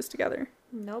completely fused together.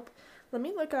 Nope. Let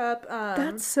me look up.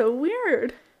 That's so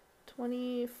weird.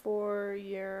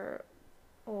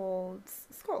 24-year-old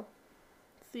skull.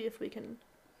 See if we can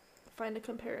find a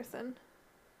comparison.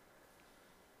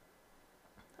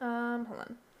 Hold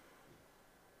on.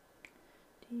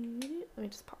 Let me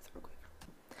just pause it real quick.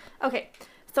 Okay,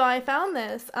 So I found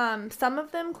this. Some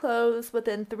of them close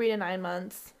within 3 to 9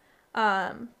 months.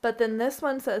 But then this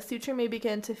one says suture may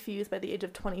begin to fuse by the age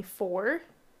of 24.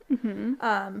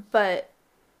 Mm-hmm. But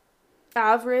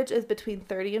average is between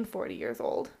 30 and 40 years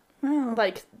old. Wow.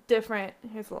 Like different,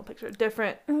 here's a little picture,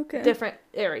 different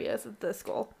areas of the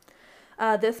skull.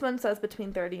 This one says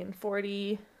between 30 and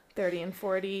 40, 30 and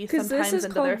 40, 'cause sometimes this is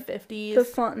into their called 50s. The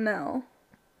fontanelle.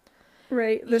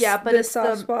 Right? Yeah, but the it's soft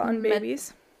the spot on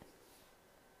babies.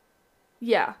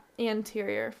 Yeah,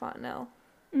 anterior fontanelle.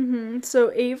 Mm-hmm.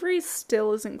 So Avery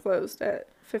still isn't closed at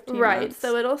 15 Right, months.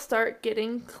 so it'll start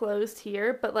getting closed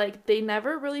here, but like they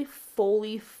never really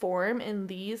fully form in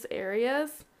these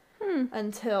areas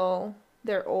until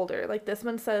they're older. Like this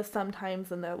one says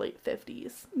sometimes in their late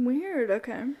 50s. Weird,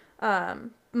 okay.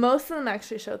 Most of them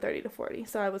actually show 30 to 40,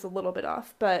 so I was a little bit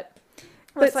off, but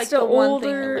But that's like still the one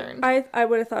older, thing I learned. I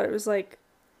would have thought it was like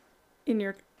in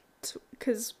your...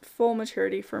 Because full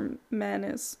maturity for men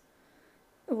is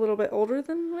a little bit older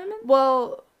than women?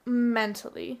 Well,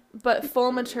 mentally, but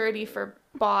full maturity for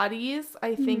bodies,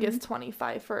 I think is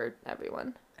 25 for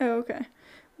everyone. Oh, okay.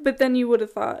 But then you would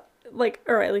have thought, like,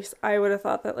 or at least I would have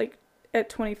thought that, like, at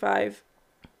 25,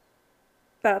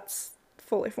 that's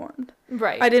fully formed.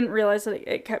 Right. I didn't realize that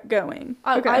it kept going.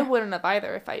 Okay. I wouldn't have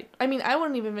either I mean, I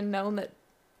wouldn't even known that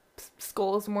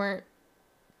skulls weren't,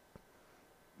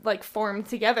 like, formed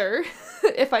together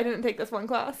if I didn't take this one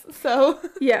class, so.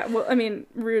 Yeah, well, I mean,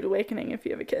 rude awakening if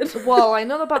you have a kid. Well, I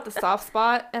know about the soft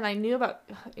spot, and I knew about,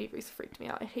 Avery's freaked me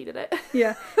out, I hated it.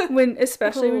 Yeah,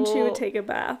 especially when she would Oh. take a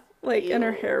bath, like, and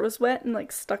her Ew. hair was wet and,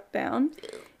 like, stuck down.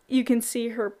 You can see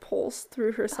her pulse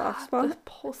through her soft spot. The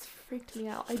pulse freaked me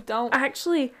out. I don't.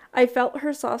 Actually, I felt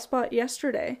her soft spot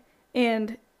yesterday,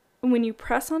 and when you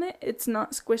press on it, it's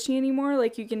not squishy anymore.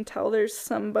 Like, you can tell there's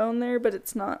some bone there, but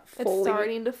it's not fully... It's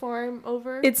starting to form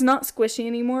over. It's not squishy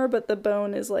anymore, but the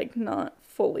bone is, like, not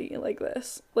fully like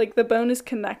this. Like, the bone is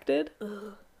connected,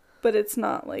 but it's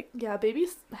not, like... Yeah,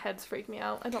 babies' heads freak me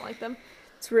out. I don't like them.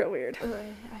 It's real weird. Ugh,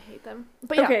 I hate them.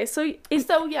 But yeah. Okay, so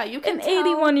Yeah, you can an tell...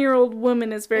 81-year-old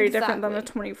woman is very different than a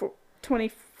Exactly.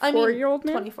 24-year-old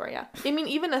man? 24, yeah. I mean,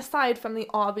 even aside from the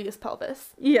obvious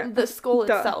pelvis, Yeah. the skull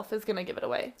Duh. itself is going to give it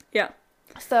away. Yeah.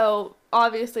 So,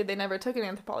 obviously, they never took an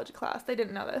anthropology class. They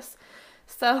didn't know this.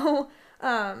 So,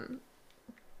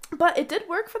 but it did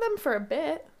work for them for a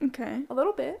bit. Okay. A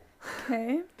little bit.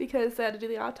 Okay. Because they had to do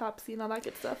the autopsy and all that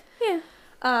good stuff.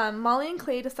 Yeah. Molly and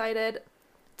Clay decided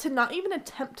to not even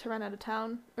attempt to run out of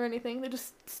town or anything. They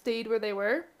just stayed where they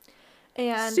were.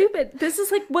 And Stupid. This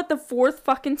is like what, the fourth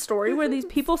fucking story where these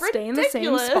people stay in the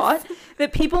same Ridiculous. spot,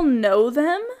 that people know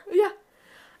them?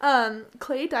 yeah.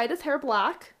 Clay dyed his hair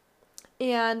black,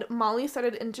 and Molly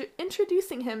started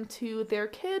introducing him to their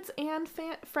kids and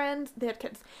friends. They had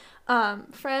kids.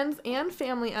 Friends and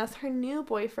family as her new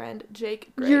boyfriend,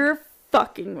 Jake Grigg. You're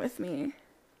fucking with me.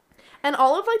 And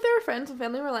all of, like, their friends and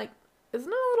family were like, isn't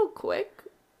it a little quick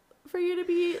for you to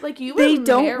be, like, you were They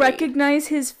don't married. recognize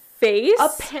his face?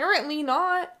 Apparently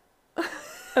not.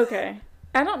 Okay.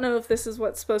 I don't know if this is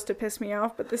what's supposed to piss me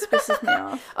off, but this pisses me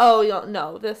off. Oh,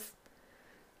 no, this...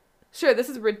 Sure, this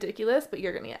is ridiculous, but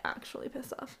you're gonna get actually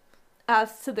pissed off.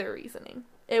 As to their reasoning.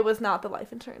 It was not the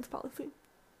life insurance policy.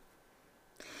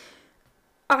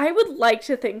 I would like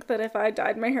to think that if I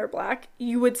dyed my hair black,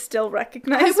 you would still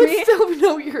recognize I would me. still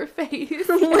know your face.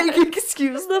 Like,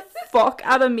 excuse the fuck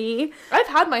out of me. I've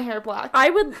had my hair black.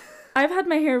 I've had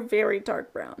my hair very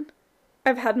dark brown.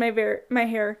 I've had my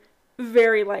hair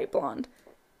very light blonde.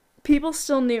 People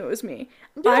still knew it was me.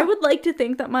 Yeah. I would like to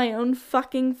think that my own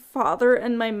fucking father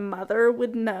and my mother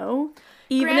would know.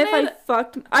 Even if Granted, I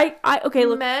fucked... Okay,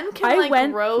 look. Men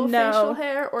can, grow no. facial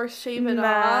hair or shave it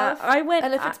Nah, off.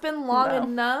 and if it's been long no.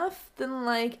 enough, then,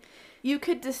 like, you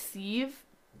could deceive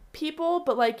people,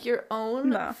 but, like, your own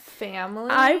No.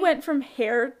 family. I went from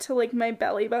hair to, like, my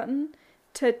belly button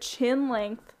to chin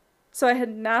length. So I had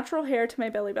natural hair to my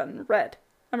belly button, red.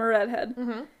 I'm a redhead.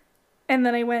 Mm-hmm. And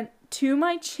then I went to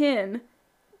my chin,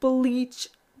 bleach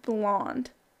blonde.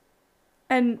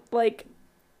 And, like,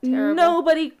 Terrible.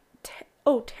 nobody...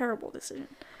 terrible decision.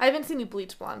 I haven't seen you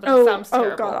bleach blonde, but it sounds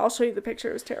terrible. Oh, God, I'll show you the picture.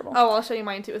 It was terrible. Oh, I'll show you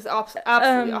mine, too. It's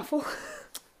absolutely awful.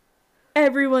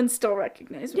 Everyone still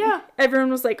recognized me. Yeah. Everyone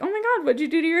was like, oh my God, what'd you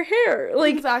do to your hair?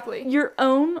 Like, exactly. your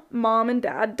own mom and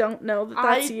dad don't know that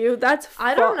that's you. That's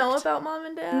I don't know fucked. about mom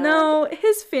and dad. No,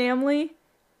 his family.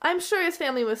 I'm sure his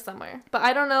family was somewhere, but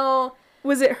I don't know.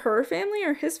 Was it her family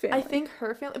or his family? I think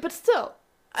her family, but still.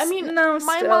 I mean, No,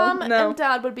 my still, mom no. and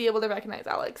dad would be able to recognize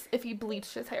Alex if he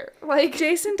bleached his hair. Like,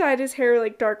 Jason dyed his hair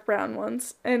like dark brown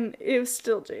once, and it was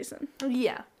still Jason.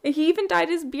 yeah. He even dyed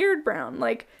his beard brown.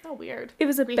 Like, Oh, weird. it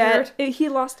was a Weird. bet. He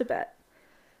lost a bet.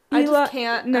 I just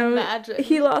can't imagine.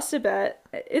 He lost a bet.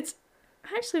 It's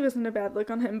actually wasn't a bad look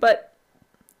on him, but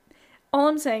all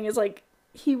I'm saying is, like,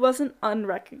 he wasn't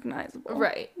unrecognizable.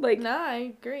 Right. Like, no, I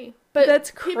agree. But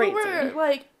that's people crazy. were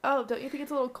like, oh, don't you think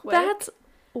it's a little quick? That's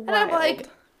wild. And I'm like,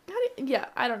 yeah,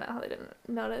 I don't know how they didn't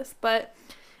notice. But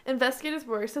investigators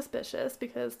were suspicious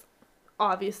because,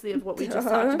 obviously, of what we just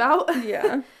talked about.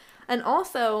 Yeah. And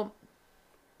also,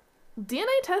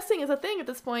 DNA testing is a thing at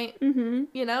this point, Mm-hmm.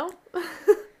 you know?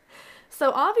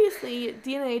 So, obviously,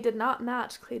 DNA did not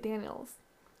match Clay Daniels.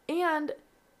 And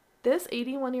this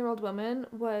 81-year-old woman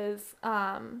was,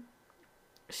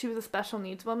 she was a special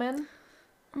needs woman.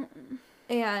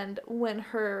 And when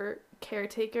her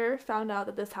caretaker found out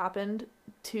that this happened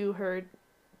to her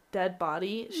dead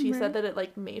body, she said that it,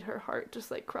 like, made her heart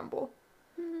just, like, crumble.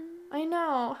 I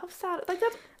know. How sad. Like,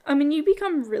 that's... I mean, you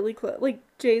become really close. Like,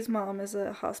 Jay's mom is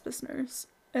a hospice nurse.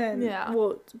 And,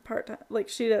 well, part-time. Like,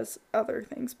 she does other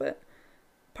things, but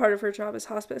part of her job is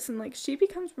hospice. And, like, she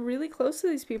becomes really close to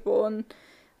these people. And,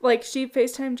 like, she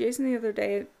FaceTimed Jason the other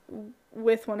day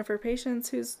with one of her patients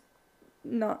who's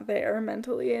not there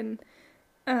mentally. And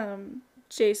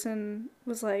Jason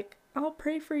was like, I'll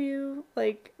pray for you.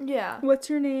 Like, yeah. What's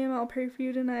your name? I'll pray for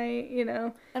you tonight, you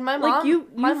know. And my mom,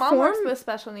 like, my mom works with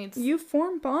special needs. You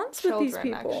form bonds with these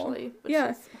people. Actually,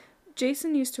 yeah.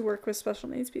 Jason used to work with special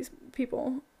needs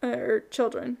people, or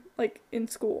children, like, in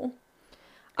school.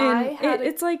 And I had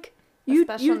it's like, a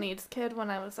special needs kid when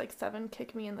I was, like, 7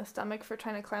 kick me in the stomach for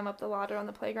trying to climb up the ladder on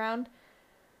the playground.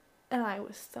 And I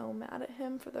was so mad at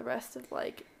him for the rest of,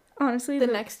 like, honestly, the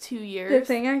next 2 years. The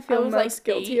thing I feel most like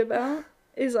guilty about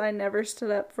is I never stood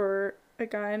up for a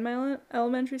guy in my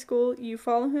elementary school. You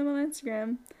follow him on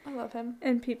Instagram. I love him.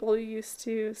 And people used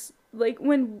to, like,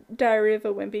 when Diary of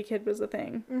a Wimpy Kid was a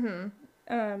thing,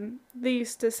 they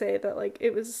used to say that, like,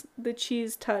 it was the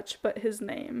cheese touch, but his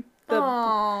name.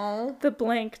 The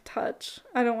blank touch.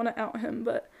 I don't want to out him,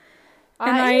 but...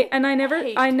 I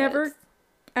never,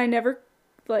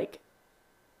 like,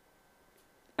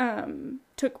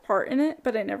 took part in it,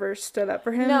 but I never stood up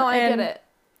for him. No, I get it.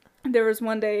 There was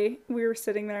one day we were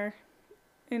sitting there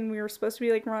and we were supposed to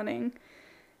be, like, running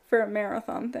for a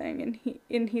marathon thing,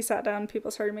 and he sat down and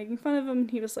people started making fun of him,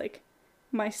 and he was like,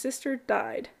 my sister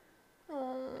died.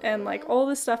 And, like, all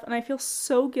this stuff, and I feel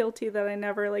so guilty that I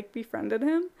never, like, befriended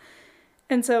him.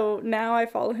 And so now I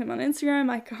follow him on Instagram,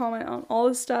 I comment on all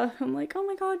this stuff, I'm like, oh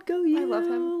my god, go you. I love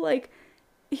him. Like,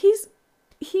 he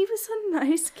was a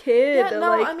nice kid. Yeah,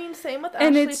 no, like, I mean, same with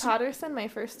Ashley Patterson, my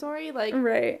first story. Like,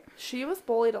 right. She was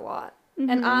bullied a lot.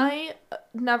 And I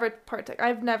never partook.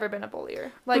 I've never been a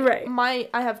bullier. Like,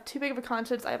 I have too big of a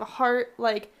conscience. I have a heart.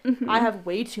 Like, I have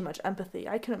way too much empathy.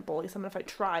 I couldn't bully someone if I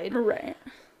tried. Right.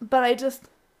 But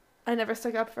I never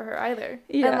stuck up for her either.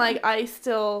 Yeah. And, like, I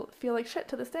still feel like shit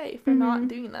to this day for not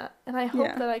doing that. And I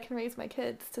hope that I can raise my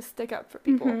kids to stick up for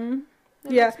people. It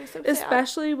makes me so sad.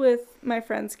 Especially with my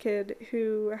friend's kid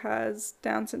who has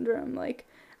Down syndrome. Like,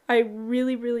 I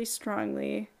really, really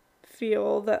strongly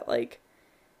feel that, like,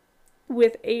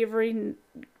 with Avery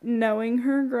knowing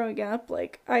her growing up,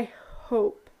 like, I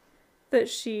hope that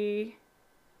she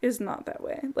is not that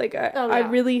way. Like, I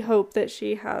really hope that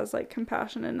she has, like,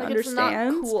 compassion and understands. It's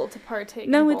not cool to partake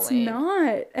in bullying. It's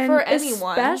not. And for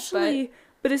anyone.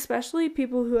 But especially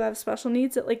people who have special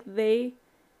needs, that, like,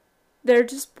 they're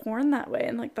just born that way,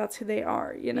 and, like, that's who they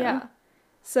are, you know? Yeah.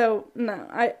 So, no,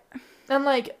 And,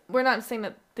 like, we're not saying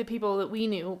that the people that we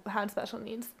knew had special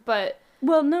needs, but...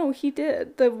 Well, no, he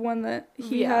did. The one that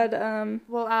he had,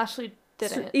 well, Ashley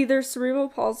didn't. Either cerebral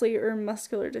palsy or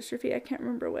muscular dystrophy. I can't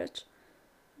remember which.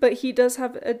 But he does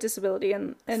have a disability,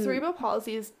 and... Cerebral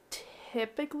palsy is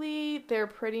typically, they're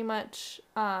pretty much,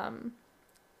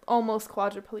 almost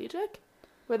quadriplegic,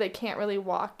 where they can't really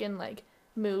walk and, like,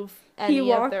 move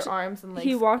any of their arms and legs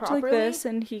He walked properly. like this,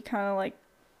 and he kind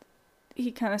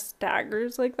of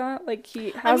staggers like that. Like, he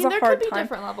has a hard time. There could be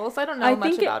different levels. I don't know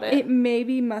much about it. It may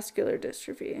be muscular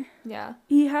dystrophy. Yeah.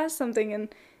 He has something, and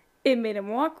it made him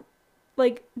walk,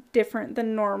 like, different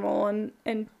than normal, and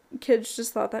kids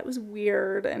just thought that was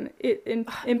weird, and it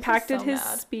impacted his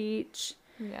speech.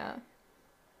 Yeah.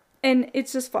 And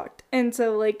it's just fucked. And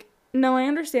so, like, no, I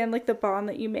understand, like, the bond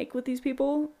that you make with these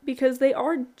people, because they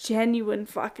are genuine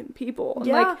fucking people.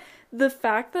 Yeah. And, like, the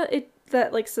fact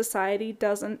that, like, society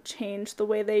doesn't change the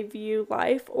way they view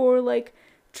life or, like,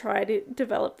 try to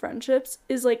develop friendships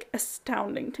is, like,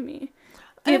 astounding to me.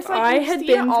 And if I had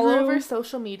been all over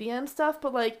social media and stuff,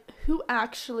 but, like, who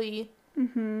actually,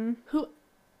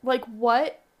 like,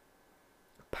 what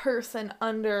person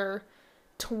under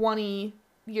 20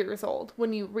 years old,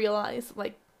 when you realize,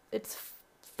 like, it's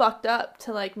fucked up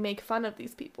to, like, make fun of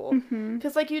these people. Mm-hmm.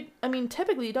 Because, like,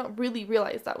 typically you don't really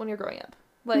realize that when you're growing up.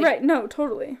 Like, Right, no,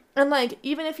 totally. And, like,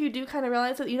 even if you do kind of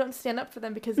realize it, you don't stand up for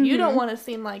them because you don't want to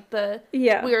seem like the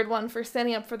weird one for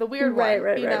standing up for the weird one.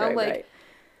 Right, you know? right, like, right.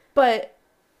 But,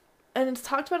 and it's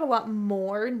talked about a lot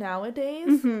more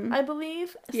nowadays, I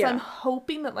believe. So I'm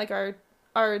hoping that, like,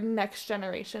 our next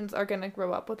generations are going to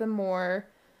grow up with a more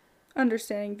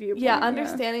understanding viewpoint. Yeah,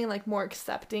 understanding, like, more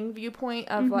accepting viewpoint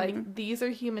of, like, these are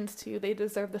humans too. They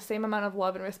deserve the same amount of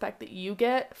love and respect that you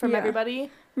get from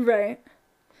everybody. Right.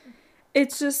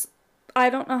 It's just, I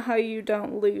don't know how you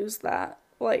don't lose that,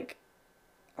 like,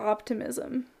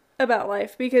 optimism about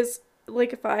life. Because,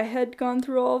 like, if I had gone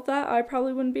through all of that, I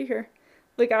probably wouldn't be here.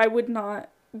 Like, I would not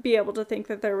be able to think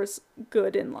that there was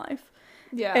good in life.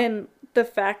 Yeah. And the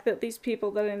fact that these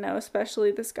people that I know,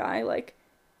 especially this guy, like,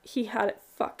 he had it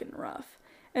fucking rough.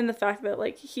 And the fact that,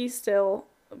 like, he still,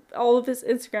 all of his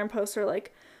Instagram posts are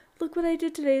like, look what I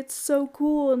did today, it's so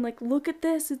cool, and, like, look at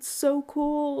this, it's so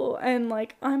cool, and,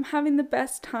 like, I'm having the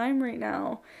best time right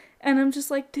now. And I'm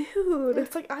just like, dude.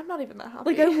 It's like, I'm not even that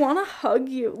happy. Like, I want to hug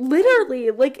you.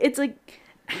 Literally. Like, it's like,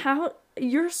 how,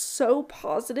 you're so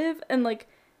positive, and, like,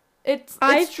 it's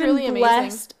I've truly been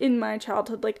blessed in my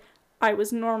childhood. Like, I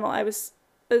was normal. I was,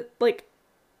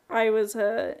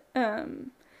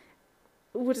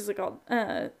 what is it called?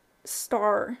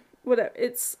 Star. Whatever.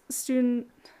 It's student.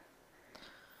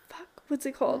 Fuck. What's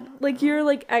it called? Like, you're,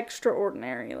 like,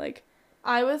 extraordinary. Like,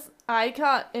 I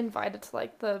got invited to,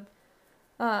 like, the,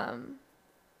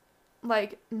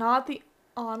 like, not the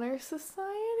honor society.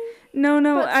 No,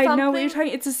 but I know what you're something-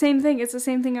 talking. It's the same thing. It's the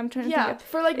same thing I'm trying to think Yeah, of.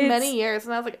 for, like, It's- many years,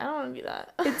 and I was like, I don't want to be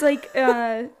that. It's like,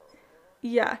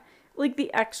 yeah. Like,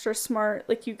 the extra smart,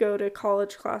 like, you go to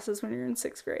college classes when you're in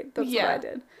 6th grade. That's what I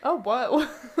did. Oh, whoa.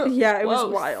 Yeah, it was Whoa,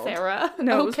 wild. Sarah.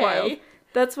 No, it was wild.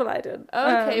 That's what I did.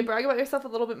 Okay, brag about yourself a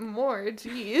little bit more.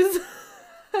 Jeez.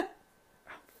 I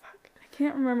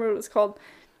can't remember what it was called.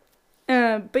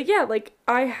 But yeah, like,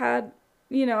 I had,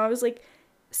 you know, I was, like,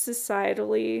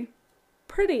 societally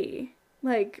pretty.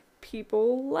 Like,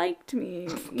 people liked me,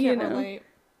 you know. Relate.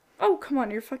 Oh, come on,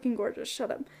 you're fucking gorgeous.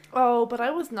 Shut up. Oh, but I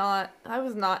was not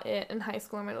it in high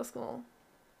school or middle school.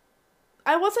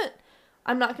 I wasn't,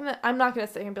 I'm not gonna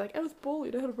sit here and be like, I was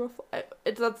bullied, I had a rough life.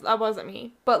 That wasn't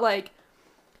me. But, like,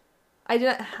 I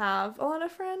didn't have a lot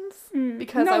of friends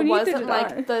because No, I neither wasn't, did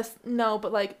like, I. this, no,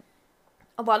 but, like,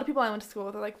 a lot of people I went to school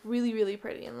with are, like, really, really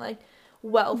pretty and, like,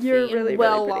 wealthy You're and really,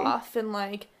 well really pretty. off and,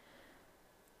 like,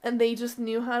 and they just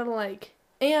knew how to, like,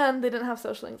 and they didn't have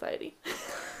social anxiety.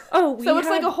 Oh, So it's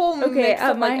like a whole okay, mix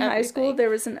at of, my like, high school, everything. there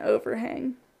was an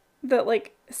overhang that,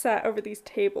 like, sat over these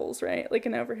tables, right? Like,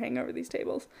 an overhang over these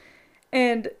tables.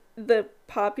 And the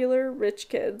popular rich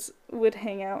kids would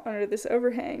hang out under this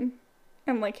overhang.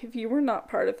 And, like, if you were not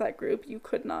part of that group, you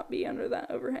could not be under that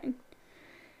overhang.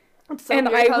 It's so and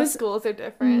weird I how was schools are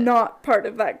different. Not part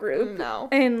of that group. No.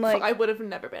 And, like, I would have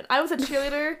never been. I was a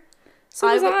cheerleader. so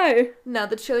was I. No,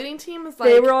 the cheerleading team was, like,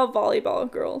 They were all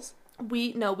volleyball girls.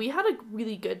 we had a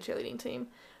really good cheerleading team,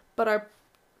 but our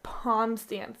POMS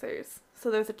dancers. So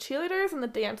there's the cheerleaders and the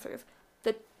dancers.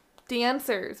 The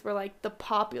dancers were, like, the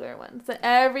popular ones that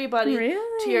everybody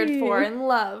Really? cheered for and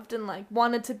loved and, like,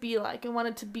 wanted to be like and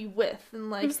wanted to be with and, It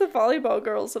like, was the volleyball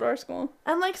girls at our school.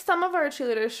 and, like, some of our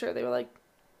cheerleaders, sure, they were, like,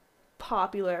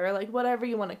 popular or, like, whatever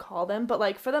you want to call them, but,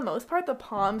 like, for the most part, the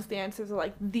POMS dancers were,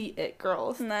 like, the it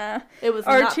girls. Nah. It was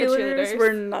Our not the cheerleaders cheerleaders.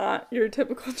 were not your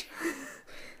typical cheerleaders.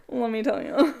 Let me tell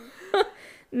you.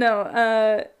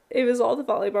 No, it was all the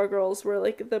volleyball girls were,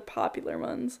 like, the popular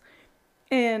ones.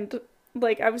 And,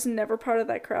 like, I was never part of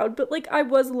that crowd, but, like, I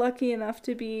was lucky enough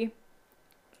to be,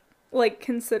 like,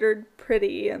 considered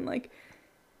pretty and, like,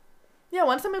 Yeah,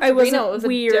 once I moved I to Reno, wasn't it was a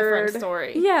weird. different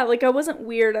story. Yeah, like, I wasn't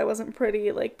weird, I wasn't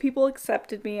pretty, like, people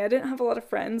accepted me. I didn't have a lot of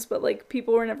friends, but, like,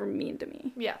 people were never mean to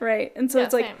me. Yeah. Right? And so Yeah,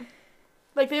 it's like, same.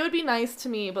 Like, they would be nice to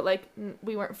me, but, like,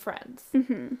 we weren't friends,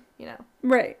 mhm. you know?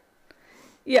 Right.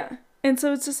 Yeah. And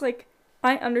so it's just like,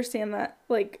 I understand that,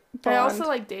 like, bond. I also,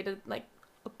 like, dated, like,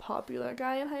 a popular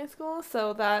guy in high school,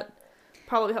 so that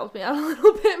probably helped me out a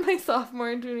little bit my sophomore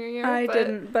and junior year. I but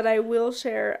didn't, but I won't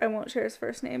share his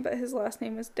first name, but his last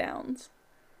name is Downs.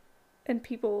 And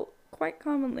people quite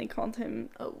commonly called him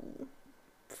Oh.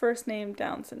 first name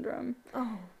Down syndrome.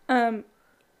 Oh.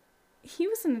 He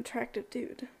was an attractive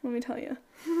dude, let me tell you.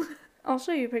 I'll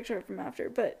show you a picture of him after,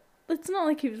 but it's not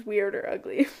like he was weird or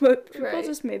ugly, but people Right.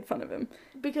 just made fun of him.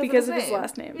 Because of his name.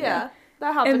 last name. Yeah.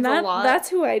 That happens And a lot. that's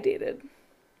who I dated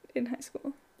in high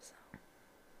school. So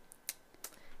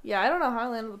Yeah, I don't know how I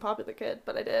landed the popular kid,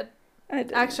 but I did. I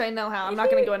did. Actually, I know how. I'm not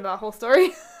going to go into that whole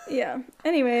story. Yeah.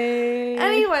 Anyway.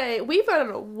 Anyway, we've gone on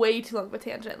a way too long of a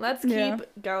tangent. Let's keep Yeah.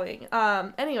 going.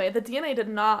 Anyway, the DNA did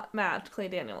not match Clay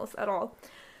Daniels at all.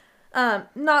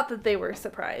 Not that they were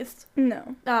surprised.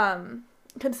 No.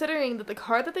 Considering that the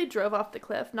car that they drove off the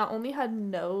cliff not only had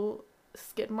no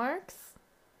skid marks.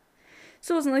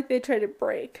 So it wasn't like they tried to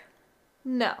break.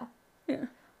 No. Yeah.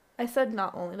 I said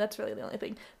not only. That's really the only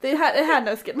thing. It had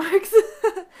no skid marks.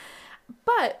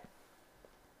 But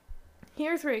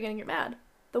here's where you're gonna get mad.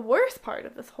 The worst part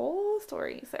of this whole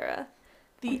story, Sarah,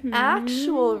 the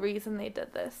actual reason they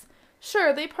did this.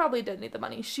 Sure, they probably did need the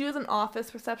money. She was an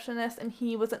office receptionist and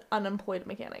he was an unemployed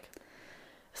mechanic.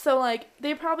 So, like,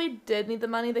 they probably did need the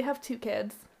money. They have 2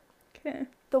 kids. Okay.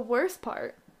 The worst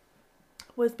part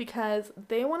was because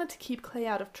they wanted to keep Clay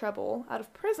out of trouble, out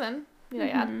of prison,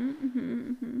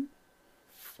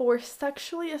 for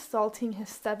sexually assaulting his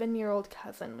 7-year-old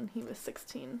cousin when he was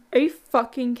 16. Are you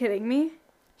fucking kidding me?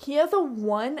 He has a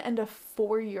 1 and a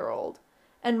 4-year-old.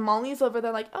 And Molly's over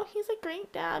there like, oh, he's a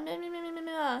great dad. Meh, meh, meh, meh, meh,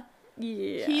 meh.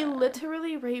 Yeah. He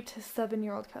literally raped his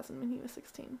 7-year-old cousin when he was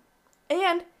 16.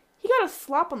 And he got a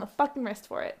slap on the fucking wrist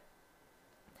for it.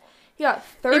 He got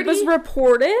 30... It was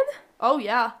reported? Oh,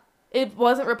 yeah. It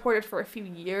wasn't reported for a few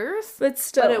years. But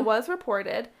still. But it was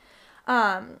reported.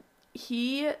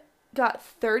 He got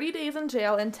 30 days in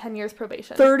jail and 10 years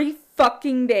probation. 30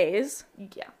 fucking days?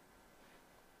 Yeah.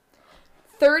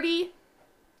 30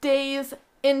 days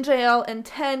in jail and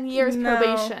 10 years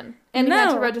probation. And he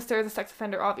had to register as a sex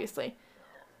offender, obviously.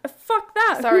 Fuck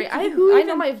that. Sorry, I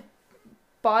know my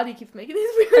body keeps making these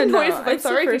weird noises. I'm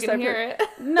sorry if you can hear it.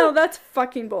 No, that's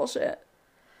fucking bullshit.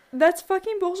 That's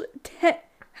fucking bullshit.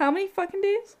 How many fucking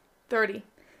days? 30.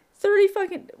 30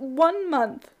 fucking... 1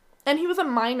 month. And he was a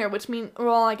minor, which means...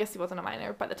 Well, I guess he wasn't a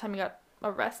minor by the time he got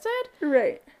arrested.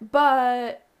 Right.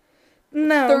 But...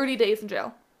 No. 30 days in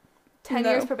jail. 10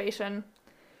 No. years probation.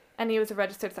 And he was a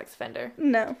registered sex offender.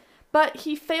 No. But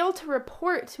he failed to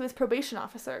report to his probation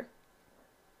officer.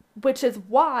 Which is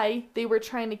why they were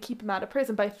trying to keep him out of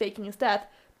prison by faking his death.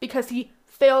 Because he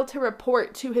failed to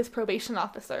report to his probation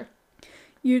officer.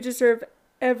 You deserve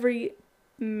every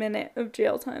minute of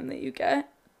jail time that you get.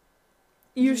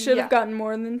 You should have gotten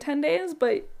more than 10 days,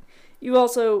 but you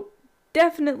also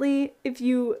definitely, if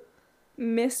you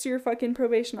missed your fucking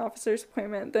probation officer's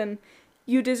appointment, then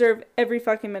you deserve every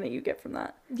fucking minute you get from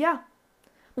that. Yeah.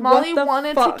 Molly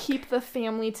wanted fuck? to keep the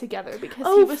family together because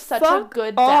he was such a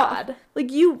good off. dad.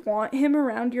 Like, you want him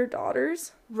around your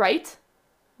daughters? Right?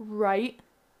 Right?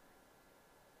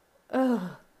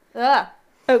 Ugh. Ugh.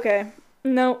 Okay.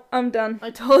 No, I'm done.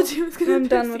 I told you it was going to I'm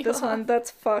done with this one.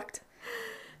 That's fucked.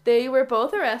 They were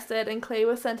both arrested, and Clay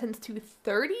was sentenced to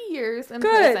 30 years in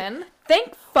prison.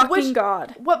 Thank fucking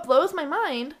God. What blows my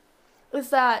mind is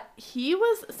that he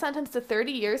was sentenced to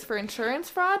 30 years for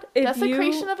insurance fraud,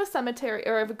 desecration of a cemetery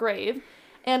or of a grave,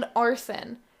 and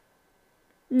arson.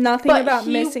 Nothing about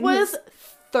missing But he was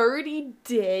 30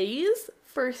 days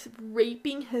for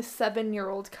raping his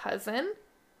 7-year-old cousin?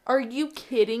 Are you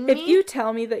kidding me? If you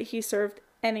tell me that he served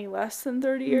any less than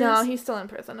 30 years... No, he's still in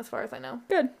prison as far as I know.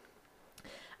 Good.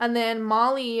 And then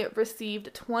Molly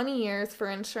received 20 years for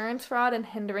insurance fraud and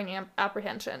hindering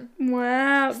apprehension.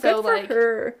 Wow, So, good for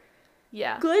her.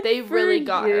 Yeah, Good they for really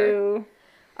got you.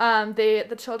 her.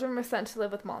 The children were sent to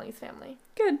live with Molly's family.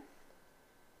 Good.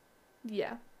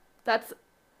 Yeah, that's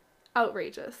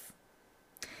outrageous.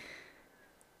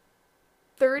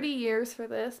 30 years for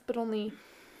this, but only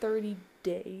 30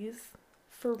 days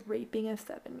for raping a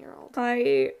 7-year-old.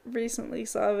 I recently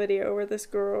saw a video where this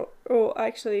girl... Oh,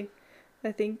 actually,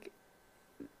 I think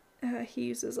he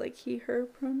uses, like, he, her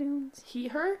pronouns. He,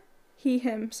 her? He,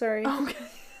 him, sorry.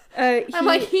 Okay. I'm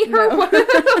like, he, her, no.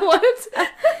 what?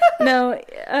 No,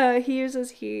 he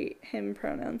uses he, him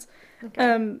pronouns. Okay.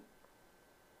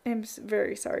 I'm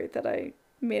very sorry that I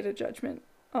made a judgment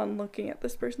on looking at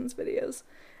this person's videos.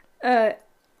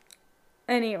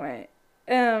 Anyway,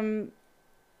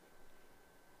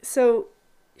 so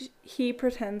he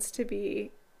pretends to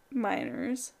be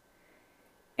minors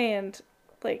and,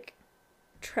 like,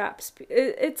 traps.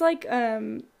 It's like,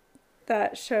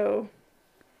 that show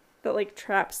that, like,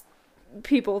 traps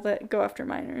people that go after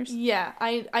minors. Yeah,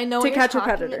 I know. To what catch you're a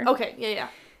predator. Okay, yeah.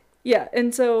 Yeah,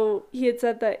 and so he had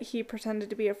said that he pretended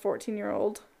to be a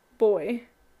 14-year-old boy,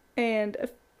 and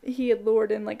he had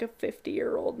lured in, like, a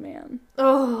 50-year-old man.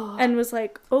 Oh. And was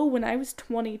like, oh, when I was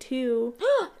 22,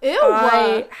 Ew.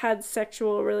 I had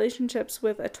sexual relationships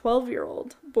with a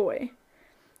 12-year-old boy.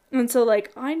 And so,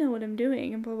 like, I know what I'm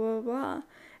doing, and blah, blah, blah.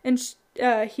 And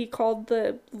he called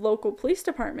the local police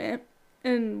department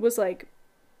and was like,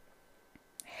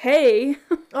 hey,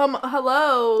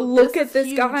 hello. look this at is this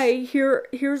huge. guy.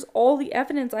 Here's all the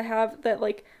evidence I have that,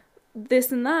 like,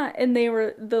 this and that. And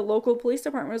the local police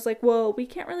department was like, well, we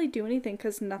can't really do anything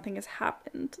because nothing has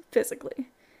happened physically.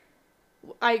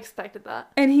 I expected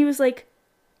that. And he was like,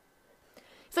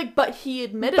 It's like, but he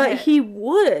admitted but it. he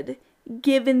would,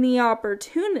 given the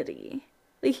opportunity.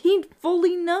 Like, he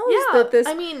fully knows Yeah,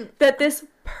 that this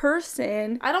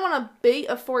person... I don't want to bait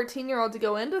a 14-year-old to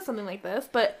go into something like this,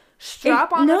 but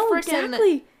strap on a freaking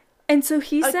exactly. And so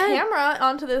he said, camera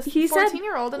onto this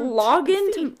 14-year-old and log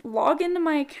into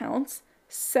my accounts,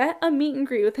 set a meet and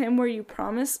greet with him where you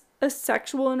promise a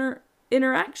sexual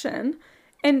interaction,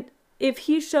 and if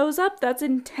he shows up, that's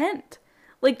intent.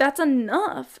 Like, that's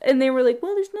enough. And they were like,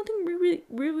 well, there's nothing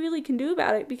we really can do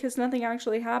about it because nothing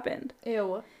actually happened.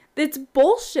 Ew. It's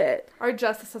bullshit. Our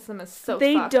justice system is so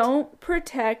They fucked. don't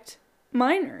protect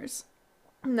minors.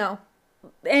 No.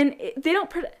 And they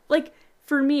don't protect... Like,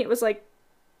 for me, it was like,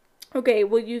 okay,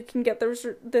 well, you can get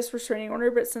this restraining order,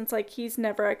 but since, like, he's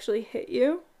never actually hit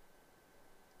you...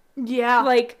 Yeah.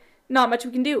 Like, not much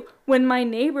we can do. When my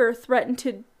neighbor threatened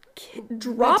to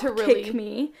drop kick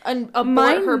me... And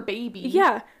abort her baby.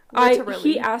 Yeah. Literally.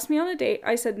 He asked me on a date.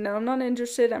 I said, no, I'm not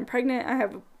interested. I'm pregnant. I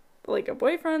have, like, a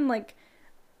boyfriend. Like,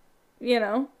 you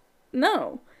know,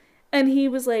 no. And he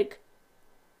was like,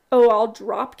 oh, I'll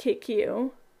drop kick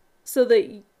you so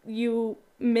that you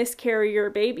miscarry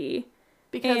your baby.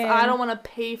 Because I don't want to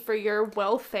pay for your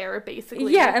welfare,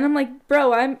 basically. Yeah, and I'm like,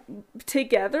 bro,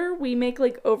 together, we make,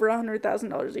 like, over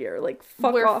 $100,000 a year. Like, fuck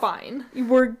off. We're fine.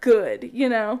 We're good, you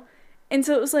know? And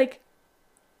so it was like,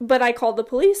 but I called the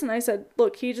police and I said,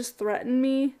 look, he just threatened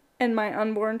me and my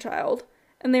unborn child.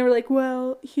 And they were like,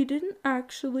 well, he didn't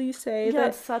actually say that.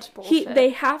 That's such bullshit.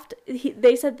 They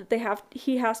said that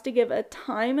he has to give a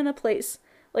time and a place.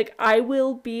 Like, I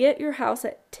will be at your house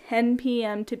at 10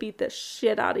 p.m. to beat the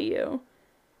shit out of you.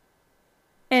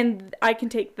 And I can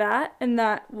take that, and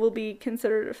that will be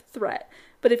considered a threat.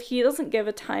 But if he doesn't give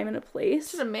a time and a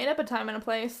place... Should have made up a time and a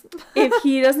place. If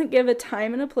he doesn't give a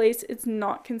time and a place, it's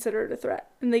not considered a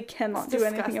threat. And they cannot do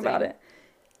anything about it.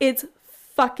 It's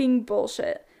fucking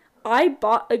bullshit. I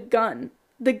bought a gun.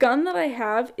 The gun that I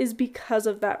have is because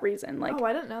of that reason. Like, oh,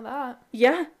 I didn't know that.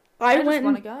 Yeah. I just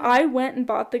want a gun. I went and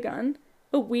bought the gun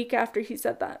a week after he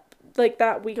said that. Like,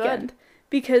 that weekend. Good.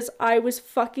 Because I was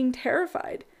fucking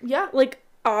terrified. Yeah. Like,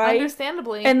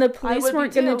 understandably. And the police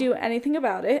weren't going to do anything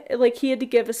about it. Like, he had to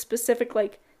give a specific,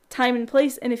 like, time and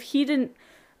place. And if he didn't,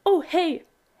 oh, hey,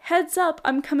 heads up,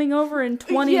 I'm coming over in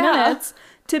 20 minutes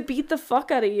to beat the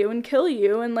fuck out of you and kill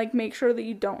you and, like, make sure that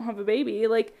you don't have a baby.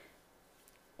 Like,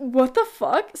 what the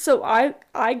fuck? So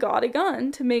I got a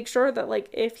gun to make sure that, like,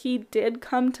 if he did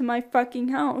come to my fucking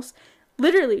house,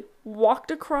 literally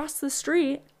walked across the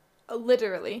street.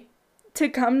 Literally. To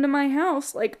come to my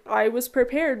house, like, I was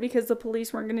prepared because the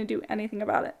police weren't going to do anything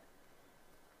about it.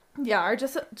 Yeah, our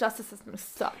justice system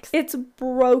sucks. It's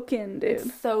broken, dude.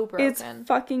 It's so broken. It's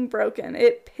fucking broken.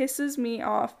 It pisses me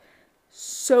off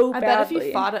so badly. I bet if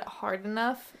you fought it hard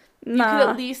enough, you could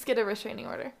at least get a restraining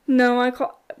order. No, I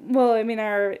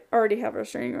already have a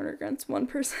restraining order against one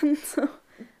person, so.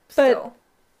 But still.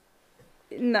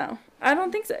 No, I don't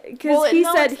think so. Because he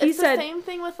said the same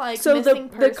thing with, like, missing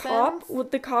persons.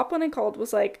 The cop when I called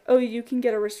was like, oh, you can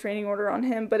get a restraining order on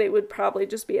him, but it would probably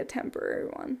just be a temporary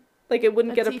one. Like, it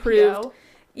wouldn't get TPO? approved.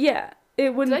 Yeah,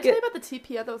 it wouldn't. Did I tell you about the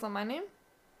TPO that was on my name?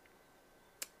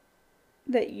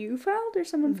 That you filed, or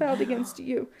someone filed against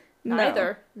you?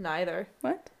 Neither.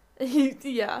 What?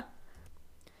 Yeah.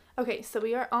 Okay, so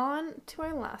we are on to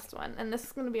our last one, and this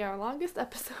is going to be our longest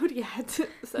episode yet.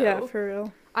 So yeah, for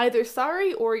real. Either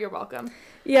sorry or you're welcome.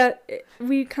 Yeah,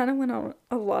 we kind of went on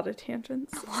a lot of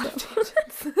tangents.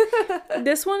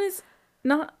 This one is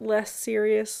not less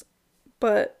serious,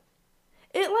 but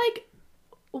it, like,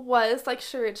 was, like,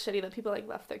 sure, it's shitty that people, like,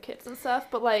 left their kids and stuff,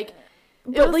 but, like,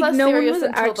 no one was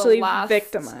actually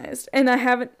victimized. And I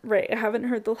haven't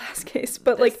heard the last case,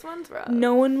 but, this one's rough.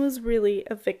 No one was really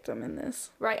a victim in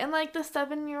this. Right, and, like, the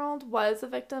 7-year-old was a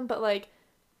victim, but, like,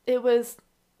 it was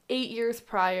 8 years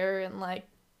prior, and, like,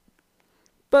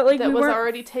 but, like, that was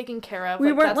already taken care of.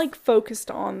 We weren't, like,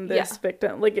 focused on this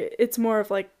victim. Like, it's more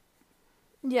of, like...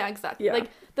 Yeah, exactly. Yeah. Like,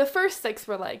 the first 6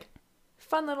 were, like,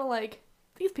 fun little, like,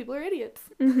 these people are idiots.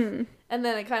 Mm-hmm. And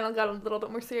then it kind of got a little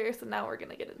bit more serious, and now we're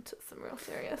going to get into some real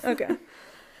serious. Okay. All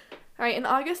right, in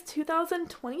August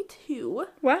 2022...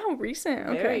 Wow, recent.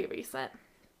 Okay. Very recent.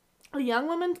 A young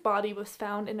woman's body was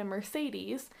found in a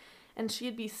Mercedes, and she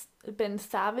had been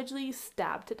savagely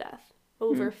stabbed to death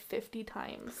over 50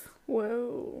 times.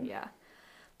 Whoa. Yeah.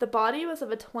 The body was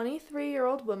of a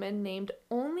 23-year-old woman named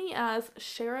only as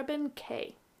Sherabin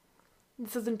K.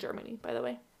 This is in Germany, by the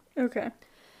way. Okay.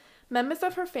 Members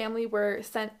of her family were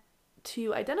sent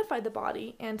to identify the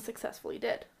body and successfully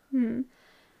did.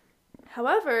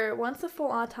 However, once a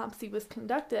full autopsy was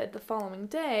conducted the following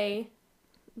day,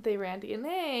 they ran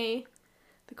DNA.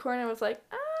 The coroner was like,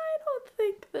 I don't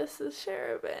think this is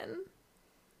Cherubin.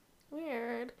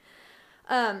 Weird.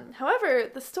 However,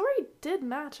 the story did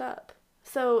match up.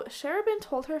 So Cherubin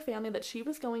told her family that she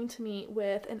was going to meet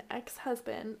with an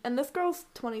ex-husband, and this girl's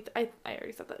 20. I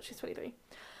already said that she's 23.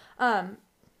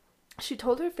 She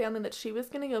told her family that she was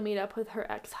going to go meet up with her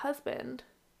ex-husband,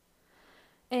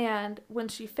 and when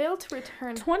she failed to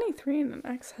return... 23 and an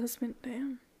ex-husband,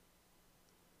 damn.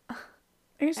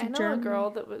 I know a girl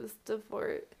that was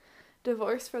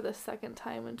divorced for the second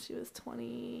time when she was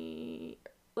 20,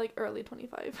 like early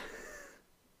 25.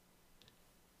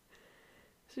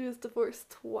 She was divorced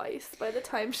twice by the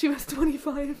time she was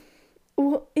 25.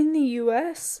 Well, in the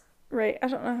U.S., right, I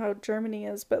don't know how Germany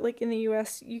is, but, like, in the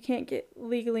U.S., you can't get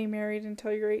legally married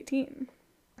until you're 18.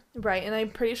 Right, and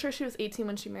I'm pretty sure she was 18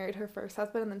 when she married her first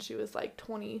husband, and then she was, like,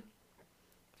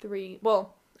 23.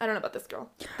 Well, I don't know about this girl.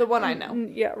 The one I know.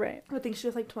 Yeah, right. I think she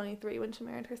was, like, 23 when she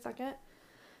married her second.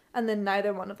 And then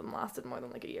neither one of them lasted more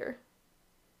than, like, a year.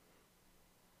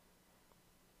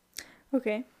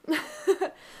 Okay.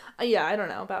 Yeah, I don't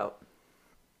know about...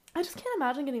 I just can't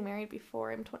imagine getting married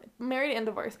before I'm 20... Married and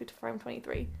divorced before I'm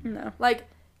 23. No. Like,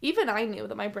 even I knew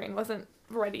that my brain wasn't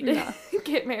ready to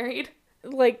get married.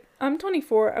 Like, I'm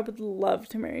 24. I would love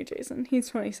to marry Jason. He's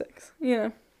 26. You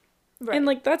know? Right. And,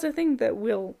 like, that's a thing that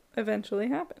will eventually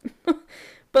happen.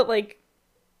 But, like,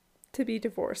 to be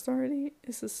divorced already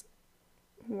is just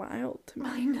wild to me.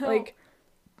 I know. Like,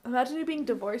 imagine you being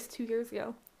divorced 2 years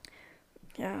ago.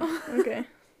 yeah, okay.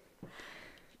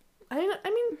 I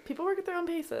mean, people work at their own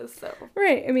paces, so...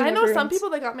 Right, I mean, I know some everyone's- people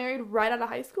that got married right out of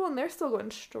high school, and they're still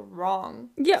going strong.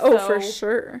 Yeah, oh, for So-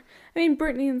 sure. I mean,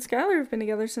 Brittany and Skylar have been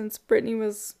together since Brittany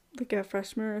was, like, a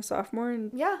freshman or a sophomore,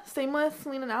 and Yeah, same with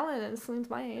Celine and Alan, and Celine's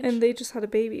my age. and they just had a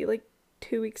baby, like,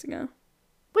 2 weeks ago.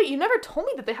 Wait, you never told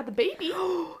me that they had the baby.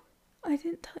 I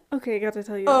didn't tell... Okay, I got to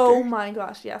tell you Oh after. my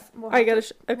gosh, yes. I gotta...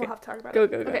 Okay, We'll have to talk about go,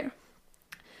 it. go, go. Okay.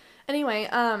 Anyway,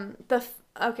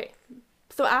 okay.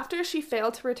 So after she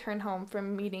failed to return home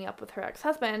from meeting up with her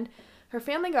ex-husband, her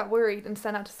family got worried and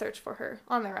sent out to search for her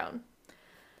on their own.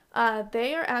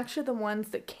 They are actually the ones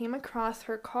that came across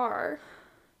her car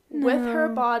with her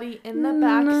No. body in the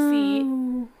back seat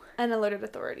No. and alerted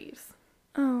authorities.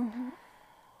 Oh.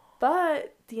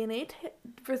 But DNA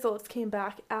results came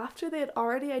back after they had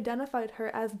already identified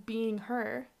her as being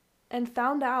her and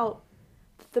found out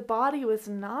that the body was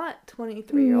not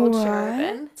 23-year-old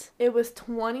Cherubin. What? It was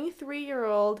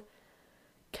 23-year-old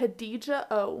Khadija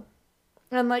O.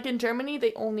 And like in Germany,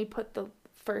 they only put the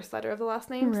first letter of the last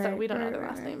name, so Right, we don't know right, their right,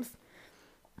 last right. names.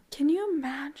 Can you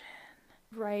imagine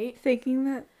Right? thinking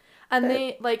that? And But-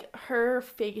 they, like, her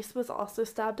face was also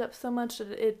stabbed up so much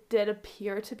that it did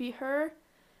appear to be her,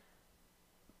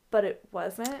 but it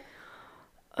wasn't.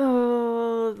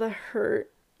 Oh, the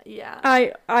hurt. Yeah.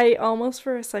 I almost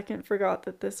for a second forgot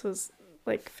that this was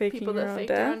like faking People your that own faked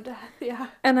death. their own death. Yeah.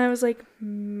 And I was like,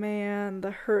 man, the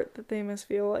hurt that they must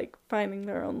feel like finding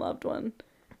their own loved one.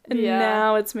 And Yeah.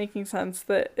 now it's making sense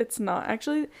that it's not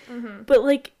actually. Mm-hmm. But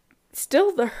like,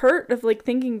 still the hurt of like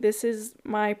thinking this is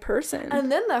my person.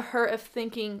 And then the hurt of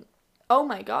thinking, oh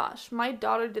my gosh, my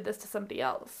daughter did this to somebody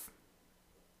else.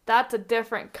 That's a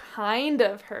different kind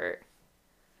of hurt.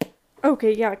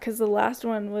 Okay, yeah, because the last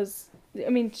one was, I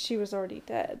mean, she was already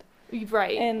dead.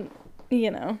 Right. And, you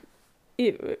know,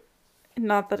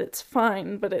 not that it's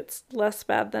fine, but it's less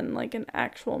bad than like an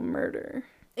actual murder.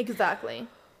 Exactly.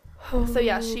 So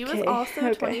yeah, she was Okay, also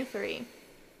okay. 23.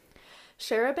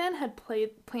 Cherubin had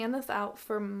planned this out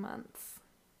for months.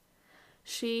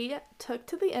 She took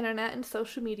to the internet and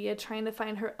social media trying to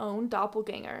find her own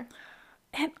doppelganger.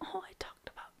 And oh, I talked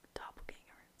about doppelganger.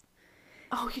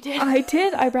 Oh, you did? I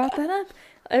did. I brought that up.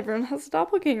 Everyone has a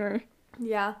doppelganger.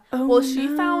 Yeah. Oh, Well, she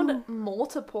no. found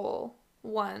multiple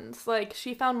ones. Like,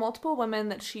 she found multiple women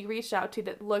that she reached out to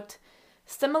that looked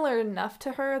similar enough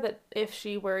to her that if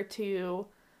she were to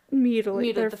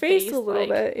Mutilate their the face, face, a little like,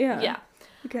 bit. Yeah. yeah.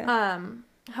 Okay.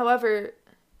 However,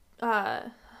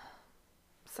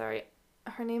 sorry,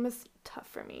 her name is tough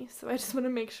for me, so I just want to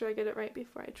make sure I get it right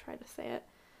before I try to say it.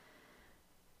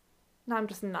 No, I'm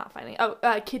just not finding it. Oh,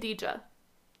 Khadija.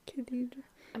 Khadija.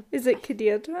 Is it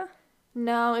Khadija?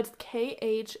 No, it's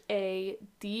Khadidja. Khadija.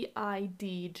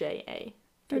 Okay,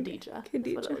 That's what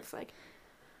Khadija. it looks like.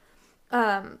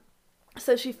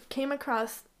 So she came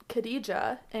across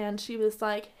Khadija, and she was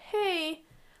like, hey,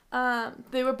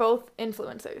 they were both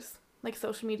influencers. like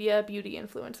social media beauty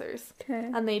influencers.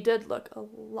 Okay. And they did look a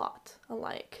lot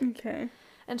alike. Okay.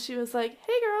 And she was like,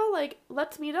 hey girl, like,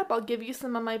 let's meet up. I'll give you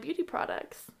some of my beauty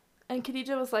products. And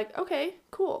Khadijah was like, okay,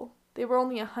 cool. They were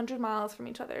only 100 miles from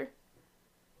each other.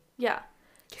 Yeah.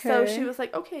 So she was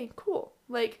like, okay, cool.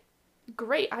 Like,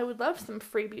 great. I would love some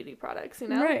free beauty products, you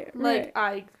know? Right, Like,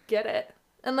 I get it.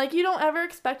 And, like, you don't ever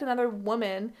expect another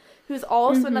woman who's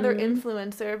also another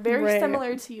influencer, very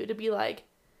similar to you, to be, like,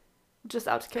 just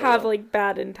out to kill have you. like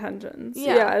bad intentions.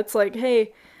 Yeah, it's like,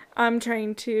 hey, I'm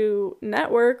trying to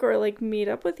network or like meet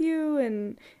up with you,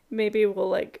 and maybe we'll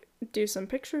like do some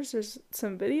pictures or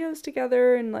some videos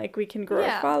together, and like we can grow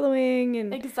our following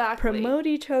and promote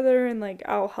each other, and like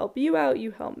I'll help you out,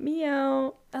 you help me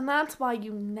out. And that's why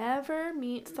you never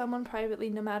meet someone privately,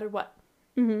 no matter what.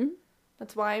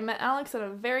 That's why I met Alex at a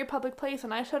very public place,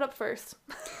 and I showed up first.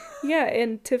 Yeah,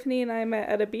 and Tiffany and I met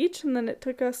at a beach, and then it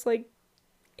took us like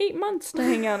 8 months to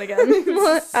hang out again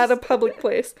at a public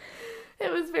place.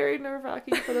 It was very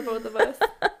nerve-wracking for the both of us.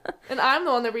 And I'm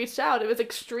the one that reached out. It was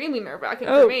extremely nerve-wracking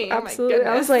for me. Absolutely. Oh my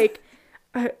goodness. I was like,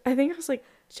 I think I was like,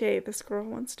 Jay, this girl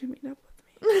wants to meet up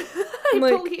with me. I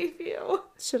like, believe you.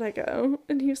 Should I go?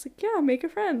 And he was like, yeah, make a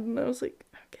friend. And I was like,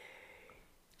 okay.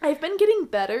 I've been getting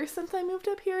better since I moved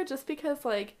up here, just because,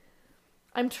 like,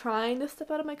 I'm trying to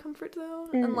step out of my comfort zone.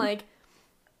 And, like,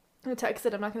 I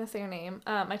texted, I'm not going to say her name,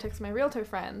 I texted my realtor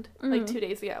friend, like, 2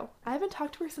 days ago. I haven't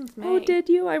talked to her since May. Oh, did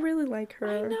you? I really like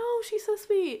her. I know, she's so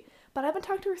sweet. But I haven't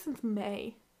talked to her since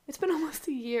May. It's been almost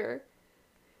a year.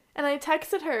 And I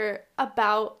texted her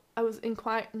about, I was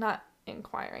not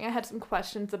inquiring, I had some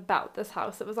questions about this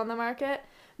house that was on the market,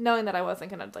 knowing that I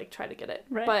wasn't going to, like, try to get it.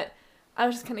 Right. But I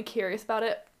was just kind of curious about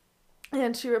it.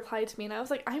 And she replied to me, and I was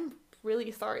like, I'm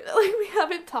really sorry that, like, we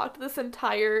haven't talked this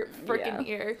entire freaking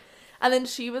year. And then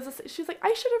she was like,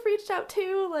 I should have reached out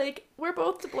too. Like, we're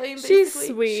both to blame, basically. She's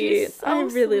sweet. She's so I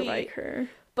really sweet. like her.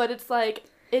 But it's like,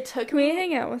 it took Can we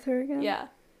hang out with her again? Yeah.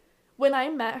 When I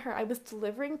met her, I was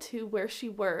delivering to where she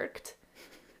worked.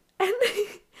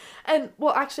 And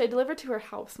well, actually, I delivered to her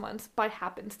house once by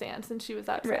happenstance, and she was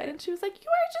outside. Right. And she was like, you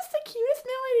are just the cutest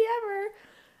new lady ever.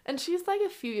 And she's like a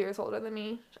few years older than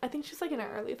me. I think she's like in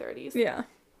her early 30s. Yeah.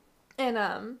 And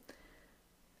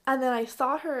then I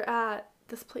saw her at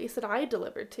this place that I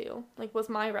delivered to, like, was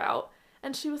my route,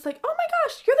 and she was like, oh my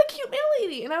gosh, you're the cute mail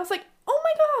lady. And I was like, oh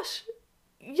my gosh,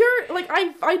 you're like,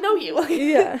 I know you.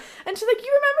 Yeah. And she's like,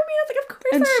 you remember me? I was like, of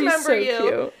course I remember you. She's so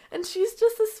cute. And she's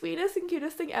just the sweetest and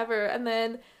cutest thing ever. And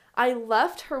then I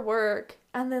left her work,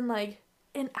 and then like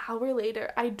an hour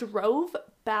later I drove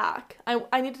back.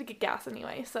 I needed to get gas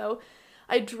anyway, so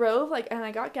I drove, like, and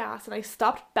I got gas, and I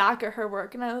stopped back at her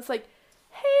work, and I was like,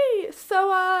 hey,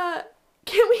 so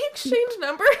can we exchange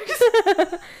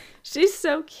numbers? She's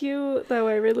so cute, though.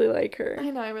 I really like her.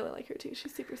 I know, I really like her too.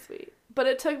 She's super sweet. But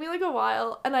it took me like a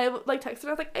while, and I like texted her.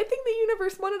 I was like, I think the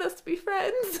universe wanted us to be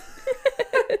friends.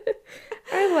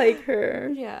 I like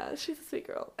her. Yeah, she's a sweet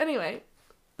girl. Anyway,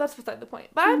 that's beside the point.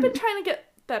 But I've been trying to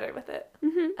get better with it.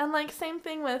 And like, same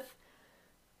thing with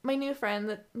my new friend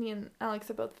that me and Alex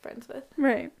are both friends with.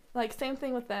 Right. Like, same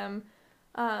thing with them.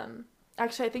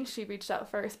 Actually, I think she reached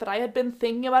out first, but I had been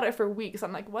thinking about it for weeks.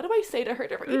 I'm like, what do I say to her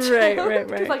to reach out? Right.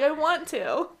 Because, like, I want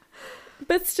to.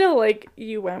 But still, like,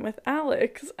 you went with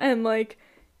Alex, and, like,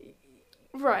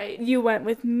 right, you went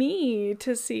with me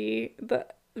to see the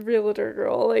realtor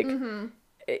girl. Like,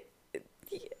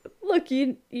 look,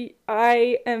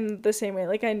 I am the same way.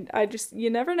 Like, I just, you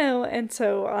never know, and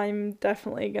so I'm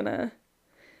definitely gonna,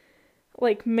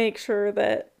 like, make sure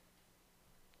that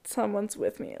someone's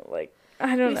with me. Like,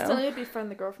 I don't know. We still need to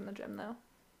befriend the girl from the gym, though.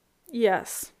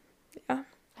 Yes. Yeah.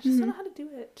 I just don't know how to do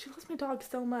it. She loves my dog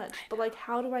so much, but, like,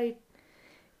 how do I...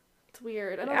 It's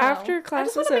weird. I don't know. After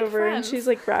class is over and she's,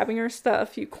 like, grabbing her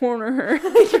stuff, you corner her.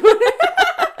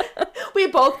 We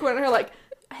both corner her, like,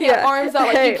 arms out,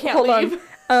 like, hey, you can't hold leave.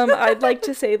 I'd like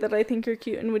to say that I think you're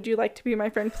cute, and would you like to be my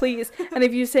friend, please? And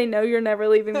if you say no, you're never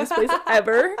leaving this place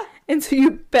ever, and so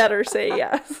you better say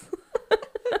yes.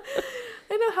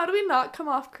 I know, how do we not come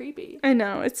off creepy? I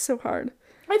know, it's so hard.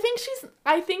 I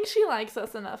think she likes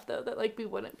us enough, though, that, like, we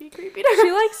wouldn't be creepy to her.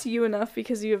 She likes you enough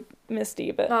because you have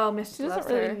Misty, but Misty she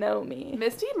doesn't really know me.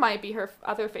 Misty might be her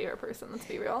other favorite person, let's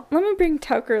be real. Let me bring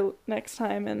Tucker next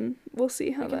time, and we'll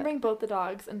see how we can bring both the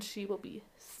dogs, and she will be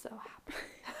so happy.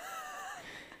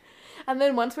 And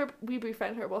then once we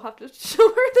befriend her, we'll have to show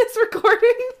her this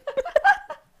recording.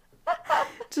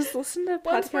 Just listen to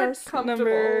once we're podcast comfortable,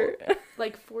 number...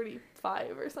 like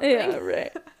 45 or something. Yeah,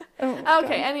 right. Oh, okay,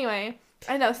 God. Anyway.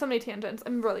 I know, so many tangents.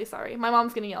 I'm really sorry. My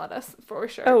mom's gonna yell at us, for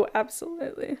sure. Oh,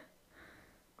 absolutely.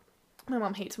 My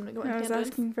mom hates when we go on I was tangents.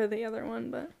 asking for the other one,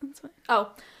 but that's fine.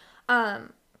 Oh.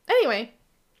 Anyway,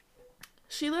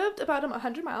 she lived about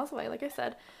 100 miles away, like I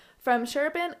said, from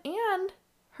Sherabin and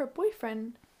her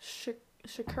boyfriend,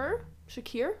 Shakir,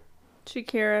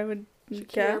 Shakira, I would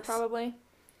guess. probably.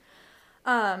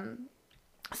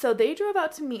 So they drove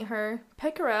out to meet her,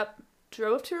 pick her up,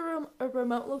 drove to a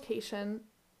remote location,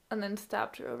 and then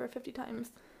stabbed her over 50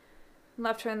 times. And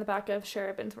left her in the back of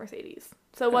Sherabin's Mercedes.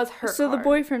 So it was her So car. the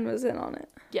boyfriend was in on it.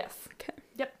 Yes. Okay.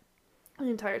 Yep. The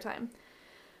entire time.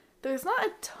 There's not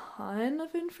a ton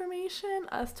of information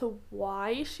as to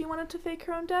why she wanted to fake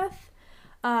her own death.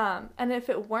 And if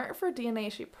it weren't for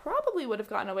DNA, she probably would have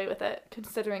gotten away with it,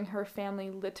 considering her family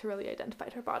literally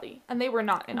identified her body. And they were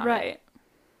not in on it. Right.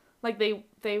 Like, they,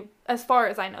 as far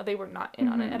as I know, they were not in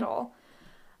on it at all.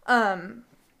 And...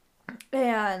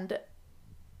 Man,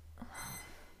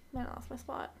 I lost my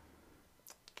spot.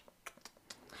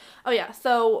 Oh, yeah.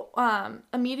 So,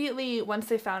 immediately, once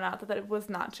they found out that it was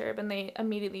not Sherabin, they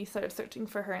immediately started searching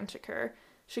for her and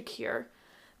Shakir.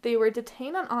 They were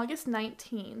detained on August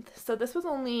 19th. So, this was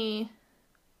only...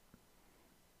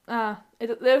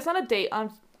 there's not a date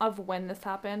of when this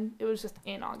happened. It was just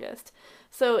in August.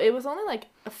 So, it was only, like,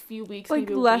 a few weeks, Like,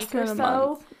 maybe less a week than or a so.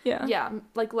 month. Yeah. Yeah,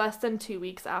 like, less than 2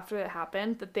 weeks after it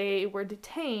happened that they were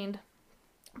detained.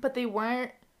 But they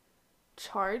weren't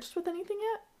charged with anything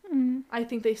yet. I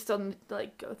think they still need to,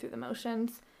 like, go through the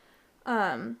motions.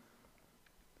 As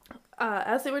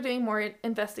they were doing more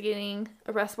investigating,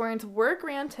 arrest warrants were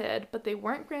granted, but they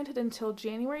weren't granted until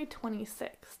January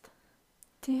 26th.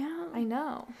 Damn. I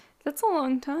know. That's a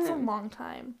long time. It's a long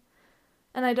time.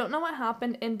 And I don't know what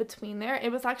happened in between there.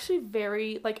 It was actually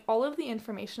very, like, all of the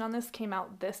information on this came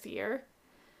out this year.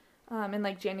 In,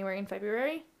 like, January and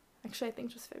February. Actually, I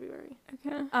think just February.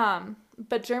 Okay.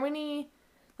 But Germany,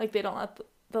 like, they don't let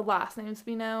the last names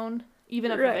be known, even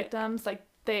of the Right. victims. Like,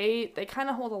 they kind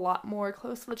of hold a lot more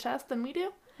close to the chest than we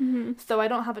do. Mm-hmm. So I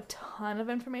don't have a ton of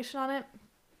information on it.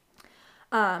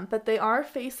 But they are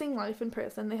facing life in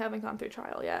prison. They haven't gone through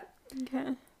trial yet.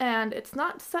 Okay. And it's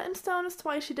not set in stone as to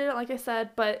why she did it, like I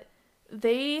said, but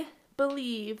they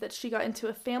believe that she got into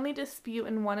a family dispute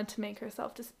and wanted to make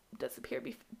herself disappear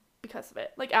because of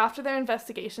it. Like, after their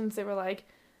investigations, they were like,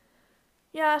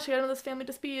 yeah, she got into this family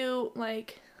dispute,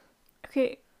 like...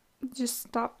 Okay, just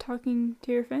stop talking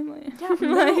to your family. Yeah,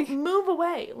 move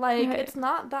away. Like, right. It's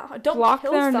not that hard. Don't block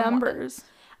kill their someone. numbers.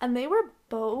 And they were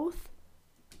both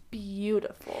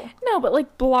beautiful. No, but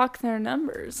like block their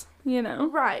numbers, you know?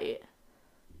 Right.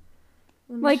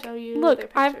 Let me Like, show you their look,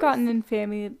 I've pictures. gotten in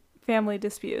family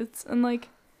disputes and like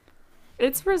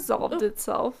it's resolved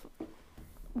itself.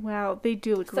 Wow, they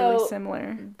do look really So,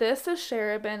 similar. This is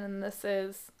Sherabin and this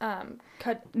is No,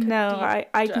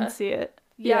 I can Khadija. see it.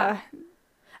 Yeah. Yeah.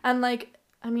 And like,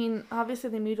 I mean, obviously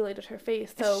they mutilated her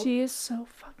face, so She is so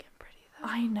fucking pretty though.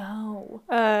 I know.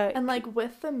 And And like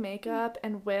with the makeup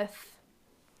and with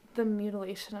the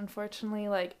mutilation, unfortunately,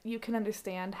 like you can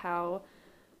understand how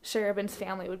Sherabin's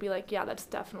family would be like, yeah, that's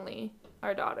definitely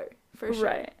our daughter for sure.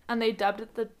 Right. And they dubbed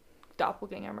it the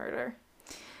doppelganger murder.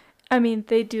 I mean,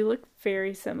 they do look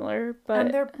very similar, but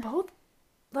And they're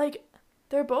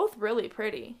both really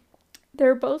pretty.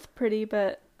 they're both pretty,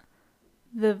 but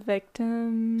the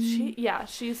victim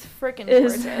She's freaking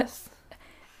Is- gorgeous.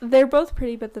 they're both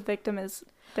pretty, but the victim is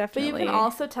But definitely you can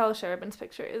also tell Sherabin's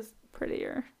picture is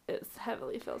prettier.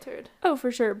 heavily filtered. Oh, for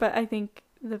sure, but I think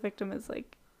the victim is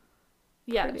like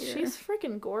Yeah, prettier. she's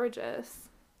freaking gorgeous.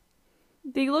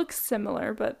 they look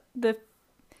similar, but the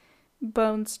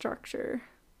bone structure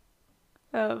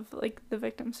of like the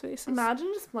victim's face is...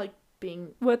 Imagine just like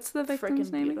being What's the victim's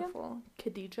freaking name beautiful.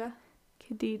 Khadija?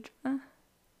 again? Khadija.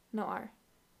 No R.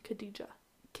 Khadija.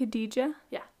 Khadija?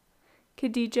 Yeah.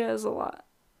 Khadija is a lot.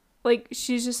 Like,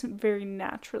 she's just very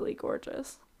naturally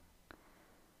gorgeous.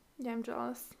 Yeah, I'm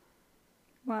jealous.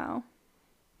 Wow.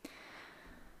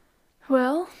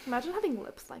 Well, Imagine having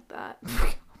lips like that.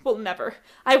 I will never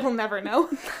know.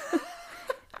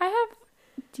 I have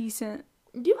decent...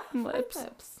 You have Lips. fine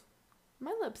lips.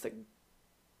 My lips are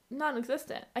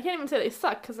non-existent. I can't even say they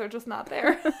suck because they're just not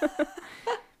there.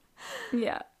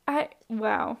 Yeah.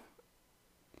 Wow.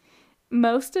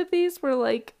 Most of these were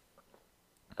like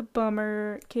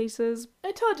bummer cases.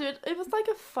 I told you, it was like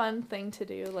a fun thing to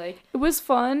do. Like, It was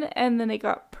fun, and then it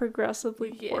got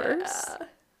progressively yeah, worse.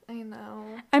 I know.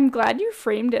 I'm glad you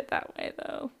framed it that way,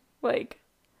 though. Like,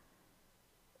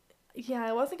 Yeah,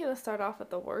 I wasn't gonna start off with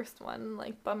the worst one,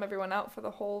 like bum everyone out for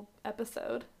the whole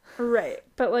episode. right.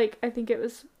 But, like, I think it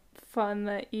was fun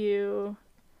that you,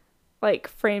 like,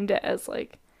 framed it as,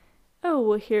 like, oh,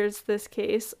 well, here's this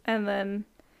case, and then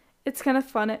it's kind of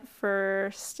fun at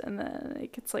first, and then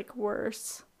it gets, like,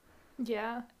 worse.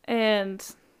 Yeah. And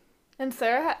And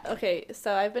Sarah, okay,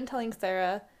 so I've been telling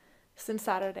Sarah since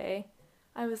Saturday,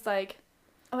 I was like,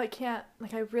 oh, I can't,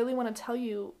 like, I really want to tell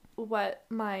you what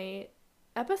my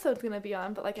episode's going to be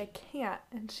on, but, like, I can't.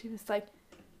 And she was like,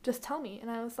 just tell me. And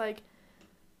I was like,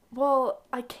 well,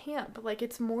 I can't, but, like,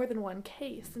 it's more than one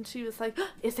case. And she was like,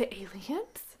 is it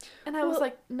aliens? And I was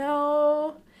like,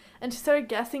 no. And she started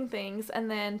guessing things. And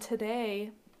then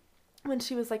today, when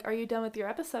she was like, are you done with your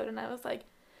episode? And I was like,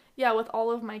 yeah, with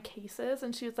all of my cases.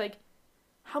 And she was like,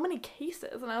 how many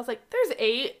cases? And I was like, there's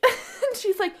 8. And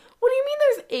she's like, what do you mean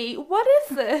there's 8? What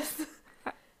is this?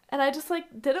 And I just,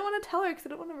 like, didn't want to tell her because I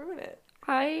didn't want to ruin it.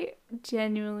 I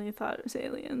genuinely thought it was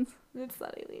aliens. It's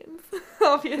not aliens,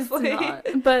 obviously. It's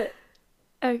not. But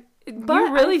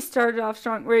you really started off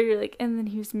strong where you're like, and then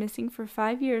he was missing for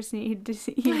 5 years and he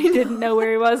didn't know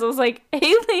where he was. I was like,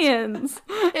 aliens.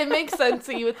 It makes sense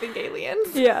that you would think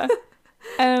aliens. Yeah.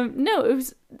 No,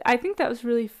 I think that was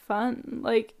really fun.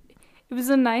 Like, it was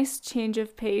a nice change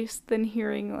of pace than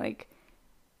hearing, like,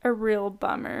 a real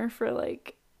bummer for,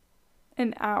 like,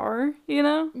 an hour, you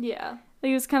know? Yeah.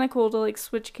 Like, it was kind of cool to, like,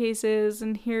 switch cases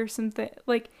and hear something,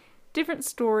 like, different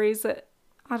stories that,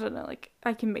 I don't know, like,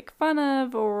 I can make fun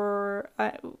of or,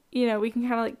 you know, we can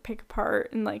kind of, like, pick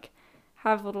apart and, like,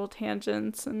 have little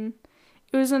tangents. And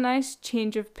it was a nice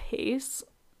change of pace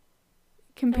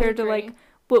compared to, like,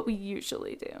 what we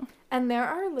usually do. And there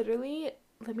are literally,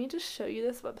 let me just show you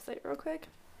this website real quick.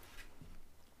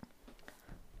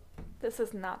 This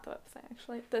is not the website,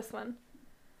 actually. This one.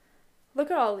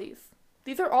 Look at all these.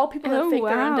 These are all people that faked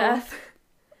their own death.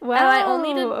 Wow. And I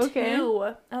only did 2.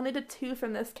 I only did 2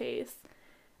 from this case.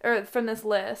 Or from this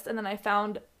list. And then I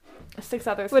found 6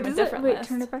 others from a different list. Wait,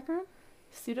 turn it back around.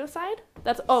 Pseudocide?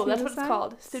 That's what it's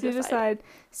called. Pseudocide.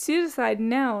 Pseudocide,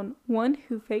 noun, one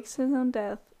who fakes his own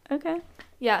death. Okay.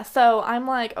 Yeah, so I'm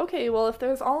like, okay, well, if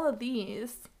there's all of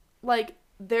these, like,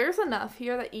 there's enough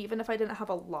here that even if I didn't have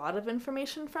a lot of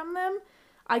information from them,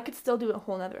 I could still do a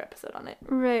whole nother episode on it.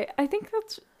 Right. I think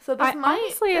that's... So this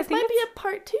might be a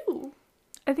part 2.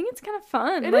 I think it's kind of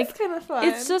fun. It is kind of fun.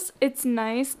 It's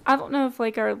nice. I don't know if,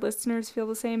 like, our listeners feel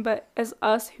the same, but as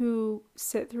us who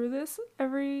sit through this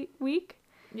every week,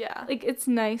 yeah, like, it's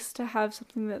nice to have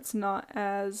something that's not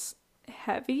as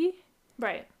heavy,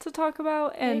 right, to talk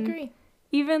about. And I agree.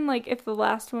 Even, like, if the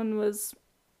last one was,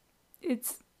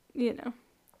 it's, you know,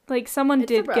 like, someone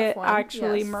did get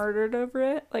actually murdered over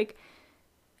it. Like,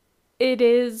 it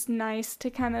is nice to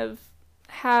kind of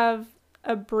have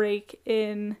a break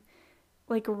in,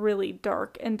 like, really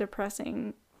dark and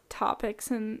depressing topics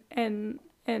and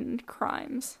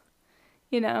crimes,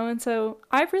 you know? And so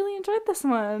I've really enjoyed this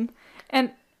one.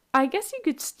 And I guess you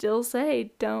could still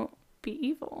say don't be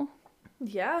evil.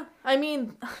 Yeah. I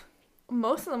mean,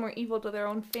 most of them were evil to their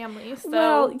own families. So.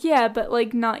 Well, yeah, but,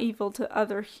 like, not evil to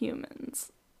other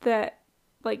humans that,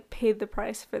 like, paid the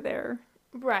price for their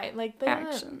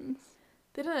actions.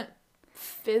 They didn't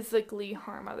physically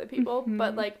harm other people, mm-hmm.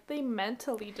 but, like, they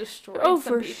mentally destroyed for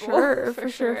some people. For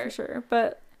sure.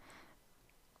 But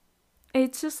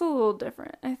it's just a little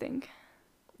different, I think.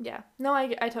 Yeah. No, I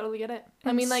totally get it.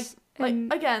 I mean, like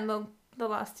again, the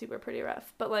last 2 were pretty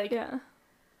rough, but, like, yeah.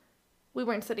 We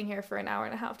weren't sitting here for an hour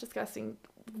and a half discussing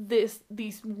these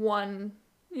 1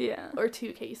 or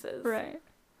 2 cases. Right.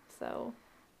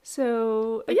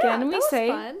 So again, we say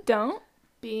fun. Don't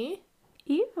be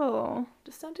evil.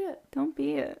 Just don't do it. Don't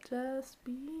be it. Just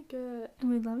be good. And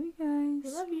we love you guys.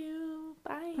 We love you.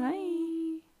 Bye. Bye.